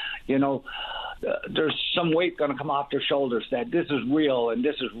up, there's some weight going to come off their shoulders that this is real and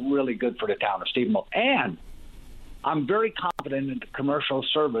this is really good for the town of Stephenville. And I'm very confident that the commercial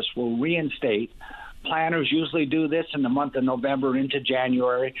service will reinstate. Planners usually do this in the month of November into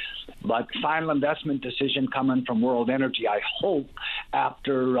January, but final investment decision coming from World Energy, I hope,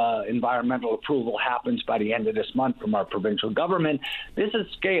 after environmental approval happens by the end of this month from our provincial government. This is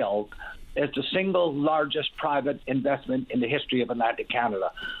scaled as the single largest private investment in the history of Atlantic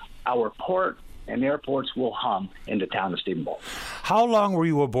Canada. Our port and airports will hum in the town of Stephenville. How long were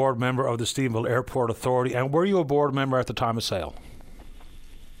you a board member of the Stephenville Airport Authority, and were you a board member at the time of sale?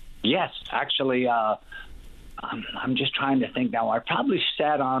 Yes, actually, I'm just trying to think now. I probably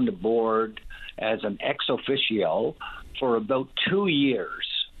sat on the board as an ex officio for about 2 years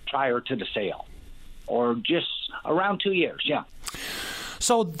prior to the sale, or just around 2 years, yeah.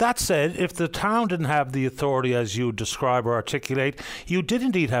 So that said, if the town didn't have the authority as you describe or articulate, you did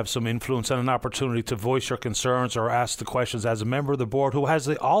indeed have some influence and an opportunity to voice your concerns or ask the questions as a member of the board who has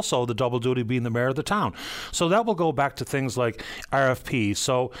also the double duty being the mayor of the town. So that will go back to things like RFPs.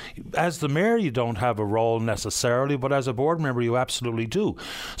 So as the mayor, you don't have a role necessarily, but as a board member, you absolutely do.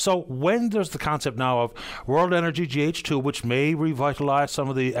 So when there's the concept now of World Energy GH2, which may revitalize some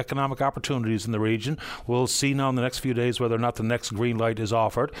of the economic opportunities in the region, we'll see now in the next few days whether or not the next green light is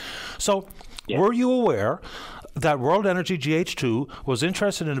offered. So were you aware that World Energy GH2 was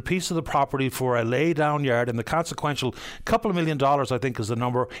interested in a piece of the property for a lay-down yard and the consequential $2 million, I think is the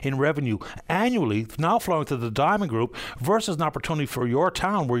number, in revenue annually now flowing to the Diamond Group versus an opportunity for your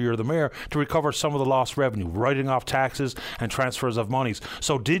town, where you're the mayor, to recover some of the lost revenue, writing off taxes and transfers of monies.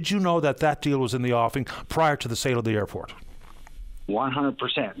 So did you know that that deal was in the offing prior to the sale of the airport?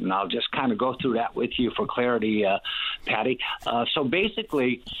 100%. And I'll just kind of go through that with you for clarity, Patty. So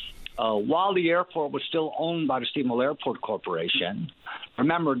basically, while the airport was still owned by the Steamboat Airport Corporation,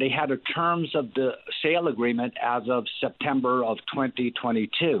 remember, they had the terms of the sale agreement as of September of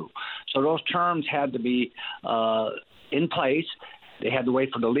 2022. So those terms had to be in place. They had to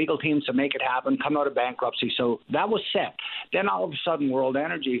wait for the legal teams to make it happen, come out of bankruptcy. So that was set. Then all of a sudden, World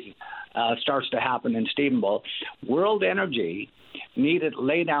Energy starts to happen in Steamboat. World Energy needed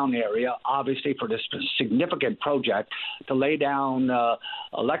laydown area, obviously, for this significant project, to lay down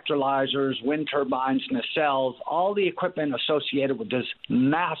electrolyzers, wind turbines, nacelles, all the equipment associated with this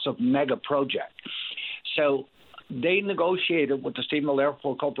massive mega project. So they negotiated with the Steamboat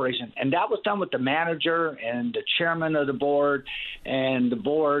Airport Corporation, and that was done with the manager and the chairman of the board and the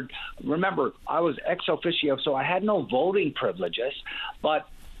board. Remember, I was ex officio, so I had no voting privileges, but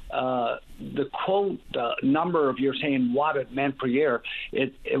the quote number of you're saying what it meant per year,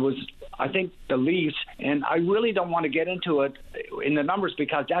 it was, I think, the lease, and I really don't want to get into it in the numbers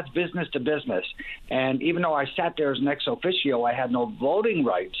because that's business to business. And even though I sat there as an ex officio, I had no voting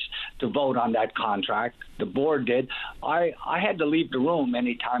rights to vote on that contract. The board did. I had to leave the room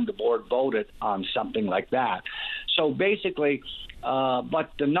anytime the board voted on something like that. So basically,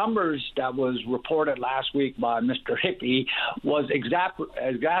 but the numbers that was reported last week by Mr. Hippie was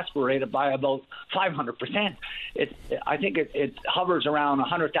exasperated by about 500%. I think it hovers around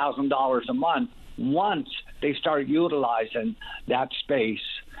 $100,000 a month once they start utilizing that space.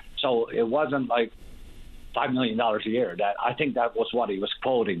 So it wasn't like $5 million a year. That, I think that was what he was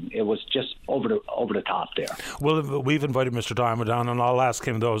quoting. It was just over the top there. Well, we've invited Mr. Diamond down, and I'll ask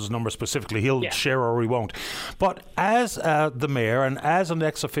him those numbers specifically. He'll share or he won't. But as the mayor and as an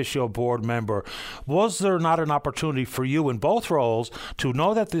ex officio board member, was there not an opportunity for you in both roles to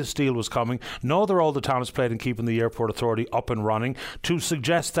know that this deal was coming, know the role the town has played in keeping the airport authority up and running, to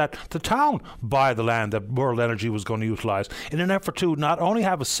suggest that the town buy the land that World Energy was going to utilise in an effort to not only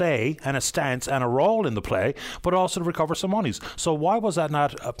have a say and a stance and a role in the play, but also to recover some monies? So why was that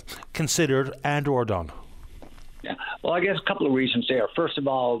not considered and or done? Yeah. Well, I guess a couple of reasons there. First of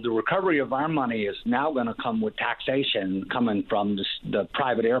all, the recovery of our money is now going to come with taxation coming from the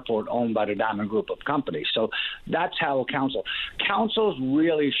private airport owned by the Diamond Group of companies. So that's how councils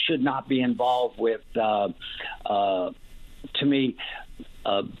really should not be involved with, to me,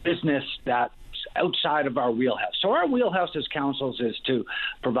 business that outside of our wheelhouse. So our wheelhouse as councils is to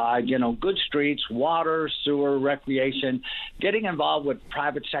provide, good streets, water, sewer, recreation, getting involved with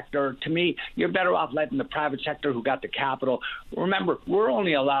private sector. To me, you're better off letting the private sector who got the capital. Remember, we're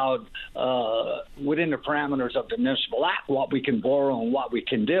only allowed within the parameters of the Municipal Act what we can borrow and what we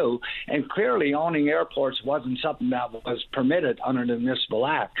can do. And clearly owning airports wasn't something that was permitted under the Municipal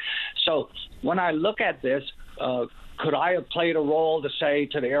Act. So when I look at this, could I have played a role to say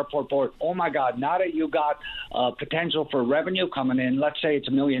to the airport board, oh, my God, now that you got potential for revenue coming in, let's say it's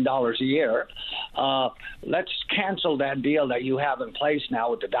 $1 million a year, let's cancel that deal that you have in place now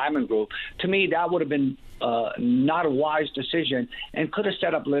with the Diamond Group. To me, that would have been not a wise decision and could have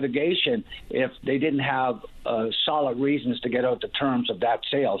set up litigation if they didn't have solid reasons to get out the terms of that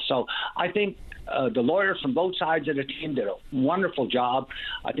sale. So I think the lawyers from both sides of the team did a wonderful job.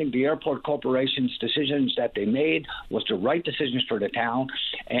 I think the airport corporation's decisions that they made was the right decisions for the town,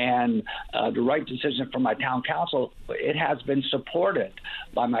 and the right decision for my town council. It has been supported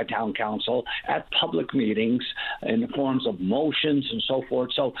by my town council at public meetings in the forms of motions and so forth.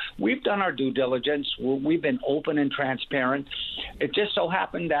 So we've done our due diligence. We've been open and transparent. It just so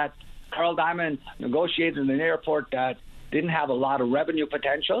happened that Carl Diamond negotiated an airport that didn't have a lot of revenue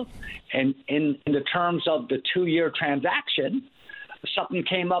potential. And in the terms of the 2-year transaction, something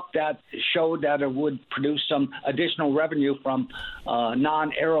came up that showed that it would produce some additional revenue from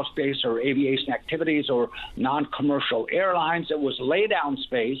non-aerospace or aviation activities or non-commercial airlines. It was laydown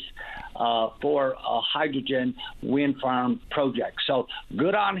space for a hydrogen wind farm project. So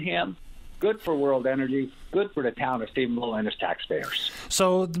good on him. Good for World Energy, good for the town of Stephenville and its taxpayers.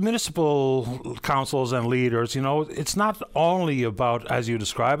 So the municipal councils and leaders, it's not only about, as you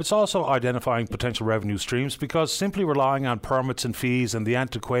describe, it's also identifying potential revenue streams, because simply relying on permits and fees and the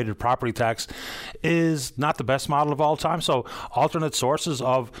antiquated property tax is not the best model of all time. So alternate sources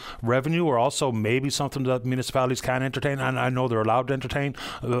of revenue are also maybe something that municipalities can entertain, and I know they're allowed to entertain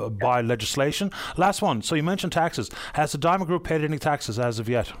by legislation. Last one. So you mentioned taxes. Has the Diamond Group paid any taxes as of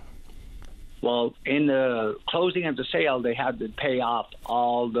yet? Well, in the closing of the sale, they had to pay off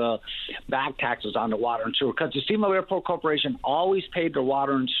all the back taxes on the water and sewer, because the Stephenville Airport Corporation always paid their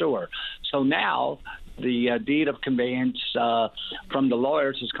water and sewer. So now the deed of conveyance from the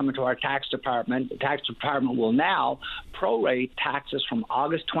lawyers is coming to our tax department. The tax department will now prorate taxes from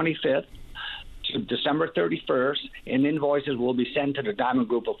August 25th to December 31st, and invoices will be sent to the Diamond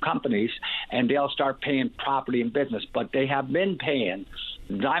Group of companies, and they'll start paying property and business. But they have been paying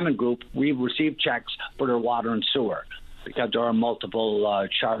Diamond Group. We've received checks for their water and sewer, because there are multiple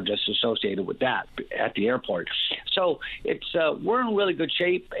charges associated with that at the airport. So it's we're in really good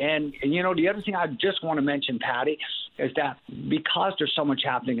shape. And the other thing I just want to mention, Patty, is that because there's so much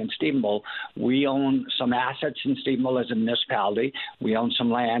happening in Stephenville, we own some assets in Stephenville as a municipality. We own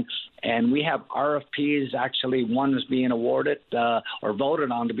some land, and we have RFPs. Actually, one is being awarded or voted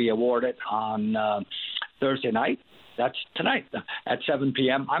on to be awarded on Thursday night. That's tonight at 7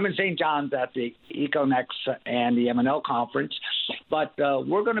 p.m. I'm in St. John's at the EcoNex and the M&L conference, but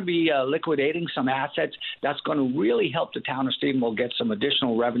we're going to be liquidating some assets that's going to really help the town of Stephenville get some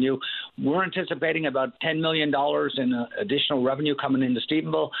additional revenue. We're anticipating about $10 million in additional revenue coming into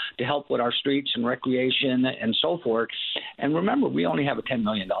Stephenville to help with our streets and recreation and so forth. And remember, we only have a $10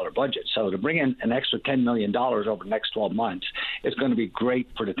 million budget, so to bring in an extra $10 million over the next 12 months is going to be great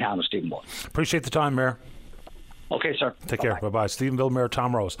for the town of Stephenville. Appreciate the time, Mayor. Okay, sir. Take care. Bye-bye. Stephenville Mayor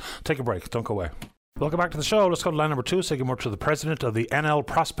Tom Rose. Take a break. Don't go away. Welcome back to the show. Let's go to line number 2. Say good morning to the president of the NL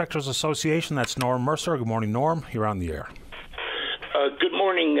Prospectors Association. That's Norm Mercer. Good morning, Norm. You're on the air.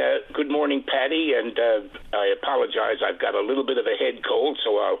 Good morning, Patty, and I apologize. I've got a little bit of a head cold,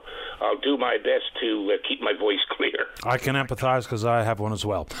 so I'll do my best to keep my voice clear. I can empathize because I have one as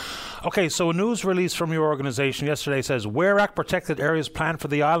well. Okay, so a news release from your organization yesterday says, Ware Act protected areas planned for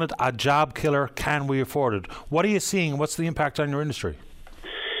the island, a job killer, can we afford it? What are you seeing? What's the impact on your industry?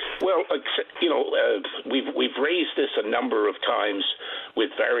 Well, we've raised this a number of times with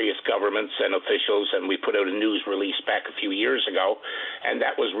various governments and officials, and we put out a news release back a few years ago, and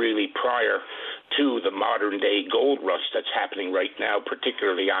that was really prior to the modern-day gold rush that's happening right now,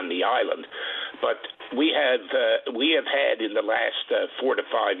 particularly on the island. But we have had in the last 4 to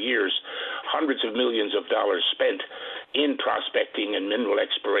 5 years hundreds of millions of dollars spent in prospecting and mineral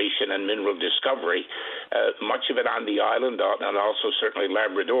exploration and mineral discovery, much of it on the island and also certainly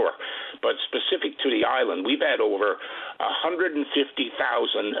Labrador. But specific to the island, we've had over 150,000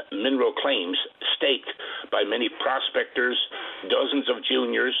 mineral claims staked by many prospectors, dozens of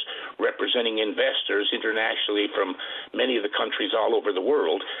juniors representing investors internationally from many of the countries all over the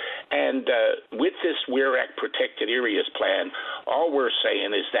world. And with this Ware Act Protected Areas Plan, all we're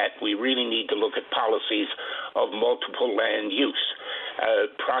saying is that we really need to look at policies of multiple land use.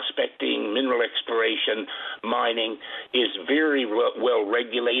 Prospecting, mineral exploration, mining is very well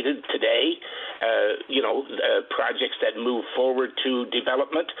regulated today. Projects that move forward to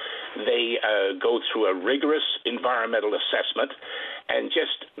development, they go through a rigorous environmental assessment, and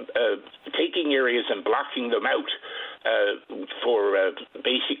just taking areas and blocking them out for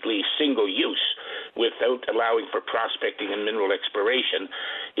basically single use without allowing for prospecting and mineral exploration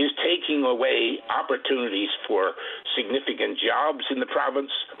is taking away opportunities for significant jobs in the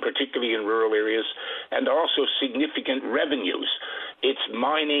province, particularly in rural areas, and also significant revenues. It's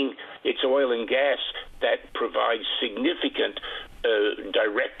mining, it's oil and gas that provides significant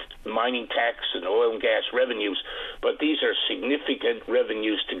direct mining tax and oil and gas revenues, but these are significant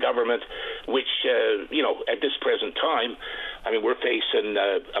revenues to government, which, at this present time, we're facing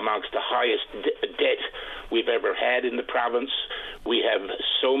amongst the highest debt we've ever had in the province. We have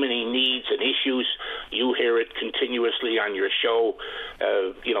so many needs and issues. You hear it continuously on your show,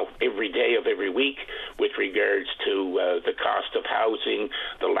 every day of every week with regards to the cost of housing,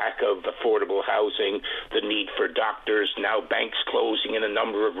 the lack of affordable housing, the need for doctors, now banks closing in a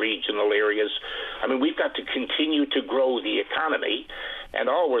number of regional areas. We've got to continue to grow the economy, And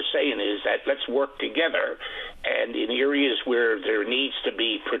all we're saying is that let's work together, and in areas where there needs to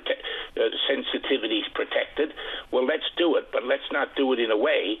be sensitivities protected, well, let's do it, but let's not do it in a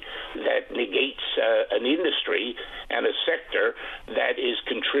way that negates an industry and a sector that is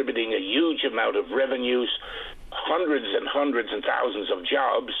contributing a huge amount of revenues, hundreds and hundreds and thousands of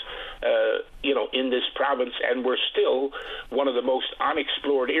jobs, in this province, and we're still one of the most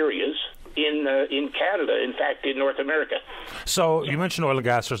unexplored areas in Canada, in fact, in North America. So you mentioned oil and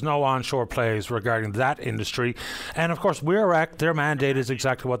gas. There's no onshore plays regarding that industry. And, of course, WERAC, their mandate is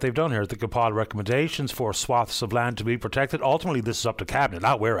exactly what they've done here. They compiled recommendations for swaths of land to be protected. Ultimately, this is up to Cabinet,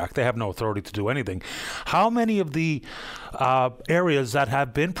 not WERAC. They have no authority to do anything. How many of the areas that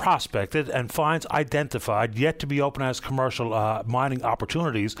have been prospected and finds identified yet to be open as commercial mining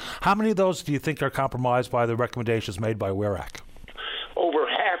opportunities, how many of those do you think are compromised by the recommendations made by WERAC? Over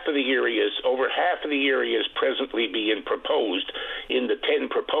half of the areas presently being proposed, in the 10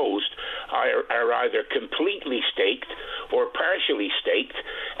 proposed, are either completely staked or partially staked,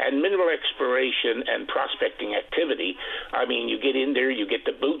 and mineral exploration and prospecting activity, I mean, you get in there, you get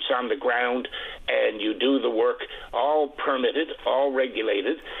the boots on the ground, and you do the work, all permitted, all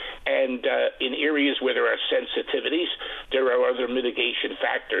regulated, and in areas where there are sensitivities, there are other mitigation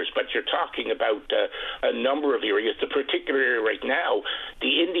factors, but you're talking about a number of areas. The particular area right now,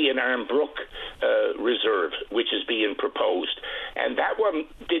 the Indian Arm Brook Reserve, which is being proposed, and that one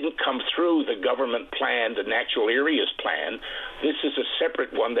didn't come through the government plan, the Natural Areas Plan. This is a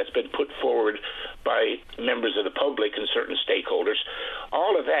separate one that's been put forward by members of the public and certain stakeholders.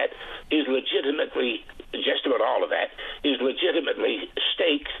 All of that is legitimately, just about all of that, is legitimately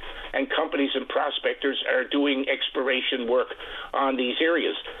staked, and companies and prospectors are doing exploration work on these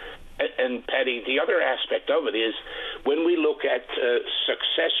areas. And Patty, the other aspect of it is when we look at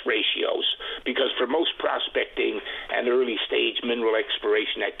success ratios, because for most prospecting and early stage mineral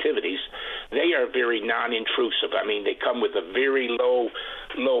exploration activities, they are very non-intrusive. I mean, they come with a very low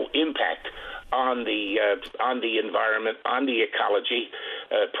impact on the environment, on the ecology.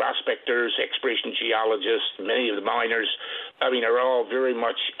 Prospectors, exploration geologists, many of the miners, I mean, are all very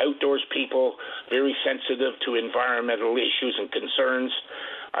much outdoors people, very sensitive to environmental issues and concerns.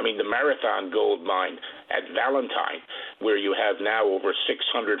 I mean, the Marathon Gold Mine at Valentine, where you have now over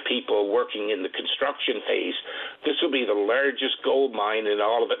 600 people working in the construction phase, this will be the largest gold mine in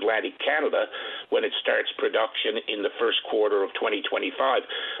all of Atlantic Canada when it starts production in the first quarter of 2025.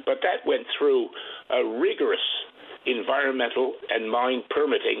 But that went through a rigorous environmental and mine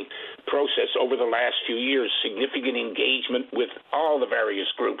permitting process over the last few years, significant engagement with all the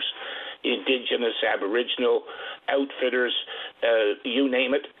various groups, Indigenous, Aboriginal, outfitters, you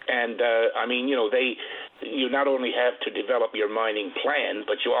name it. And I mean, you not only have to develop your mining plan,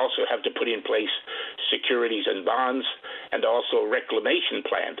 but you also have to put in place securities and bonds and also a reclamation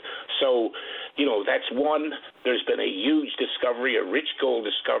plan. So, that's one. There's been a huge discovery, a rich gold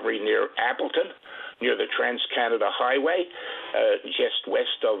discovery near Appleton, near the Trans-Canada Highway, just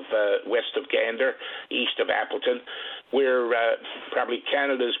west of Gander, east of Appleton, where probably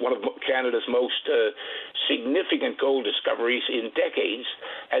one of Canada's most significant gold discoveries in decades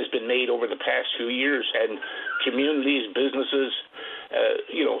has been made over the past few years, and communities, businesses,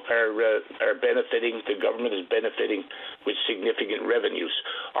 are benefiting. The government is benefiting with significant revenues.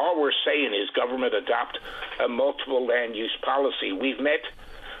 All we're saying is government adopt a multiple land use policy.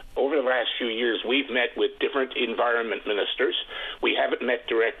 Over the last few years, we've met with different environment ministers. We haven't met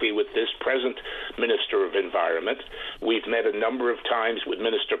directly with this present Minister of Environment. We've met a number of times with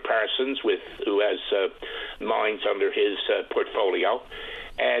Minister Parsons, who has mines under his portfolio.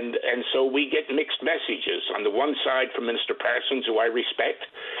 And so we get mixed messages. On the one side, from Minister Parsons, who I respect,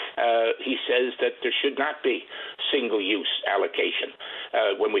 he says that there should not be single-use allocation.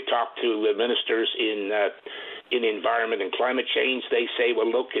 When we talk to ministers in environment and climate change, they say, well,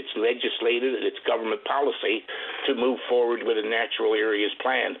 look, it's legislated and it's government policy to move forward with a natural areas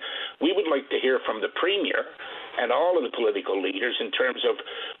plan. We would like to hear from the Premier and all of the political leaders in terms of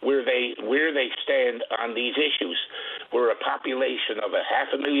where they stand on these issues. We're a population of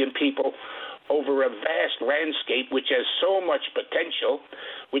 500,000 people over a vast landscape which has so much potential,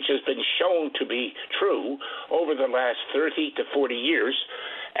 which has been shown to be true over the last 30 to 40 years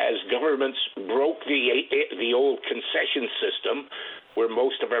as governments broke the old concession system where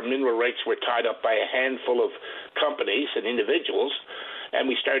most of our mineral rights were tied up by a handful of companies and individuals, and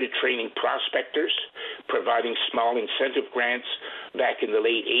we started training prospectors, providing small incentive grants back in the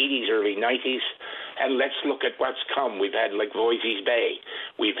late 80s, early 90s, and let's look at what's come. We've had like Voisey's Bay.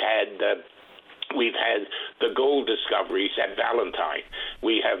 We've had We've had the gold discoveries at Valentine.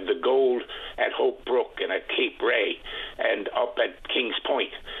 We have the gold at Hope Brook and at Cape Ray and up at Kings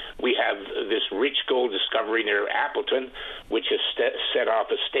Point. We have this rich gold discovery near Appleton, which has set off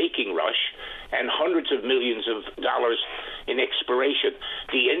a staking rush and hundreds of millions of dollars in exploration.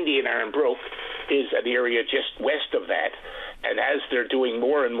 The Indian Iron Brook is an area just west of that. And as they're doing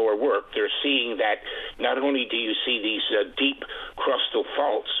more and more work, they're seeing that not only do you see these deep crustal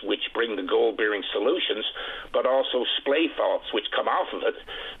faults, which bring the gold-bearing solutions, but also splay faults, which come off of it,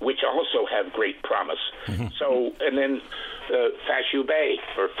 which also have great promise. Mm-hmm. So, and then Fashu Bay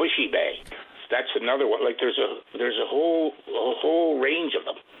or Fushi Bay, that's another one. Like there's a whole range of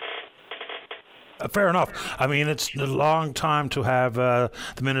them. Fair enough. I mean, it's a long time to have the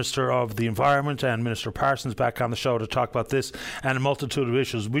Minister of the Environment and Minister Parsons back on the show to talk about this and a multitude of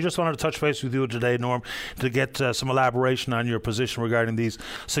issues. We just wanted to touch base with you today, Norm, to get some elaboration on your position regarding these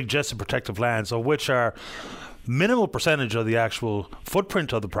suggested protective lands, of which are minimal percentage of the actual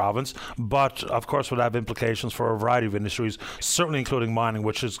footprint of the province, but of course would have implications for a variety of industries, certainly including mining,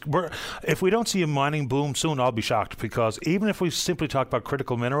 which is, if we don't see a mining boom soon, I'll be shocked, because even if we simply talk about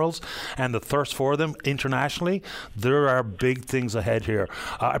critical minerals and the thirst for them internationally, there are big things ahead here.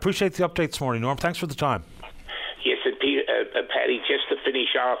 I appreciate the update this morning, Norm. Thanks for the time. Yes, and Paddy, just to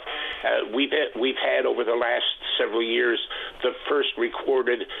finish off, we've had over the last several years the first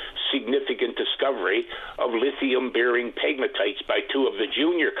recorded significant discovery of lithium-bearing pegmatites by two of the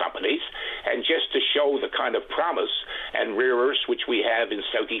junior companies, and just to show the kind of promise and rare earths which we have in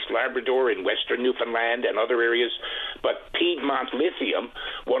southeast Labrador, in western Newfoundland and other areas. But Piedmont Lithium,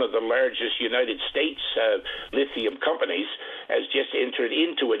 one of the largest United States lithium companies, has just entered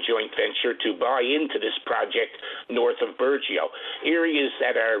into a joint venture to buy into this project north of Burgeo. Areas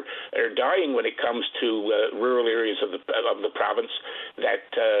that are dying when it comes to rural areas of the province that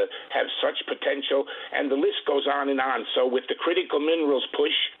have such potential, and the list goes on and on. So with the critical minerals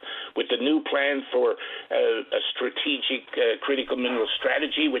push, with the new plan for a strategic critical mineral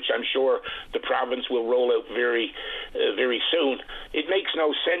strategy, which I'm sure the province will roll out very soon, it makes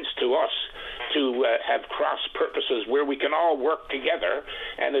no sense to us to have cross purposes where we can all work together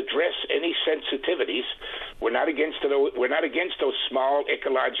and address any sensitivities. We're not against those small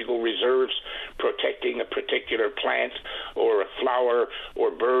ecological reserves protecting a particular plant or a flower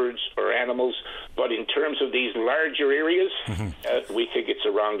or birds or animals, but in terms of these larger areas, we think it's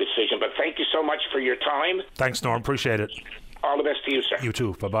a wrong decision. But thank you so much for your time. Thanks, Norm. Appreciate it. All the best to you, sir. You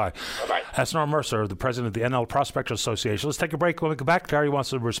too. Bye-bye. Bye-bye. That's Norm Mercer, the president of the NL Prospectors Association. Let's take a break. When we come back, Gary wants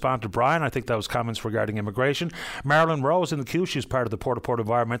to respond to Brian. I think that was comments regarding immigration. Marilyn Rowe is in the queue. She's part of the Port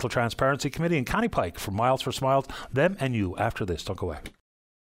Environmental Transparency Committee in Connie Pike for Miles for Smiles. Them and you after this. Don't go away.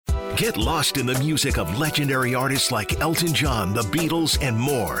 Get lost in the music of legendary artists like Elton John, the Beatles, and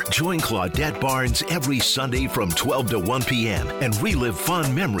more. Join Claudette Barnes every Sunday from 12 to 1 p.m. and relive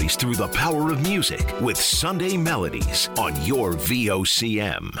fond memories through the power of music with Sunday Melodies on your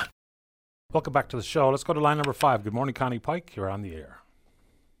VOCM. Welcome back to the show. Let's go to line number 5. Good morning, Connie Pike. You're on the air.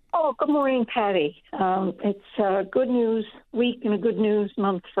 Oh, good morning, Patty. It's a good news week and a good news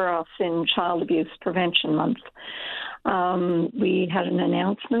month for us in Child Abuse Prevention Month. We had an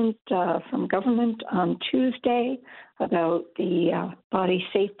announcement from government on Tuesday about the body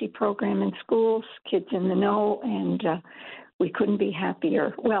safety program in schools, Kids in the Know, and we couldn't be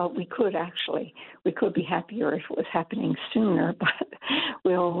happier. Well, we could actually. We could be happier if it was happening sooner, but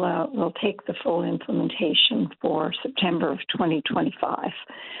we'll take the full implementation for September of 2025.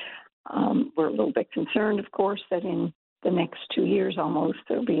 We're a little bit concerned, of course, that in the next 2 years almost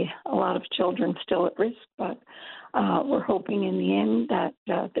there'll be a lot of children still at risk, but we're hoping in the end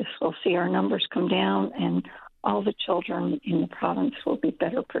that this will see our numbers come down and all the children in the province will be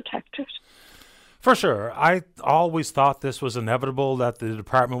better protected. For sure. I always thought this was inevitable, that the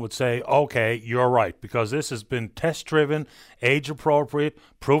department would say, okay, you're right, because this has been test-driven, age-appropriate,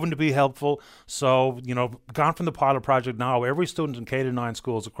 proven to be helpful. So, gone from the pilot project now, every student in K-9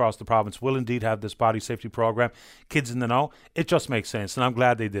 schools across the province will indeed have this body safety program. Kids in the Know. It just makes sense, and I'm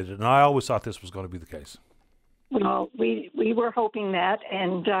glad they did it. And I always thought this was going to be the case. Well, we were hoping that,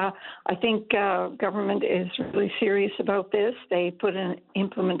 and I think government is really serious about this. They put an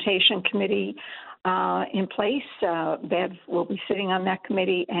implementation committee in place. Bev will be sitting on that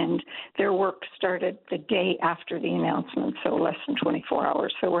committee, and their work started the day after the announcement, so less than 24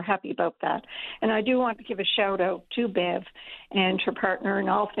 hours. So we're happy about that. And I do want to give a shout-out to Bev and her partner in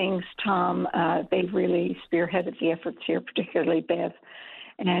all things, Tom. They've really spearheaded the efforts here, particularly Bev.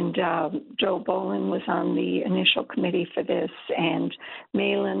 And Joe Bolin was on the initial committee for this, and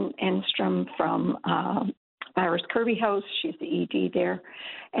Malin Enstrom from Iris Kirby House, she's the ED there,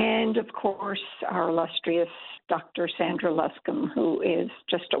 And, of course, our illustrious Dr. Sandra Luscombe, who is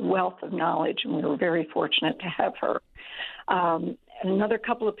just a wealth of knowledge, and we were very fortunate to have her. Another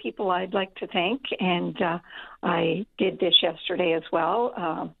couple of people I'd like to thank, and I did this yesterday as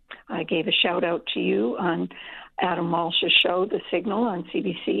well. I gave a shout-out to you on Adam Walsh's show, The Signal, on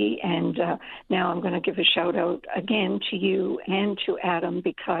CBC, and now I'm going to give a shout-out again to you and to Adam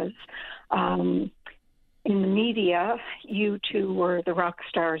because in the media, you two were the rock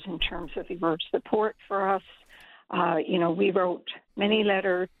stars in terms of your support for us. We wrote many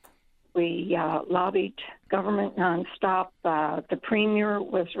letters. We lobbied government nonstop. The Premier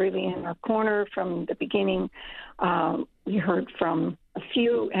was really in our corner from the beginning. We heard from a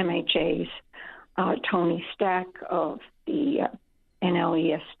few MHAs, Tony Stack of the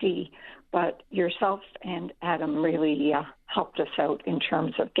NLESD, but yourself and Adam really helped us out in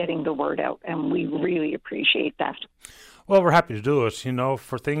terms of getting the word out, and we really appreciate that. Well, we're happy to do it.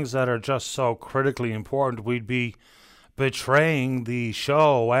 For things that are just so critically important, we'd be betraying the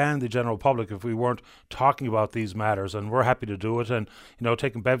show and the general public if we weren't talking about these matters, and we're happy to do it. And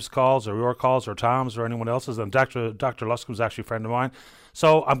taking Bev's calls or your calls or Tom's or anyone else's, and Dr. Luscombe's actually a friend of mine,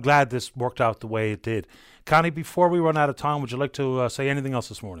 so I'm glad this worked out the way it did. Connie, before we run out of time, would you like to say anything else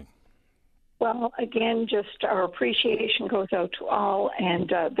this morning? Well, again, just our appreciation goes out to all, and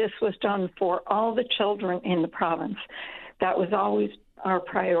this was done for all the children in the province. That was always our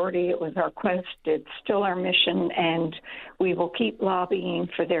priority. It was our quest. It's still our mission, and we will keep lobbying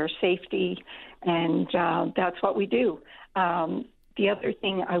for their safety, and that's what we do. The other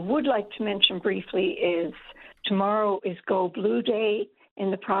thing I would like to mention briefly is tomorrow is Go Blue Day in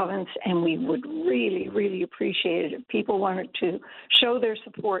the province, and we would really, really appreciate it if people wanted to show their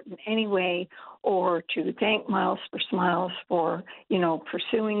support in any way or to thank Miles for Smiles for,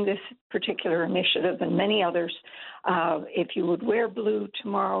 pursuing this particular initiative and many others. If you would wear blue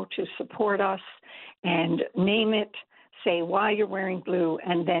tomorrow to support us and name it, say why you're wearing blue,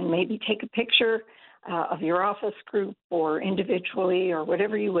 and then maybe take a picture of your office group or individually or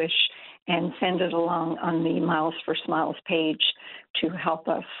whatever you wish, and send it along on the Miles for Smiles page to help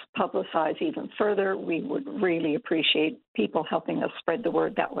us publicize even further. We would really appreciate people helping us spread the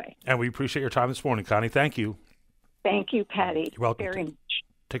word that way. And we appreciate your time this morning, Connie. Thank you. Thank you, Patty. You're welcome. Very much.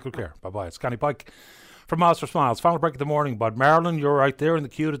 Take good care. Bye-bye. It's Connie Pike from Miles for Smiles. Final break of the morning. But Marilyn, you're right there in the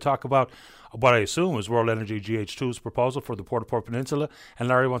queue to talk about what I assume is World Energy GH2's proposal for the Port-au-Port Peninsula. And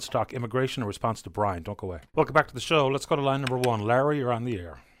Larry wants to talk immigration in response to Brian. Don't go away. Welcome back to the show. Let's go to line number 1. Larry, you're on the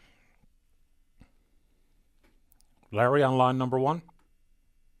air. Larry on line number 1.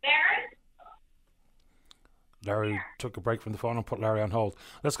 Larry took a break from the phone and put Larry on hold.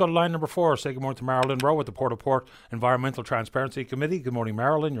 Let's go to line number 4. Say good morning to Marilyn Rowe with the Port-au-Port Environmental Transparency Committee. Good morning,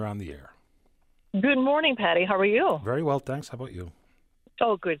 Marilyn. You're on the air. Good morning, Patty. How are you? Very well, thanks. How about you?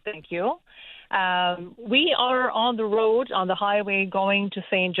 Oh, good. Thank you. We are on the road, on the highway going to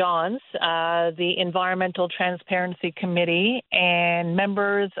St. John's. The Environmental Transparency Committee and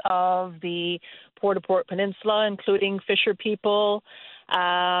members of the Port-au-Port Peninsula, including Fisher people,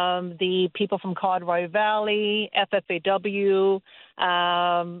 the people from Codroy Valley, FFAW,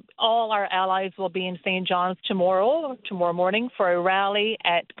 all our allies will be in St. John's tomorrow morning for a rally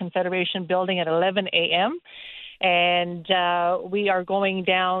at Confederation Building at 11 a.m. And we are going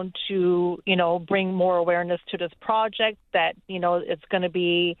down to, bring more awareness to this project that, it's going to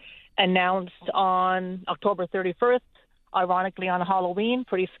be announced on October 31st, ironically on Halloween.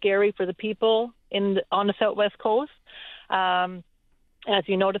 Pretty scary for the people on the Southwest Coast. As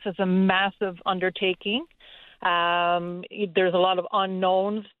you notice, it's a massive undertaking. There's a lot of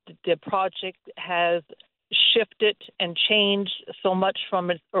unknowns. The project has shifted and changed so much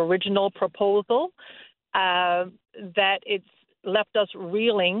from its original proposal that it's left us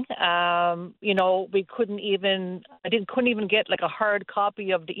reeling. We couldn't even get like a hard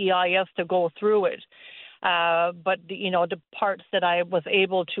copy of the EIS to go through it. But the parts that I was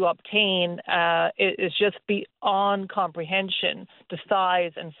able to obtain is just beyond comprehension, the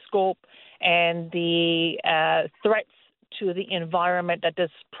size and scope and the threats to the environment that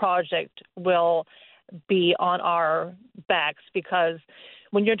this project will be on our backs. Because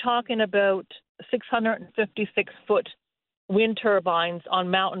when you're talking about 656-foot wind turbines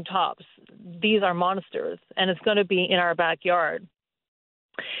on mountaintops, these are monsters, and it's going to be in our backyard.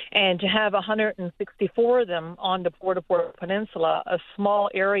 And to have 164 of them on the Port-au-Port Peninsula, a small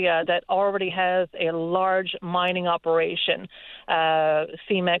area that already has a large mining operation,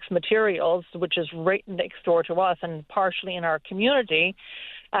 CMEX Materials, which is right next door to us and partially in our community,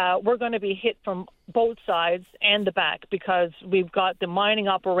 we're going to be hit from both sides and the back, because we've got the mining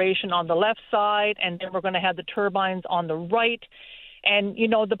operation on the left side, and then we're going to have the turbines on the right. And,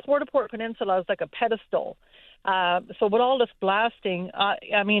 the Port-au-Port Peninsula is like a pedestal. So with all this blasting,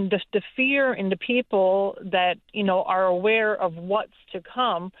 the fear in the people that, are aware of what's to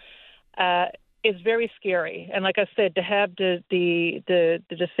come is very scary. And like I said, to have the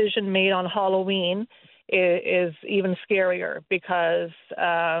decision made on Halloween is even scarier because,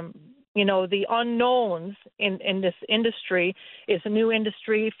 the unknowns in this industry is a new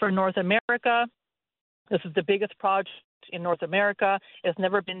industry for North America. This is the biggest project in North America. It's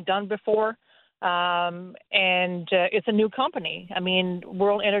never been done before. And it's a new company.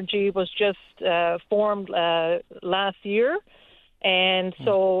 World Energy was just formed last year. And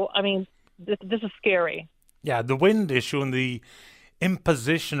so, this is scary. Yeah, the wind issue and the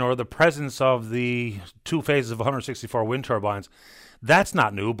imposition or the presence of the two phases of 164 wind turbines, that's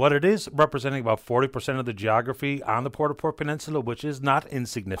not new, but it is representing about 40% of the geography on the Port-au-Port Peninsula, which is not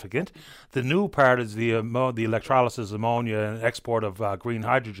insignificant. The new part is the electrolysis of ammonia and export of green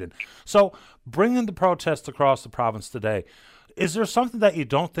hydrogen. So bringing the protests across the province today, is there something that you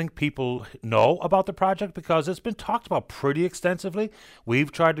don't think people know about the project? Because it's been talked about pretty extensively.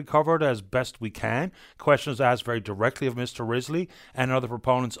 We've tried to cover it as best we can. Questions asked very directly of Mr. Risley and other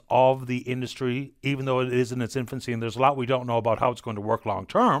proponents of the industry, even though it is in its infancy, and there's a lot we don't know about how it's going to work long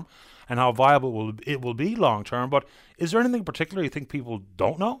term and how viable it will be long term. But is there anything particular you think people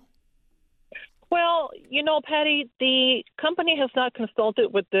don't know? Well, Patty, the company has not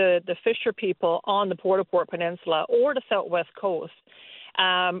consulted with the Fisher people on the Port-au-Port Peninsula or the Southwest Coast.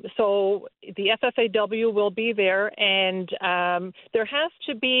 So the FFAW will be there, and there has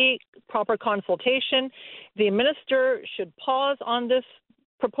to be proper consultation. The minister should pause on this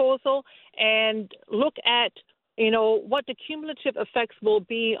proposal and look at what the cumulative effects will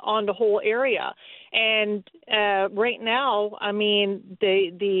be on the whole area. And right now,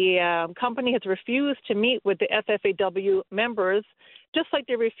 the company has refused to meet with the FFAW members, just like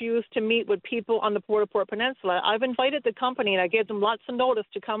they refused to meet with people on the Port-au-Port Peninsula. I've invited the company, and I gave them lots of notice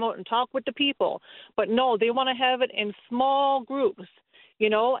to come out and talk with the people. But no, they want to have it in small groups,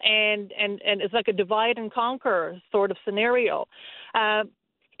 and it's like a divide and conquer sort of scenario.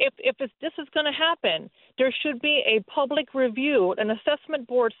 If this is going to happen, there should be a public review, an assessment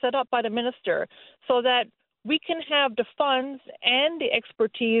board set up by the minister so that we can have the funds and the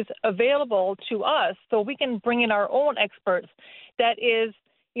expertise available to us so we can bring in our own experts that is,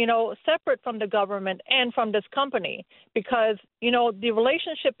 separate from the government and from this company because, the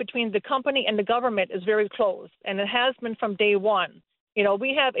relationship between the company and the government is very close, and it has been from day one.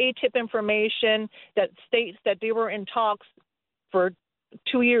 We have ATIP information that states that they were in talks for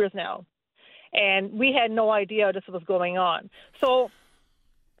 2 years now, and we had no idea this was going on. So,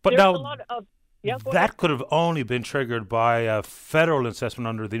 but now a lot of that could have only been triggered by a federal assessment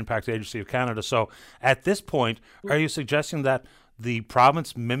under the Impact Agency of Canada. So, at this point, are you suggesting that the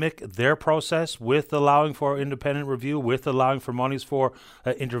province mimic their process with allowing for independent review, with allowing for monies for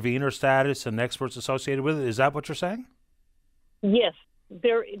intervener status and experts associated with it? Is that what you're saying? Yes.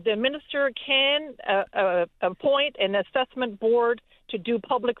 The minister can appoint an assessment board to do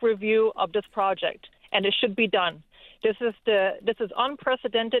public review of this project, and it should be done. This is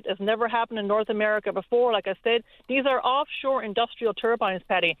unprecedented. It's never happened in North America before. Like I said, these are offshore industrial turbines,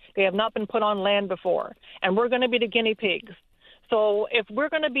 Patty. They have not been put on land before, and we're going to be the guinea pigs. So if we're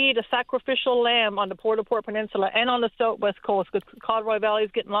going to be the sacrificial lamb on the Port-au-Port Peninsula and on the Southwest Coast, because Codroy Valley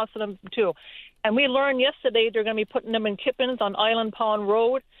is getting lots of them too, and we learned yesterday they're going to be putting them in Kippens on Island Pond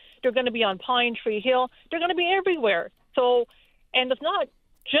Road. They're going to be on Pine Tree Hill. They're going to be everywhere. So, and it's not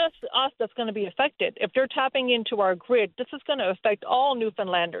just us that's going to be affected. If they're tapping into our grid, this is going to affect all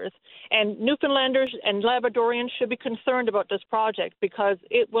Newfoundlanders. And Newfoundlanders and Labradorians should be concerned about this project because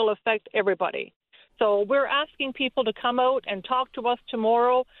it will affect everybody. So we're asking people to come out and talk to us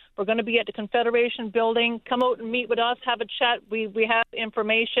tomorrow. We're going to be at the Confederation building. Come out and meet with us, have a chat. We have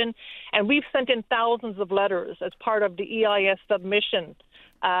information, and we've sent in thousands of letters as part of the EIS submission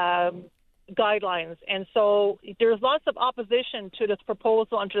guidelines. And so there's lots of opposition to this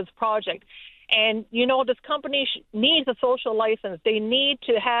proposal and to this project. And, this company needs a social license. They need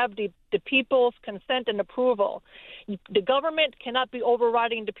to have the people's consent and approval. The government cannot be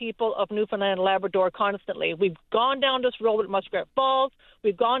overriding the people of Newfoundland and Labrador constantly. We've gone down this road with Muskrat Falls.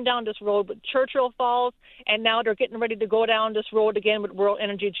 We've gone down this road with Churchill Falls. And now they're getting ready to go down this road again with World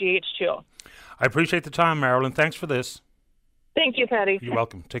Energy GH2. I appreciate the time, Marilyn. Thanks for this. Thank you, Patty. You're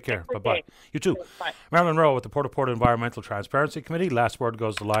welcome. Take care. Bye-bye. You too. Bye. Marilyn Rowe with the Port-au-Port Environmental Transparency Committee. Last word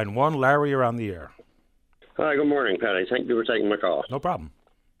goes to line one. Larry, you're on the air. Hi, good morning, Patty. Thank you for taking my call. No problem.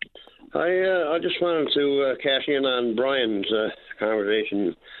 I just wanted to cash in on Brian's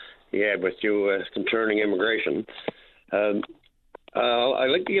conversation he had with you concerning immigration.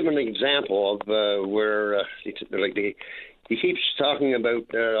 I'd like to give an example of where he keeps talking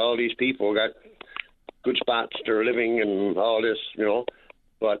about all these people got good spots they're living and all this,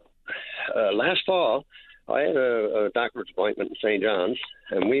 But last fall, I had a doctor's appointment in St. John's,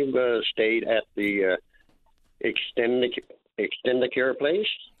 and we've stayed at the Extendicare place.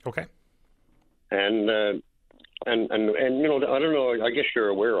 Okay. And I don't know. I guess you're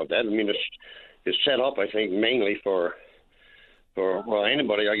aware of that. I mean, it's set up, I think, mainly for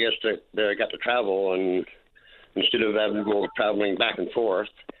anybody, I guess, that got to travel, and instead of having to go traveling back and forth,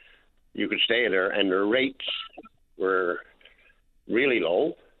 you could stay there, and the rates were really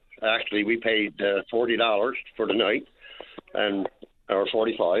low. Actually, we paid $40 for the night, or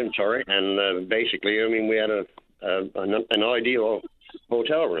 $45. I'm sorry, and basically, I mean, we had an ideal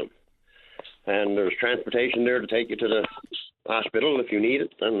hotel room, and there's transportation there to take you to the hospital if you need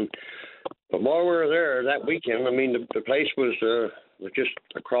it. But while we were there that weekend, I mean, the place was just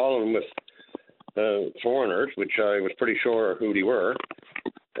crawling with foreigners, which I was pretty sure who they were.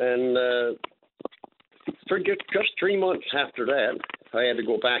 And for just 3 months after that, I had to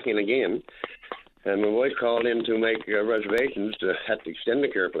go back in again. And my wife called in to make reservations at the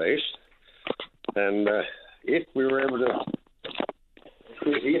Extendicare place. And if we were able to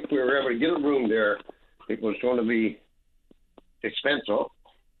get a room there, it was going to be expensive.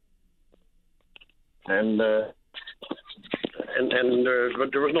 But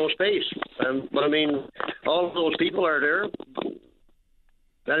there was no space. But I mean, all of those people are there.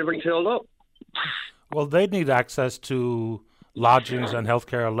 Everything filled up. Well, they'd need access to lodgings and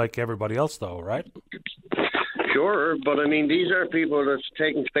healthcare like everybody else, though, right? Sure, but I mean, these are people that's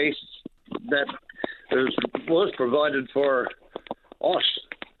taking space that was provided for us,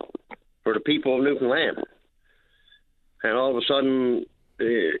 for the people of Newfoundland, and all of a sudden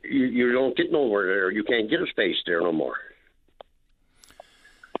you don't get nowhere there. You can't get a space there no more.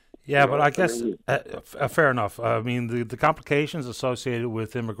 Yeah, but I guess fair enough. I mean, the complications associated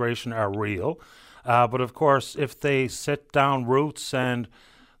with immigration are real. But of course, if they sit down roots and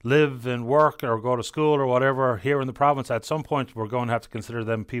live and work or go to school or whatever here in the province, at some point we're going to have to consider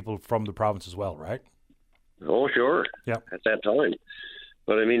them people from the province as well, right? Oh, sure. Yeah. At that time.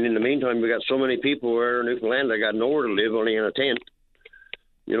 But I mean, in the meantime, we got so many people here in Newfoundland that got nowhere to live, only in a tent.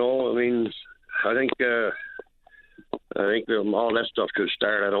 I mean, I think all that stuff could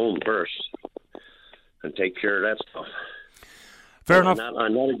start at home first and take care of that stuff. Fair enough.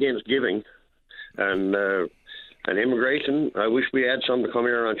 I'm not against giving. And immigration, I wish we had some to come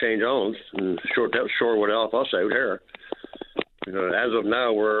here on St. John's, and sure would help us out here. As of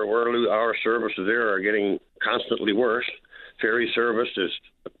now, our services there are getting constantly worse. Ferry service is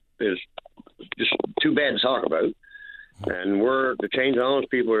just too bad to talk about. And the St. John's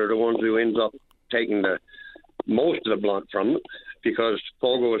people are the ones who ends up taking most of the blunt from it, because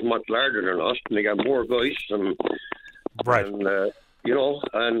Fogo is much larger than us, and they got more voice. Right.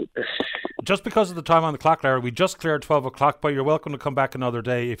 And just because of the time on the clock, Larry, we just cleared 12 o'clock, but you're welcome to come back another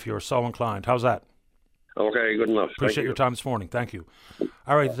day if you're so inclined. How's that? Okay, good enough. Appreciate your time this morning. Thank you.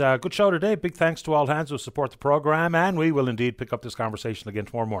 All right, good show today. Big thanks to all hands who support the program, and we will indeed pick up this conversation again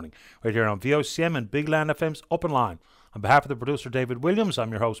tomorrow morning right here on VOCM and Big Land FM's Open Line. On behalf of the producer, David Williams,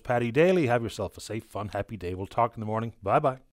 I'm your host, Paddy Daly. Have yourself a safe, fun, happy day. We'll talk in the morning. Bye-bye.